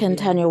 Shaq and Olivia.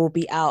 Tanya will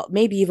be out,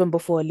 maybe even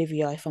before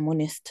Olivia, if I'm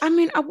honest. I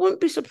mean, I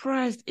wouldn't be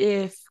surprised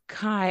if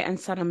Kai and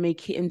Sana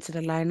make it into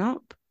the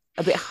lineup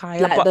a bit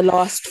higher, Like but the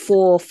last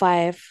 4 or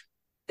 5.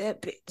 they're a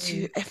bit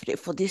too Mm. effort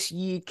for this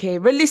UK.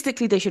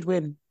 Realistically, they should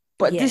win.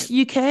 But Yeah. this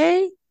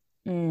UK,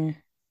 Mm.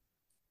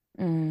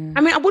 I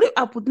Mm. mean,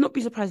 I would not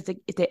be surprised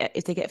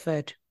if they get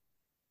third.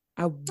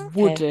 I Okay.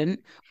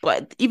 wouldn't,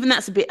 but even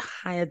that's a bit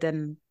higher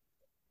than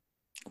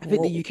I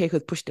think the Well, UK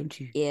could push them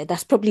to. yeah,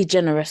 that's probably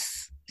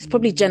generous. It's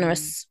probably Mm.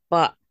 generous,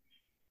 but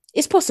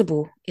it's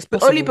possible. It's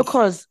But only possible.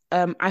 because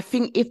I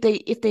think if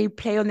they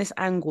play on this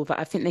angle that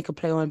I think they could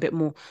play on a bit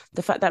more.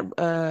 The fact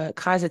that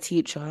Kai's a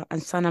teacher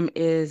and Sanam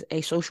is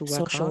a social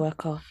Social worker.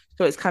 worker.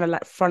 So it's kind of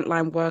like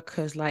frontline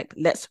workers, like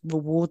let's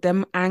reward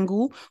them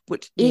angle,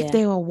 which if Yeah.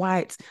 they were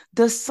white,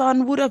 the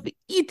sun would have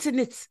eaten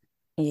it.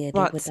 Yeah, they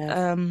would But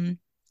have.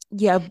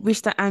 yeah, I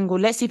wish that angle.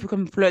 Let's see if we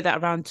can float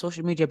that around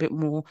social media a bit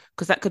more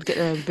because that could get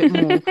them a bit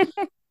more.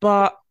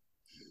 But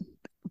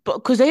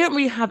because they don't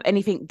really have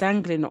anything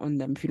dangling on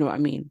them, if you know what I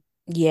mean.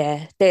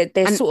 Yeah, they're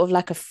And sort of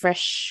like a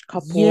fresh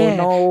couple, yeah,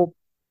 no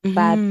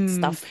bad mhm.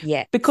 stuff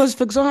yet. Because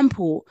for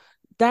example,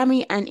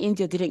 Dami and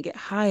India didn't get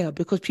higher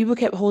because people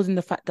kept holding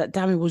the fact that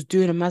Dami was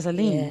doing a Yeah.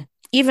 mazzoline.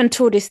 Even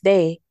till this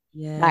day,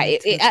 like Yeah,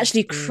 it to this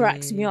actually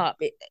cracks me day. up.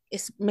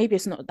 It's maybe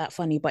it's not that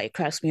funny, but it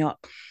cracks me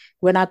up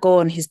when I go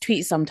on his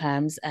tweets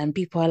sometimes and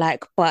people are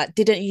like, but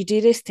didn't you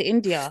do this to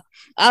India?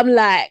 I'm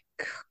like,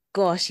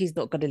 gosh, he's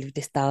not gonna live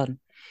this down.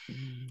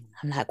 Mm.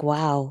 I'm like,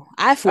 wow.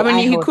 I I thought mean, I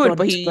he held could, on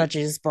but to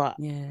grudges, but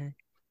yeah,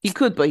 he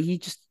could, but he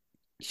just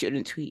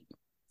shouldn't tweet.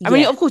 I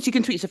mean, yeah. of course, you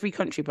can tweet. It's a free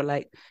country, but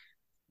like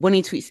when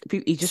he tweets,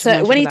 he just So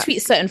reminds when people he that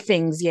tweets certain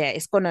things, yeah, it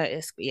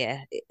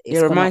it's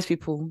gonna reminds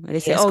people, and they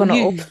say, yeah, it's "Oh, gonna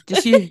you,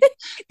 just you."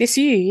 this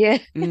you, yeah.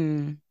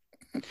 Mm.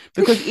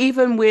 Because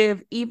even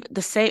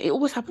the same, it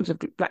always happens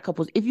with black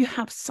couples. If you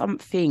have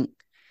something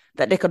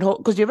that they can hold,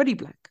 because you're already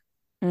black,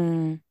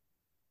 Mm,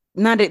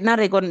 now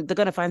they're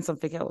gonna find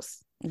something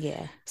else.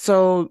 yeah.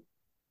 So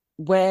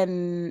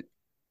when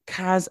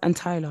Kaz and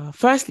Tyler,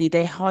 firstly,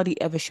 they hardly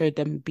ever showed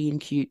them being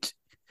cute.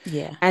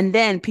 Yeah. And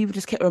then people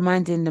just kept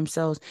reminding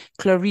themselves,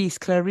 Clarice,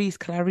 Clarice,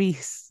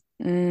 Clarice.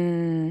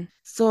 Mm,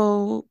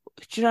 So,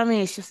 do you know what I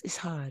mean? It's just, it's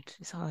hard.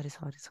 It's hard. It's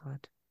hard. It's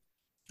hard.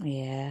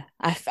 yeah.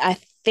 I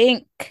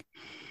think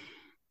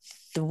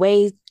the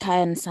way Kai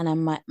and Sana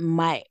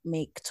might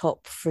make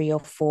top 3 or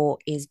 4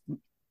 is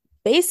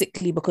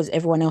basically because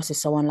everyone else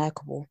is so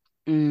unlikable.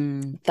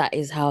 Mm. That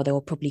is how they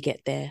will probably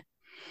get there.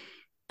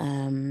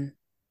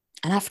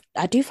 And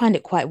I do find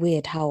it quite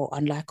weird how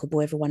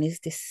unlikable everyone is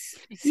this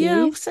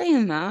Yeah, I was series.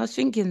 saying that. I was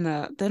thinking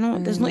that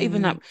there's not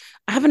even that. Mm,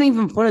 I haven't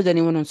even followed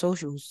anyone on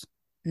socials.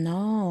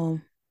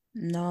 no,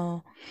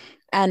 no.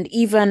 And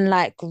even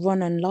like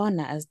Ron and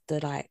Lana as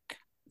the like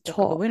The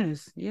top.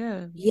 winners.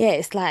 Yeah. Yeah,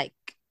 it's like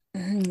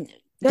They're a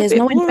there's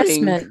no bit boring.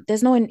 investment.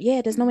 There's no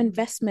Mm.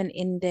 investment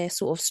in their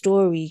sort of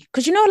story.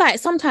 Because like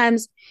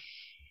sometimes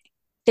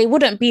they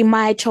wouldn't be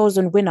my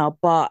chosen winner,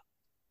 but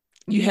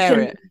You you hear can,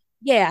 it.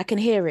 yeah, I can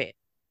hear it.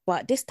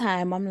 But this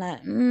time I'm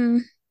like,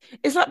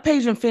 It's like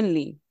Paige and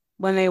Finley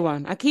when they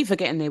won. I keep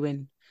forgetting they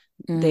win.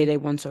 mm, They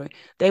won, sorry.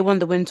 They won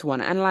the winter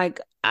one. And like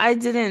I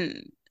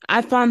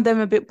found them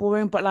a bit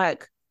boring, but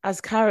like as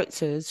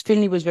characters,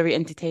 Finley was very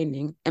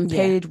entertaining, and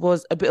Paige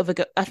was a bit of a.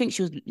 I think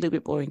she was a little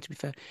bit boring, to be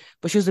fair,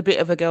 but she was a bit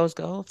of a girl's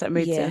girl, if that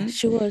made sense.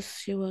 She was.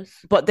 She was.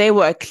 But they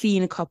were a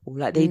clean couple.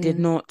 Like they did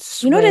not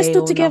You know, they're sway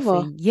still or together.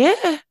 nothing.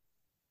 Yeah,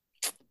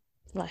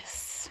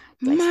 Bless.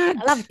 mad.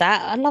 I love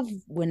that. I love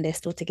when they're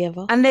still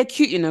together. And they're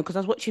cute, you know, because I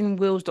was watching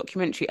Will's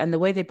documentary and the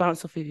way they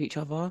bounce off of each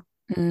other.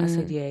 I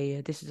said,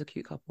 yeah, this is a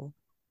cute couple.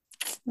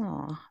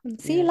 Oh,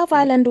 see, Love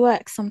Island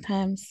works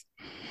sometimes.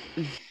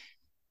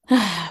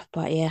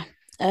 But yeah.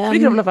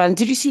 Speaking of Love Island,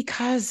 did you see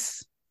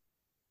Kaz?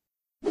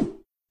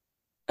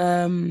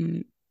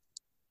 Kaz,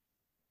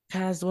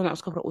 the one that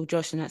was coupled up with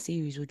Josh in that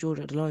series with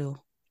Georgia the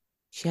Loyal.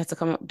 She had to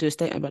come up do a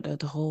statement about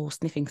the whole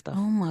sniffing stuff.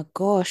 Oh my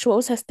gosh, what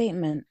was her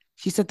statement?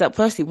 She said that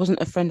firstly, it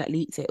wasn't a friend that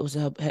leaked it, it was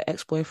her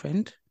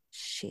ex-boyfriend.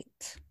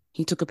 Shit.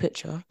 He took a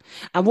picture.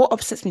 And what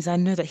upsets me is I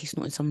know that he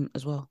snorted some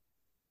as well.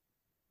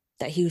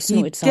 That he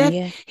snorted some,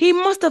 yeah. He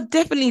must have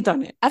definitely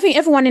done it. I think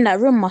everyone in that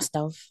room must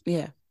have.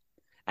 Yeah.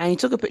 And he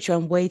took a picture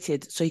and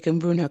waited so he can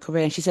ruin her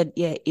career. And she said,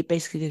 yeah, it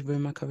basically did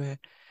ruin my career.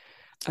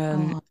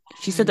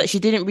 She said that she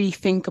didn't really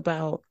think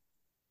about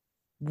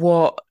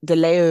what the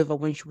layover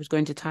when she was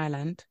going to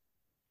Thailand.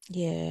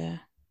 Yeah.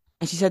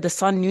 And she said the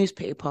Sun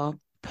newspaper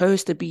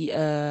supposed to be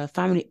her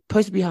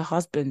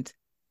husband.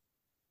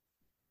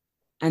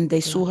 And they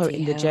saw her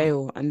in the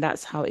jail, and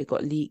that's how it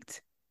got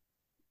leaked.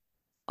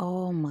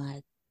 Oh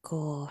my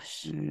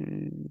gosh.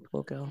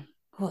 Poor girl.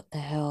 What the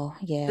hell?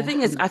 Yeah. The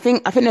thing is, I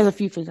think there's a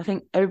few things. I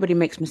think everybody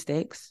makes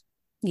mistakes.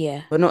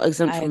 Yeah. We're not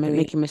exempt from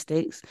making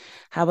mistakes.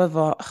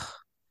 However,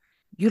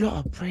 you lot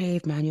are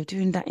brave, man. You're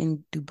doing that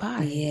in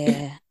Dubai.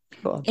 Yeah.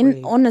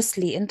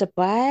 Honestly, in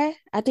Dubai,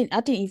 I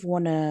didn't even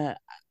want to,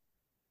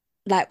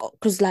 like,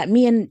 because like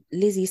me and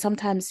Lizzie,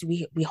 sometimes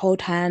we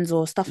hold hands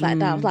or stuff like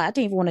that. I was like, I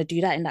didn't even want to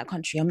do that in that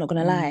country. I'm not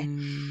gonna lie,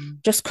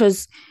 just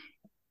because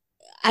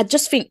I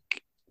just think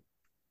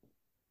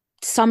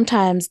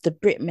sometimes the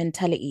Brit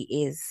mentality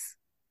is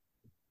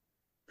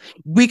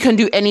we can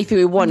do anything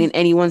we want in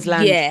anyone's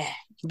land. Yeah,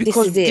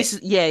 because this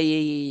is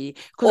yeah.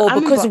 Or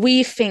because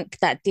we think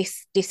that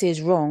this is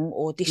wrong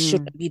or this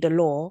shouldn't be the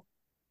law,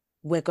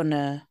 we're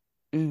gonna.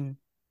 Do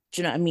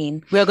you know what I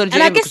mean? We're going to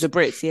do it because of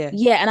Brits, yeah.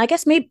 Yeah, and I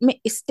guess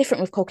maybe it's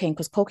different with cocaine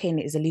because cocaine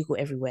is illegal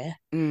everywhere.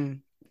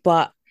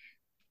 But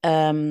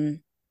I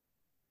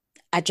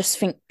just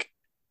think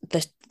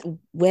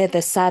where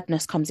the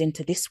sadness comes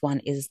into this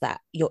one is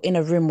that you're in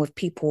a room with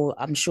people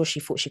I'm sure she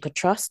thought she could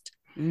trust.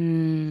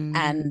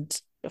 And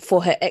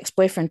for her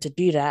ex-boyfriend to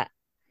do that,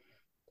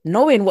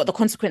 knowing what the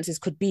consequences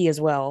could be as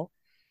well,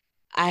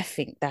 I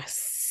think that's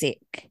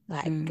sick.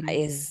 Like that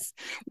is.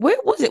 Where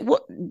was it?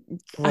 What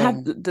wrong. I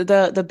have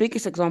the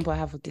biggest example I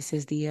have of this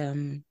is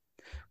the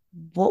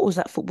what was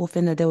that football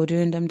thing that they were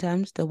doing them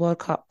times? The World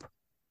Cup.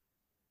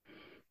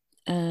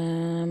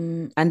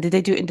 And did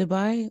they do it in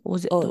Dubai? Or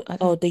was it?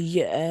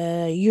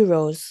 The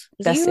Euros.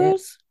 That's Euros?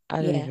 it.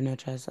 I don't even know,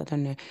 Chaz. I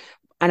don't know.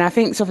 And I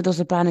think there was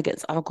a ban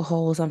against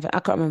alcohol or something. I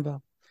can't remember.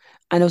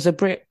 And there was a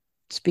Brit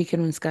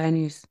speaking on Sky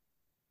News.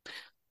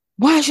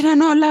 Why should I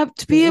not allowed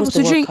to be able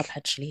to drink? World Cup,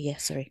 actually, yeah,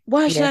 sorry.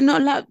 Why should I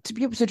not allowed to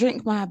be able to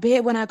drink my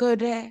beer when I go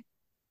there?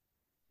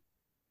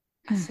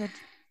 I said,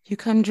 you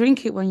can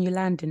drink it when you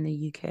land in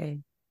the UK.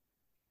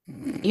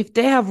 If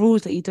they have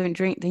rules that you don't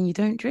drink, then you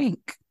don't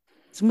drink.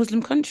 It's a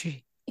Muslim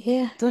country.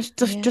 Yeah.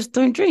 Just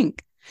don't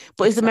drink.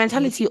 But it's the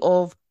mentality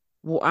of,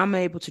 well, I'm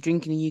able to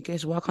drink in the UK,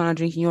 so why can't I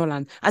drink in your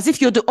land? As if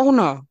you're the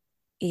owner.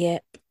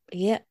 Yep.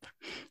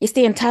 It's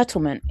the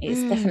entitlement.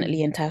 It's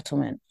definitely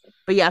entitlement.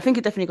 But yeah, I think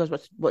it definitely goes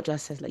back to what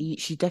Jazz says. Like,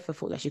 she definitely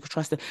thought that she could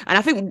trust him. And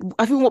I think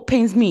what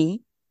pains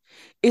me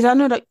is I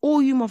know that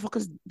all you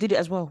motherfuckers did it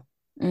as well.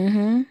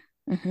 Yep.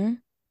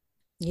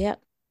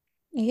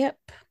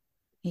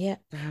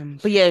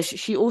 But yeah,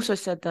 she also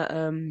said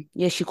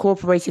that she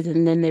cooperated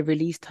and then they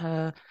released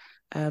her.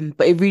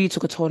 But it really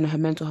took a toll on her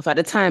mental health at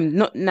the time,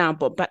 not now,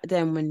 but back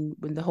then when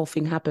the whole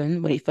thing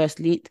happened, when it first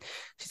leaked,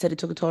 she said it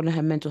took a toll on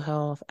her mental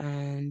health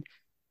and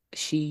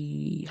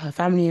her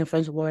family and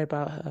friends were worried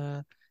about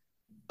her.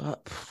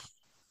 But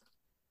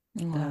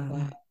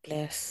wow,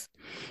 bless.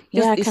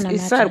 Yeah,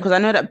 it's sad because I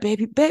know that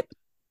babe,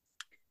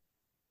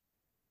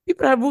 people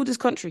that rule this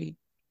country.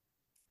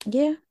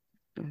 Yeah.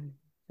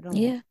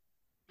 Yeah.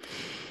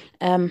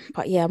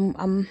 But yeah,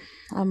 I'm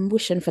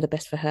wishing for the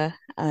best for her.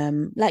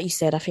 Like you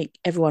said, I think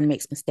everyone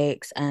makes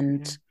mistakes,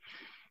 and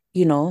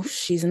you know,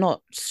 she's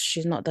not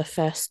the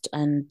first,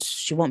 and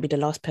she won't be the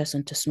last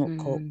person to snort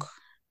coke.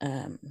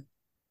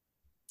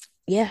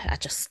 Yeah,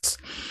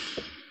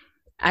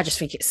 I just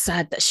think it's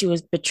sad that she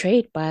was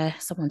betrayed by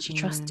someone she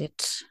trusted.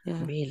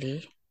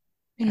 Really.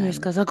 Anyways,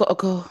 guys, I gotta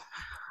go.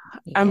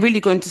 Yeah. I'm really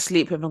going to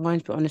sleep if I'm going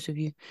to be honest with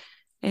you.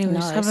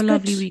 Anyways, have a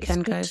lovely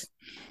weekend, guys.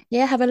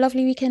 Yeah, have a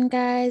lovely weekend,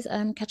 guys.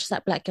 Catch us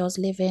at Black Girls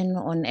Living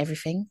on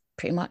everything,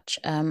 pretty much.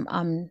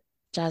 I'm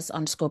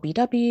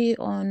Jazz_BW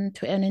on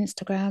Twitter and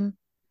Instagram.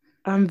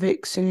 I'm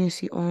Vic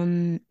Sanusi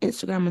on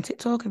Instagram and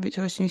TikTok, and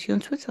Victoria Sanusi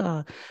on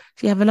Twitter.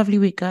 So have a lovely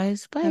week,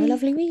 guys. Bye. Have a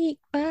lovely week.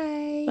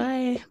 Bye.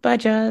 Bye. Bye,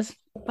 Jazz.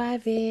 Bye,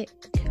 Vic.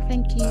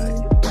 Thank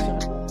you.